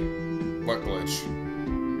glitch, right? What glitch?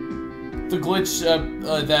 The glitch,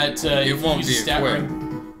 that, it if won't you use be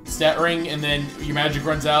stat ring, and then your magic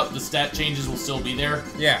runs out, the stat changes will still be there.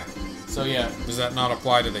 Yeah. So, yeah. Does that not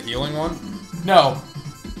apply to the healing one? No.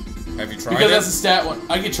 Have you tried Because it? that's a stat one.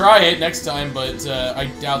 I could try it next time, but, I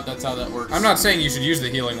doubt that's how that works. I'm not saying you should use the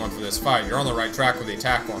healing one for this fight. You're on the right track with the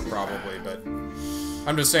attack one, probably, but...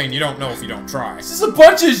 I'm just saying you don't know if you don't try. This is a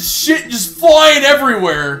bunch of shit just flying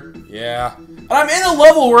everywhere. Yeah. And I'm in a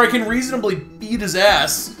level where I can reasonably beat his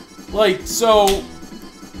ass. Like, so...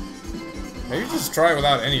 Maybe just try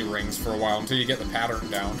without any rings for a while until you get the pattern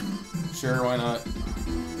down. Sure, why not?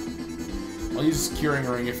 I'll use Curing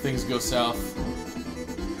Ring if things go south.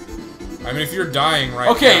 I mean, if you're dying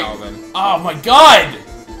right now, then... Oh my god!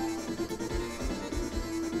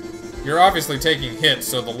 You're obviously taking hits,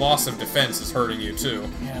 so the loss of defense is hurting you, too.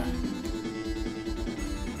 Yeah.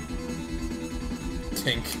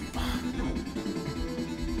 Tink.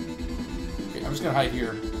 I'm just gonna hide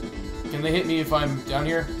here. Can they hit me if I'm down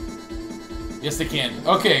here? Yes, they can.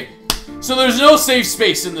 Okay. So there's no safe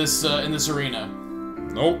space in this arena.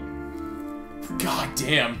 Nope. God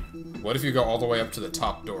damn. What if you go all the way up to the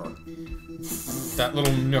top door? That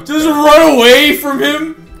little nook. Just run away from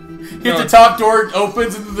him? Hit the top door,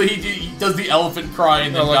 opens, and he does the elephant cry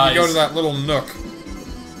and then dies. You go to that little nook.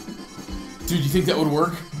 Dude, you think that would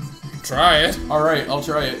work? Try it. Alright, I'll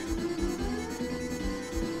try it.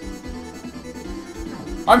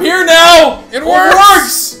 I'm here now! It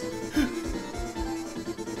works!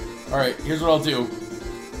 Alright, here's what I'll do.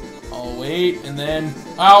 I'll wait, and then...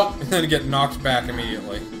 Out! And then get knocked back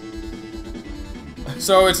immediately.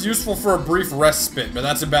 So it's useful for a brief respite, but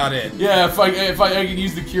that's about it. Yeah, if I can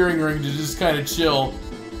use the curing ring to just kind of chill.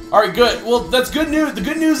 Alright, good. Well, that's good news. The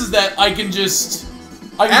good news is that I can just...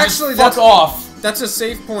 fuck off. That's a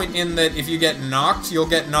safe point in that if you get knocked, you'll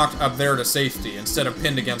get knocked up there to safety instead of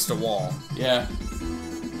pinned against a wall. Yeah.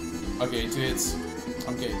 Okay, 2 hits.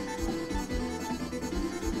 Okay.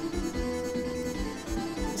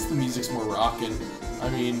 The music's more rockin'. I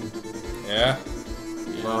mean... Yeah?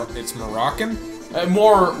 Yeah. It's Moroccan?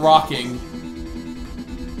 More rocking.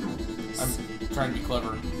 I'm trying to be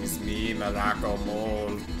clever. It's me, Morocco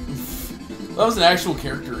Mole. That was an actual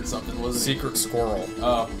character or something, wasn't it? Secret Squirrel.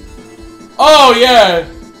 Oh. Oh, yeah!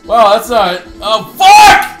 Wow, that's not... Oh,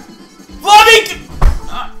 fuck! Let me...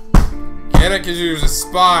 Get it? Because he was a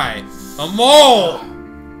spy. A mole!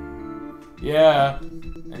 Yeah.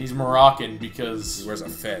 And he's Moroccan because... He wears a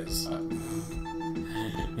fez.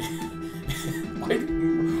 Why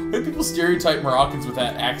do people stereotype Moroccans with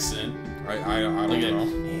that accent? I don't know.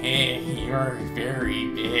 Hey, you're very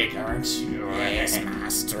big, aren't you? Yes,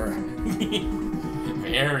 master.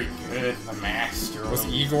 Very good, the master. Was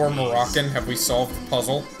Igor Moroccan? Have we solved the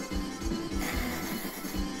puzzle?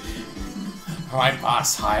 My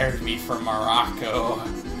boss hired me from Morocco.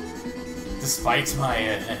 Despite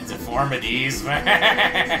my deformities.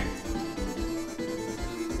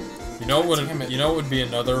 You know what would be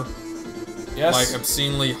another like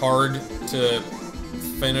obscenely hard to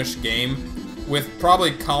finish game with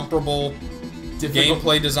probably comparable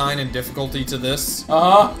gameplay design and difficulty to this?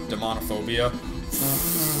 Demonophobia.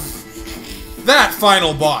 That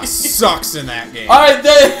final boss sucks in that game.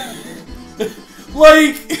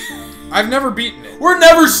 Like I've never beaten it. We're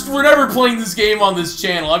never playing this game on this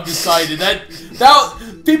channel. I've decided that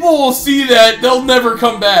people will see that they'll never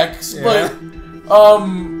come back. Yeah. But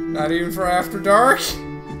not even for After Dark.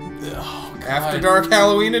 Oh, God. After Dark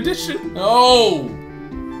Halloween edition. No,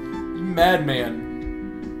 you madman.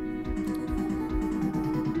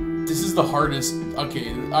 This is the hardest.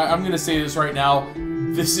 Okay, I'm gonna say this right now.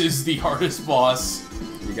 This is the hardest boss.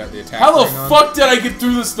 You got the attack. How the fuck did I get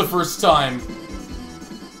through this the first time?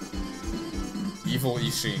 Evil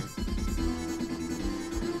Ishin.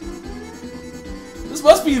 This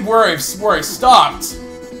must be where I stopped.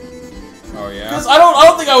 Oh yeah. Because I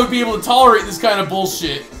don't think I would be able to tolerate this kind of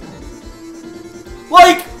bullshit.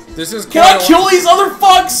 Like, can I kill these other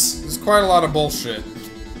fucks? There's quite a lot of bullshit.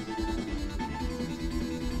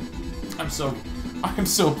 I'm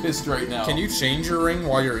so pissed right now. Can you change your ring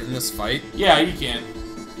while you're in this fight? Yeah, you can.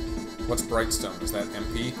 What's Brightstone? Is that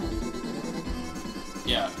MP?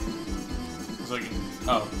 Yeah. So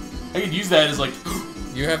I could use that as like.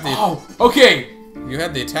 You have the. Oh, okay. You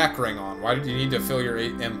had the attack ring on. Why did you need to fill your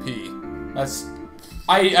MP? That's.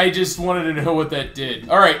 I just wanted to know what that did.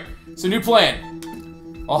 All right. So new plan.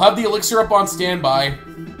 I'll have the elixir up on standby.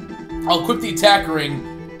 I'll equip the attack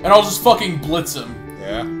ring, and I'll just fucking blitz him.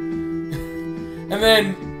 Yeah. And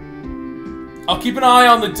then I'll keep an eye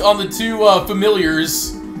on the two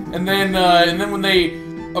familiars, and then when they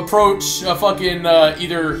approach fucking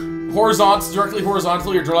either directly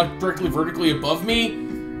horizontally or directly vertically above me,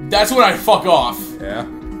 that's when I fuck off. Yeah.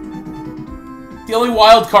 The only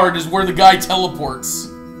wild card is where the guy teleports.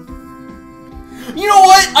 You know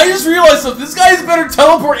what? I just realized something. This guy has better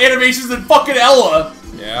teleport animations than fucking Ella.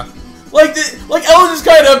 Yeah. Like Ella just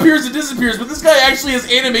kind of appears and disappears, but this guy actually has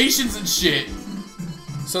animations and shit.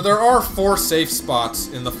 So there are 4 safe spots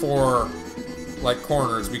in the 4 like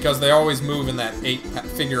corners because they always move in that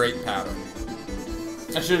figure 8 pattern.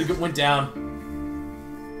 I should have went down.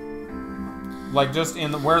 Like just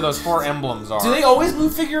in where those 4 emblems are. Do they always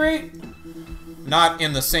move figure 8? Not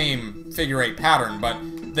in the same figure 8 pattern, but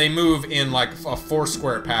they move in like a 4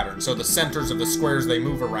 square pattern. So the centers of the squares they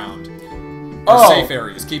move around are safe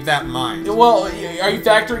areas. Keep that in mind. Well, are you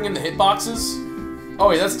factoring in the hitboxes? Oh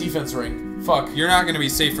wait, that's defense ring. Fuck. You're not going to be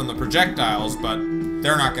safe from the projectiles, but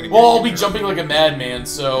they're not going to get Well, I'll be jumping like a madman,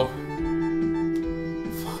 so...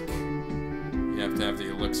 Fuck. You have to have the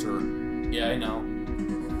elixir. Yeah, I know.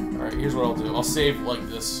 Alright, here's what I'll do. I'll save like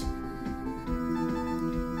this.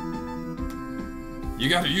 You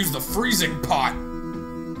gotta use the freezing pot.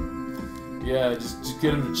 Yeah, just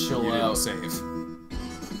get him to chill You out. didn't save.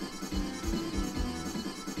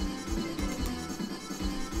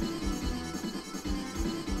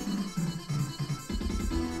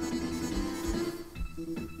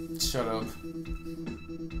 Shut up.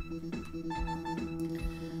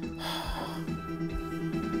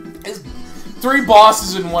 It's 3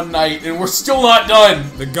 bosses in one night, and we're still not done.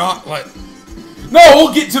 The gauntlet. No,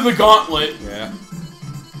 we'll get to the gauntlet. Yeah.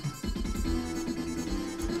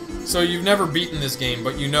 So you've never beaten this game,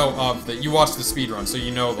 but you know of that. You watched the speedrun, so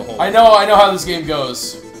you know the whole. I know how this game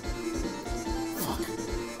goes. Fuck.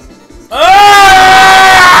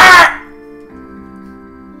 Ah!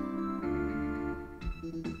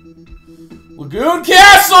 Lagoon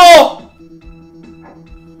Castle!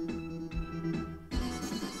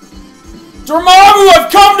 Dormammu,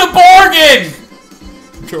 I've come to bargain!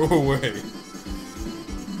 Go away.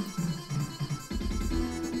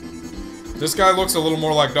 This guy looks a little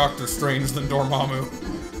more like Doctor Strange than Dormammu.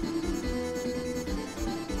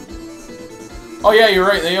 Oh yeah, you're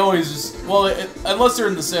right, they always just... Well, unless they're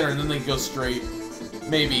in the center, then they go straight.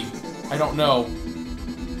 Maybe. I don't know.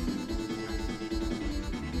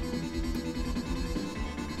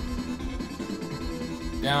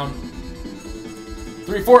 Down.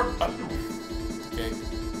 3, 4... Okay.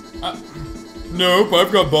 Nope,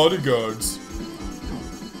 I've got bodyguards.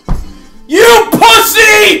 You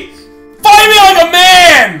pussy! Fight me like a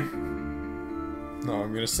man! No,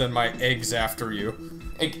 I'm gonna send my eggs after you.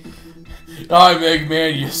 I'm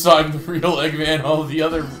Eggman, yes, I'm the real Eggman. All the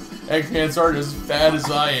other Eggmans aren't as bad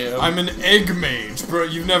as I am. I'm an egg mage,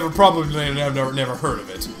 but you've probably never heard of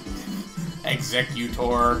it.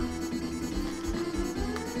 Executor.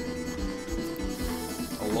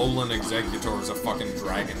 Alolan Executor is a fucking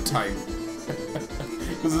dragon type.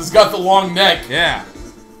 Because it's got the long neck. Yeah.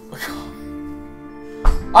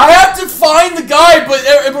 I have to find the guy, but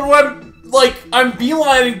when I'm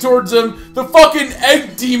beelining towards him, the fucking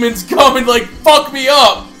egg demons come and, fuck me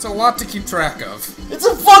up. It's a lot to keep track of. It's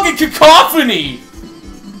a fucking cacophony.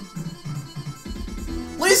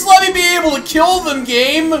 At least let me be able to kill them,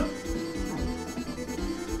 game. Then,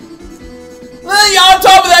 on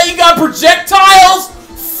top of that, you got projectiles?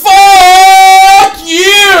 Fuck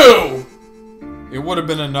you! It would have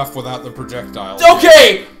been enough without the projectiles.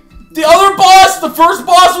 Okay, the other boss, the first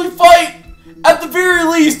boss we fight, at the very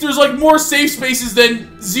least, there's more safe spaces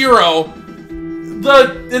than 0. And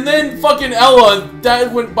then fucking Ella,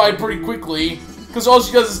 that went by pretty quickly, because all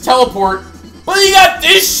she does is teleport. But you got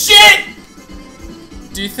this shit!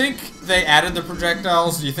 Do you think they added the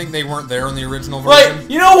projectiles? Do you think they weren't there in the original version?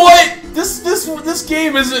 You know what? This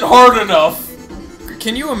game isn't hard enough.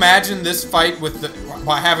 Can you imagine this fight with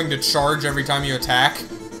by having to charge every time you attack?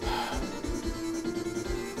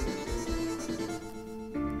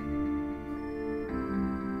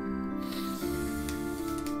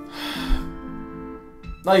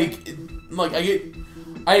 I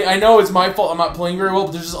know it's my fault I'm not playing very well,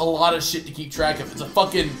 but there's just a lot of shit to keep track of. It's a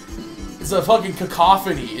fucking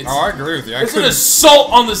cacophony. I agree with you. It's an assault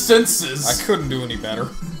on the senses. I couldn't do any better.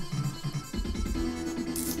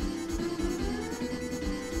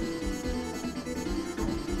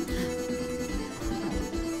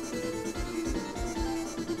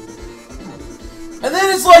 And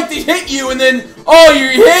then it's like they hit you, and then, oh,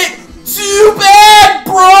 you're hit? Too bad,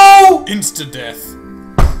 bro! Insta-death.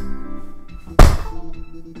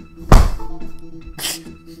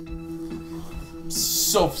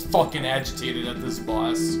 So fucking agitated at this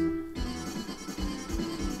boss.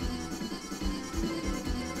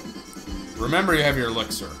 Remember, you have your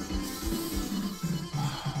elixir.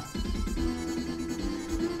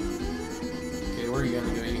 Okay, where are you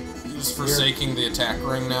gonna go? Just forsaking the attack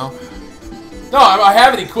ring now? No, I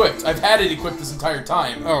have it equipped. I've had it equipped this entire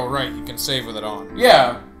time. Oh, right. You can save with it on.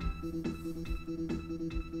 Yeah.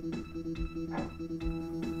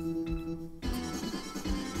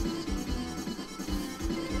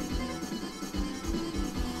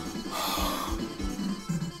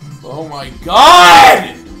 Oh my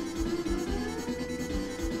god!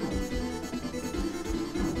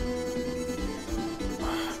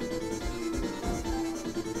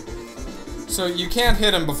 So you can't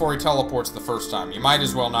hit him before he teleports the first time. You might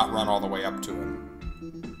as well not run all the way up to him.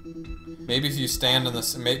 Maybe if you stand in the...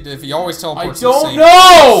 If he always teleports to the same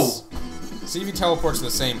place. See if he teleports to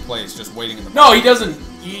the same place, just waiting in the... No, he doesn't.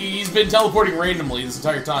 He's been teleporting randomly this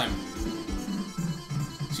entire time.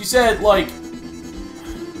 She said,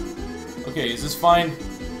 Okay, is this fine?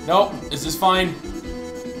 Nope. Is this fine?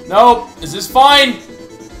 Nope. Is this fine?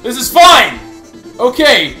 This is fine!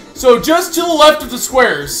 Okay, So just to the left of the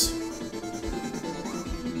squares.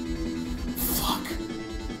 Fuck.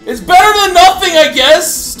 It's better than nothing, I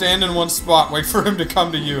guess. Stand in one spot. Wait for him to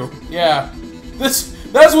come to you. Yeah. That's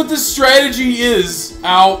what this strategy is.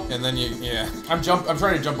 Ow. And then you, yeah. I'm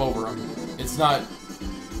trying to jump over him. It's not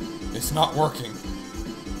working.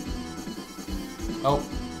 Oh.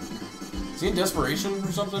 Is he in desperation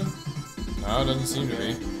or something? No, it doesn't seem to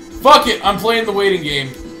be. Fuck it! I'm playing the waiting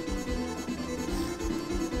game.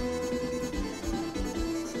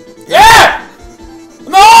 Yeah!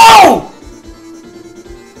 No!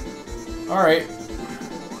 Alright.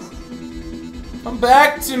 Come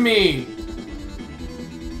back to me.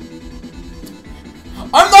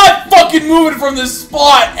 I'm not fucking moving from this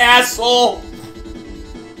spot, asshole!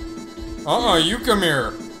 You come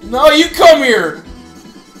here. No, you come here!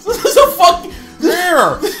 This is a fucking...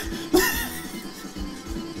 Here!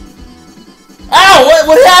 Ow!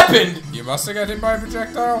 What happened? You must have got hit by a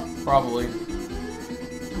projectile? Probably.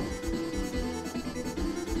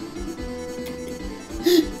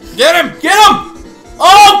 Get him! Get him!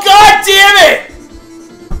 Oh, god damn it!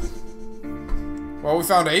 Well, we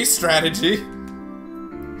found a strategy.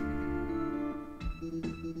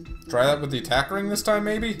 Try that with the attack ring this time,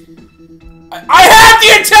 maybe? I have the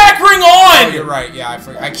attack ring on! Oh, you're right. Yeah, I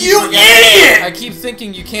forgot. You idiot! I keep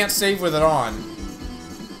thinking you can't save with it on.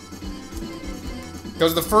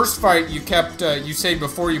 Because the first fight, you kept, you saved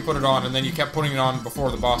before you put it on, and then you kept putting it on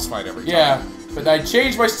before the boss fight every time. Yeah, but I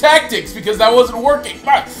changed my tactics because that wasn't working.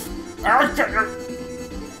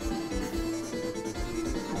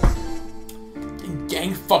 Getting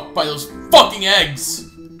gang fucked by those fucking eggs.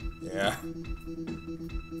 Yeah.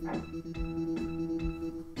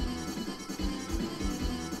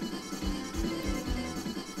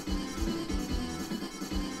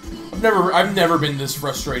 I've never been this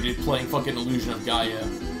frustrated playing fucking Illusion of Gaia.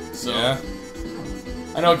 So yeah.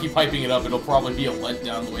 I know I keep hyping it up. It'll probably be a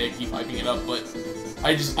letdown the way I keep hyping it up, but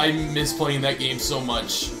I miss playing that game so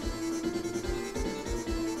much.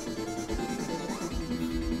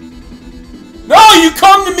 No, you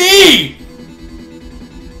come to me!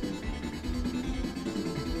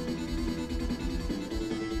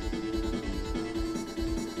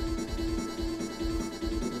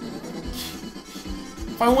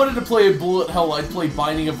 If I wanted to play a bullet hell, I'd play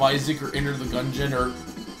Binding of Isaac or Enter the Gungeon or...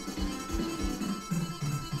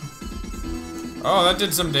 Oh, that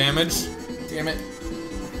did some damage. Damn it.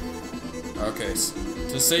 Okay,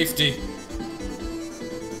 to safety.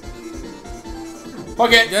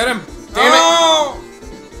 Fuck it! Get him! Damn it!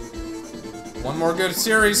 One more good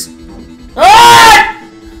series. Ah!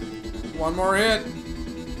 One more hit.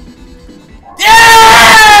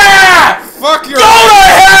 Yeah! Fuck your... Go to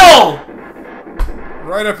hell!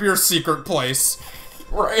 Right up your secret place.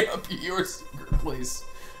 Right up your secret place.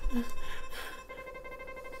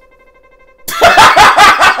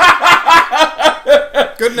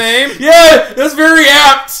 Good name. Yeah, that's very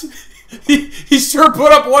apt. He sure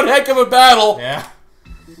put up one heck of a battle. Yeah.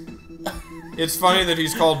 It's funny that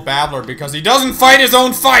he's called Battler because he doesn't fight his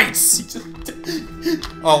own fights.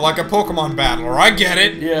 Oh, like a Pokemon battler. I get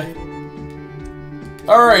it. Yeah.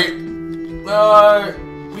 All right.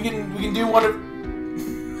 We can do one of.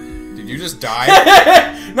 Did you just die?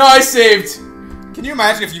 No, I saved. Can you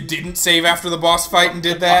imagine if you didn't save after the boss fight and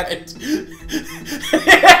did that?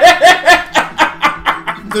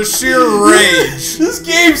 The sheer rage. This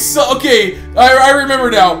game's so... Okay, I remember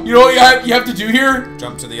now. You know what you have to do here?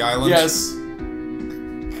 Jump to the island? Yes.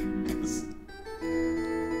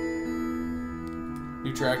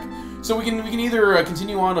 New track. So we can either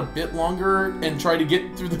continue on a bit longer and try to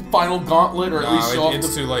get through the final gauntlet, or at least show off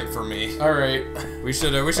it's too late for me. All right. We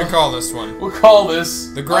should call this one. We'll call this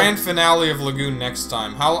the grand finale of Lagoon next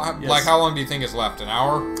time. Like how long do you think is left? An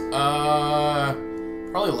hour?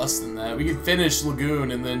 Probably less than that. We can finish Lagoon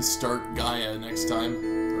and then start Gaia next time,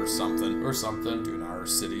 or something. Or something. Do an hour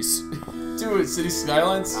cities. Do it, City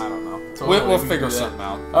Skylines. I don't know. Totally we'll figure something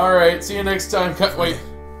out. All right. See you next time. Wait.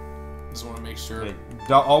 Just want to make sure. Hey,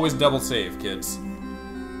 always double save, kids.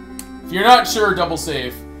 If you're not sure, double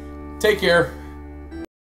save. Take care.